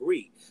they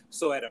agree?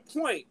 So at a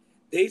point,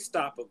 they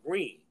stop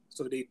agreeing.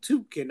 So they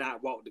two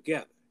cannot walk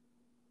together.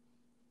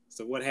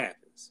 So what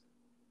happens?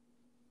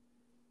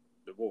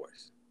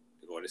 Divorce.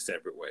 They go their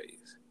separate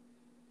ways.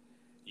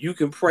 You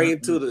can pray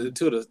until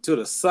Mm-mm-mm.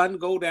 the sun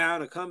go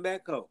down and come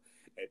back home.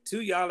 And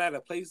two y'all at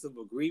a place of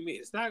agreement,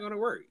 it's not gonna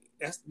work.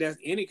 That's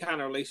any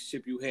kind of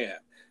relationship you have.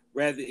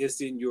 Whether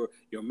it's in your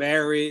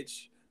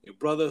marriage, your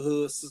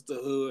brotherhood,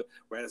 sisterhood,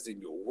 whether it's in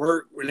your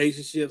work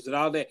relationships and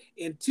all that.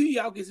 Until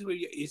y'all get to where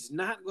it's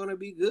not gonna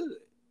be good.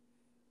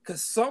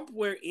 Because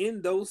somewhere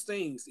in those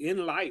things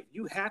in life,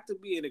 you have to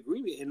be in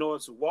agreement in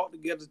order to walk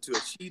together to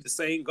achieve the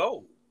same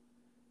goal.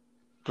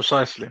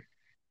 Precisely.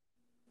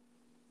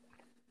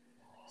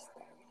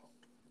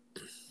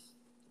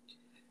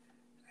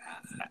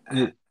 I,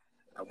 Y-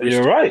 I wish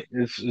You're right.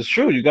 It's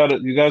true. You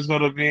guys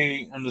gotta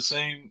be on the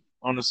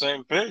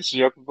same page so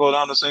you can go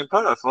down the same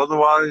path.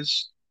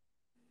 Otherwise,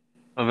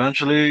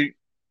 eventually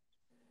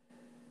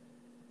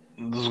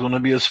there's gonna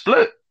be a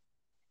split.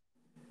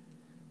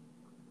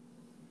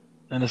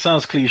 And it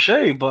sounds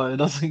cliche, but it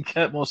doesn't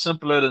get more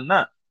simpler than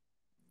that.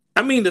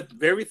 I mean, the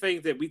very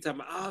things that we talk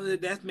about, oh,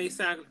 that may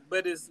sound,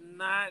 but it's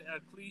not a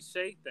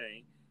cliche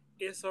thing.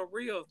 It's a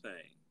real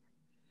thing.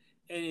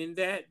 And in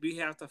that, we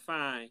have to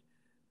find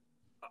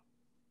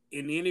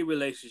in any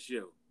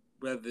relationship,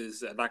 whether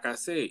it's, like I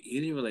said,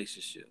 any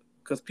relationship,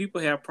 because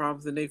people have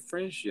problems in their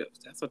friendships.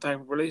 That's a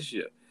type of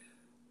relationship.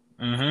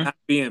 Hmm. Not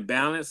being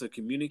balanced or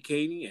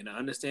communicating and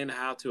understanding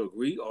how to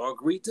agree or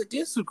agree to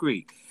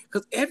disagree.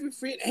 Because every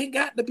friend ain't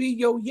got to be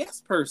your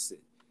yes person.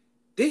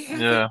 They have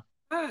their Yeah.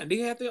 mind. They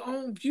have their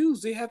own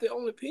views. They have their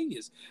own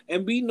opinions.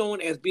 And be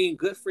known as being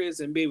good friends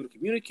and be able to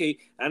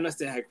communicate, I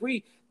understand, I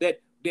agree,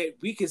 that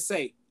we can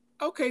say,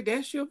 okay,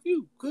 that's your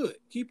view. Good.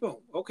 Keep on.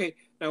 Okay.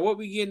 Now what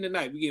we getting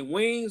tonight? We getting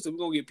wings or we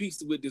gonna get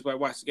pizza with this while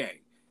we watch the game.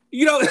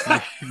 You know,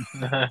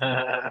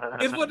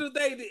 it's one of the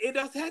things it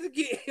does have to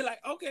get like,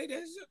 okay,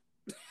 that's your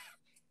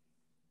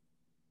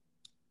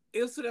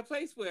it's to the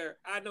place where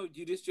I know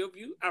you this your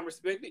view, I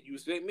respect it, you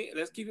respect me,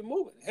 let's keep it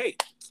moving. Hey,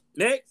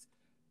 next.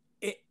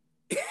 It,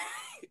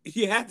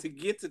 you have to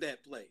get to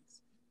that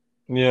place.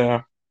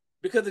 Yeah.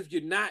 Because if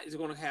you're not, it's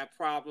going to have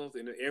problems.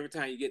 And every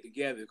time you get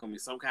together, there's going to be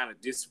some kind of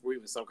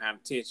disagreement, some kind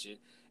of tension.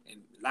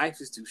 And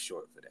life is too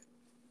short for that.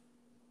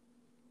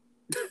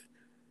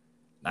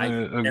 Life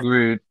is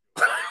Agreed.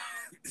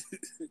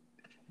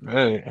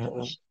 Hey,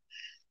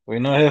 we're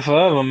not here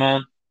forever,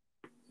 man.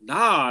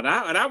 nah,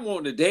 and I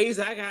want the days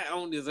I got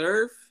on this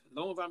earth, as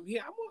long as I'm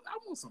here, I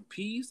want some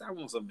peace. I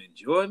want some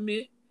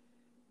enjoyment.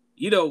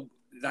 You know,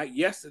 like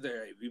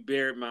yesterday, we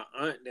buried my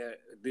aunt that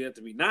lived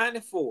to be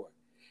 94.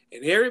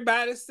 And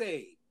everybody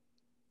said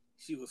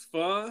she was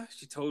fun.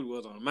 She told you what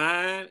was on her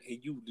mind, and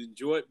you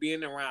enjoyed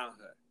being around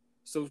her.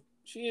 So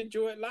she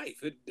enjoyed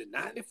life. The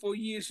 94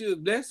 years she was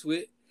blessed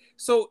with.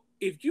 So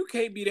if you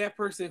can't be that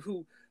person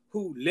who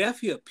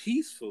left here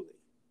peacefully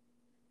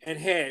and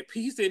had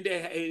peace in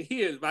there and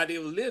here while they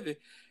were living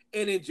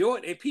and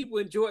enjoyed, and people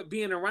enjoyed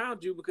being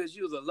around you because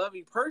you was a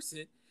loving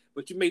person,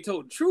 but you may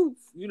told the truth.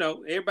 You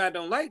know, everybody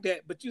don't like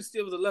that, but you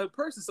still was a loving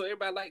person. So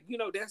everybody like, you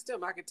know, that's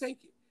them. I can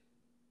take it.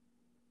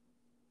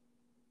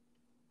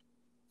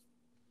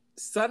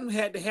 Something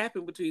had to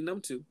happen between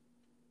them two.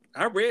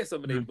 I read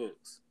some of their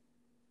books.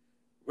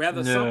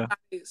 Rather, Yeah.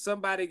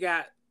 somebody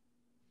got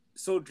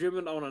so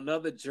driven on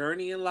another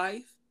journey in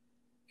life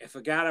and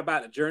forgot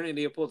about the journey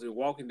they're supposed to be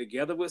walking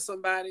together with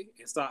somebody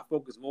and start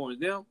focusing more on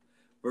them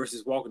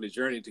versus walking the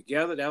journey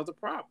together. That was a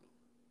problem.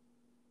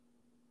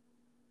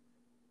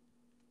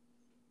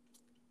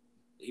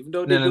 Even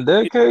though they And do in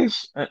their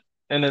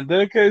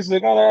it, case, they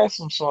gotta ask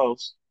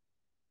themselves: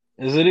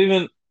 Is it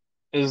even?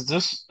 Is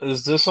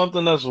this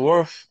something that's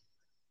worth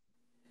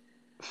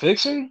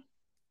fixing,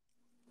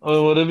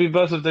 or would it be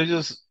best if they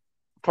just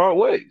part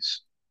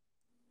ways?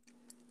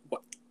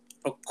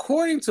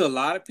 according to a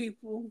lot of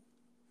people,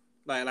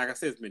 like I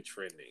said, it's been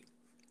trending.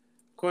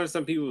 According to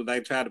some people,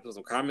 like try to put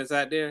some comments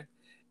out there,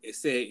 it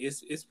said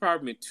it's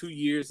probably been 2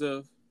 years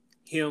of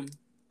him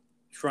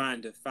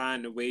trying to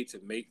find a way to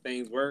make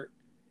things work,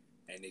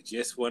 and it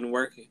just wasn't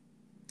working.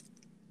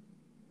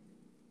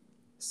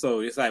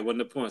 So it's like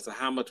one of the points. So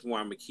how much more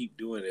I'm gonna keep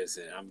doing this,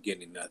 and I'm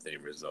getting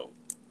nothing result.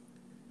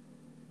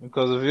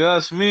 Because if you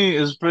ask me,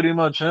 it's pretty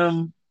much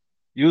him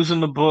using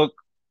the book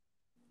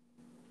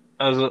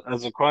as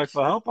a cry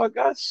for help, I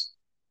guess.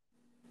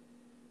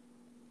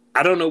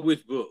 I don't know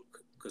which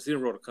book because he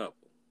wrote a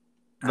couple.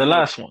 I The know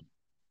last one.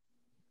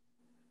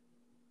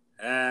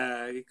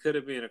 it could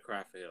have been a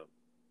cry for help.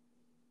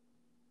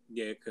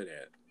 Yeah, it could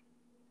have.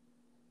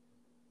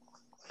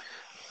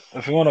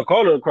 If you want to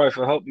call it a cry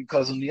for help,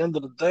 because in the end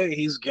of the day,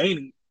 he's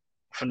gaining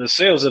from the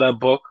sales of that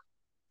book.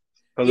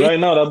 Because Yeah, right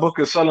now, that book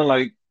is selling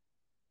like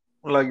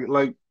like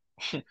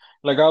I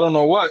don't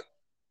know what.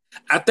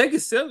 I think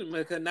it's selling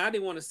because now they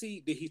want to see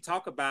did he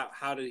talk about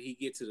how did he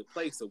get to the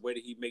place or where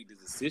did he make the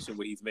decision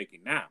where he's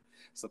making now.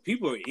 So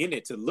people are in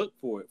it to look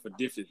for it for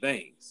different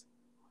things.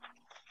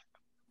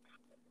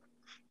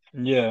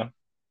 Yeah,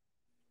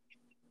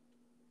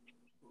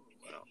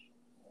 Well,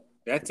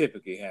 that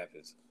typically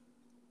happens.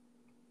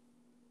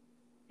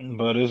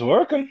 but it's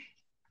working.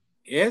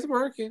 Yeah, it's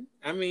working.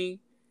 I mean,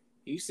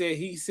 he said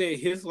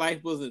his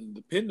life wasn't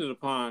dependent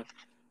upon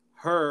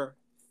her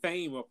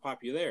fame or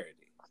popularity.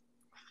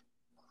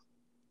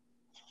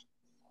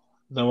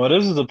 Then what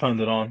is it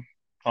dependent on?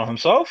 On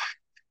himself?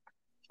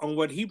 On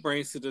what he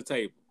brings to the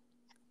table.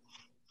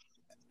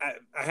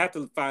 I have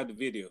to find the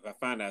video. If I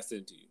find it, I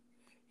send it to you.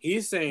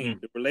 He's saying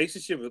Mm. the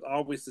relationship is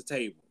always the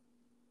table.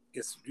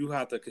 It's you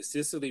have to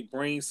consistently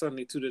bring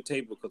something to the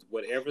table because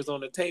whatever's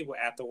on the table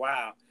after a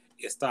while,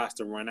 it starts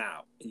to run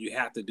out. And you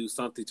have to do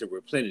something to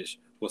replenish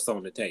what's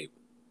on the table.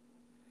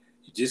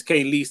 You just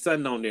can't leave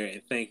something on there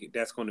and think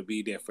that's going to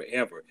be there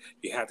forever.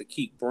 You have to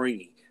keep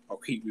bringing or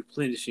keep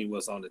replenishing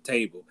what's on the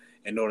table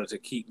in order to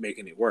keep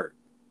making it work.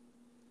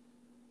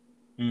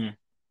 Mm.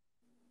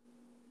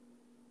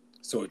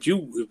 So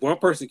if one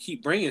person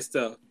keep bringing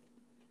stuff,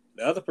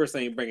 the other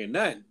person ain't bringing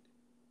nothing,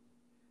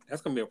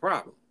 that's gonna be a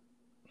problem.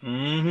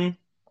 Hmm.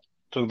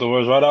 Took the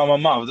words right out of my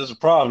mouth. There's a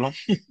problem.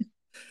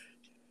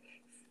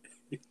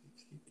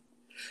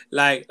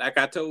 Like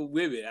I told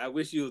women, I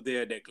wish you was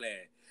there in that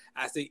class.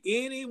 I say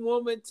any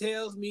woman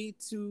tells me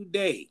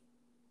today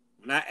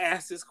when I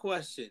ask this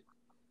question,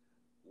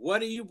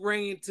 what are you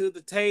bringing to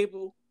the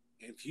table?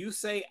 If you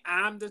say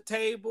I'm the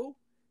table,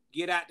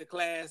 get out the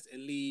class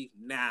and leave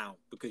now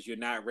because you're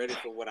not ready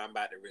for what I'm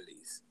about to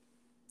release.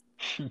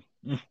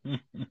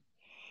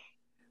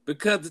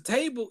 Because the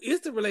table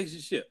is the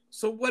relationship.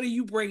 So what are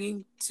you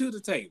bringing to the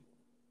table?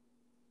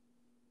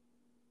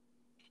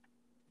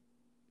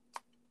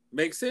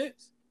 Make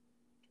sense?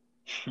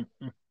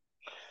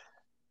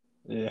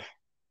 Yeah.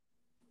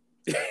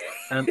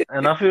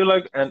 And I feel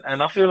like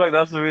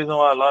that's the reason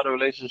why a lot of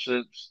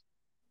relationships,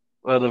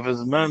 whether if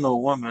it's men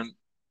or women,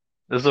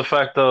 is the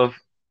fact of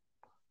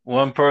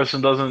one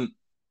person doesn't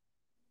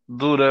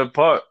do their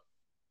part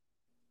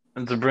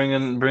into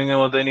bringing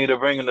what they need to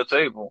bring in the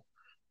table,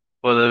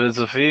 whether it's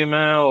a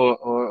female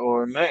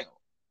or a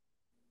male.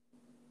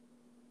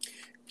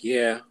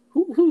 Yeah.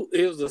 Who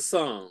it was a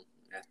song.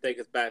 I think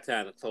it's about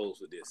time to close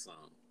with this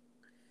song.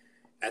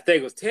 I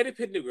think it was Teddy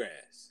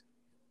Pendergrass.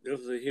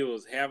 He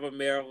was Harold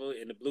Merrill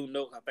in the Blue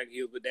Note. I think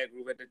he was with that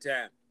group at the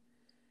time.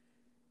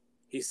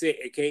 He said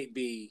it can't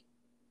be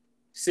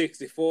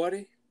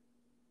 60-40.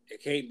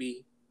 It can't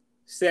be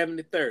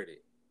 70-30.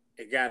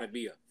 It got to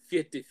be a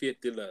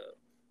 50-50 love.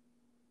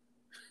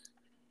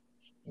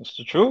 It's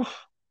the truth.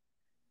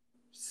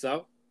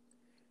 So,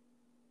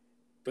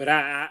 but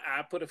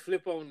I put a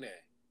flip on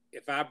that.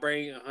 If I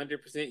bring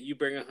 100%, you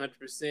bring 100%,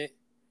 the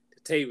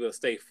table will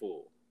stay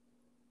full.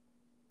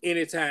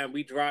 anytime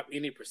we drop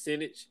any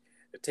percentage,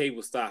 the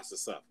table starts to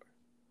suffer.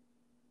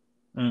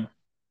 Mm.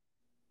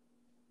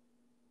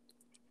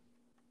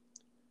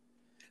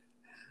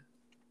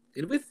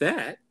 And with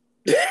that,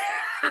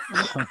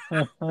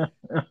 I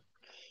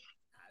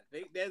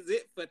think that's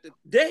it for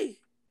today.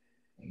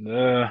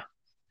 Yeah.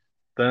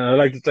 Then I'd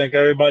like to thank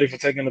everybody for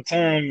taking the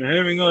time and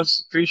hearing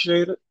us.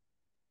 Appreciate it.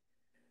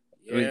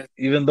 Yes.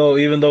 Even though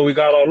we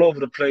got all over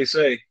the place,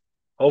 hey,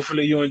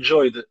 hopefully you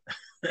enjoyed it.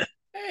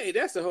 Hey,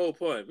 that's the whole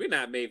point. We're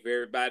not made for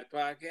everybody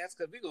podcast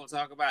because we're gonna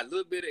talk about a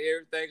little bit of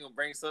everything, gonna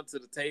bring something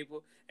to the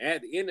table. And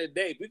at the end of the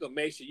day, we're gonna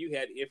make sure you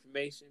have the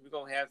information. We're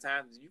gonna have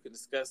times you can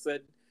discuss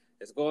something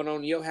that's going on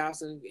in your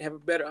house and have a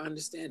better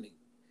understanding.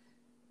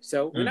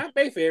 So we're not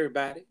made for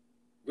everybody.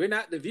 We're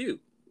not the view.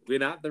 We're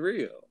not the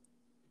real.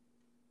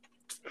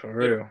 For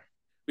real.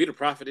 We the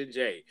Prophet and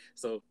Jay.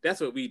 So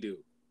that's what we do.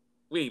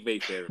 We ain't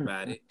made for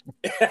everybody.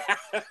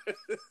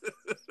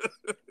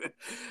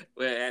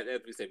 Well,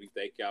 as we said, we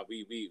thank y'all.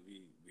 We're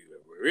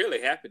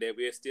really happy that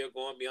we're still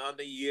going beyond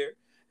the year,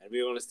 and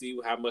we're going to see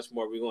how much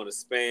more we're going to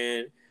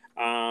span.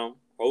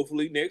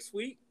 Hopefully next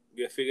week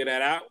we'll figure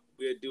that out.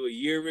 We'll do a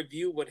year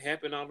review, what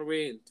happened all the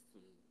way in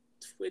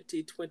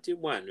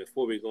 2021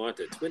 before we go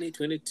into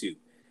 2022.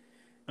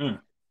 And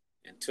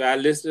to our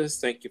listeners,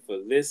 thank you for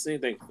listening.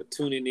 Thank you for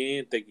tuning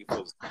in. Thank you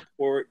for the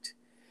support.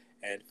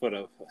 And for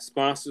the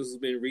sponsors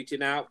who've been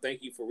reaching out,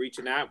 thank you for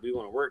reaching out. We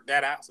want to work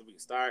that out so we can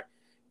start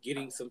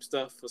getting some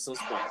stuff for some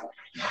sponsors.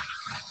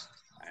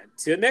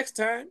 Until next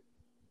time,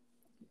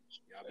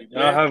 y'all be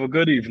blessed. Y'all have a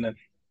good evening.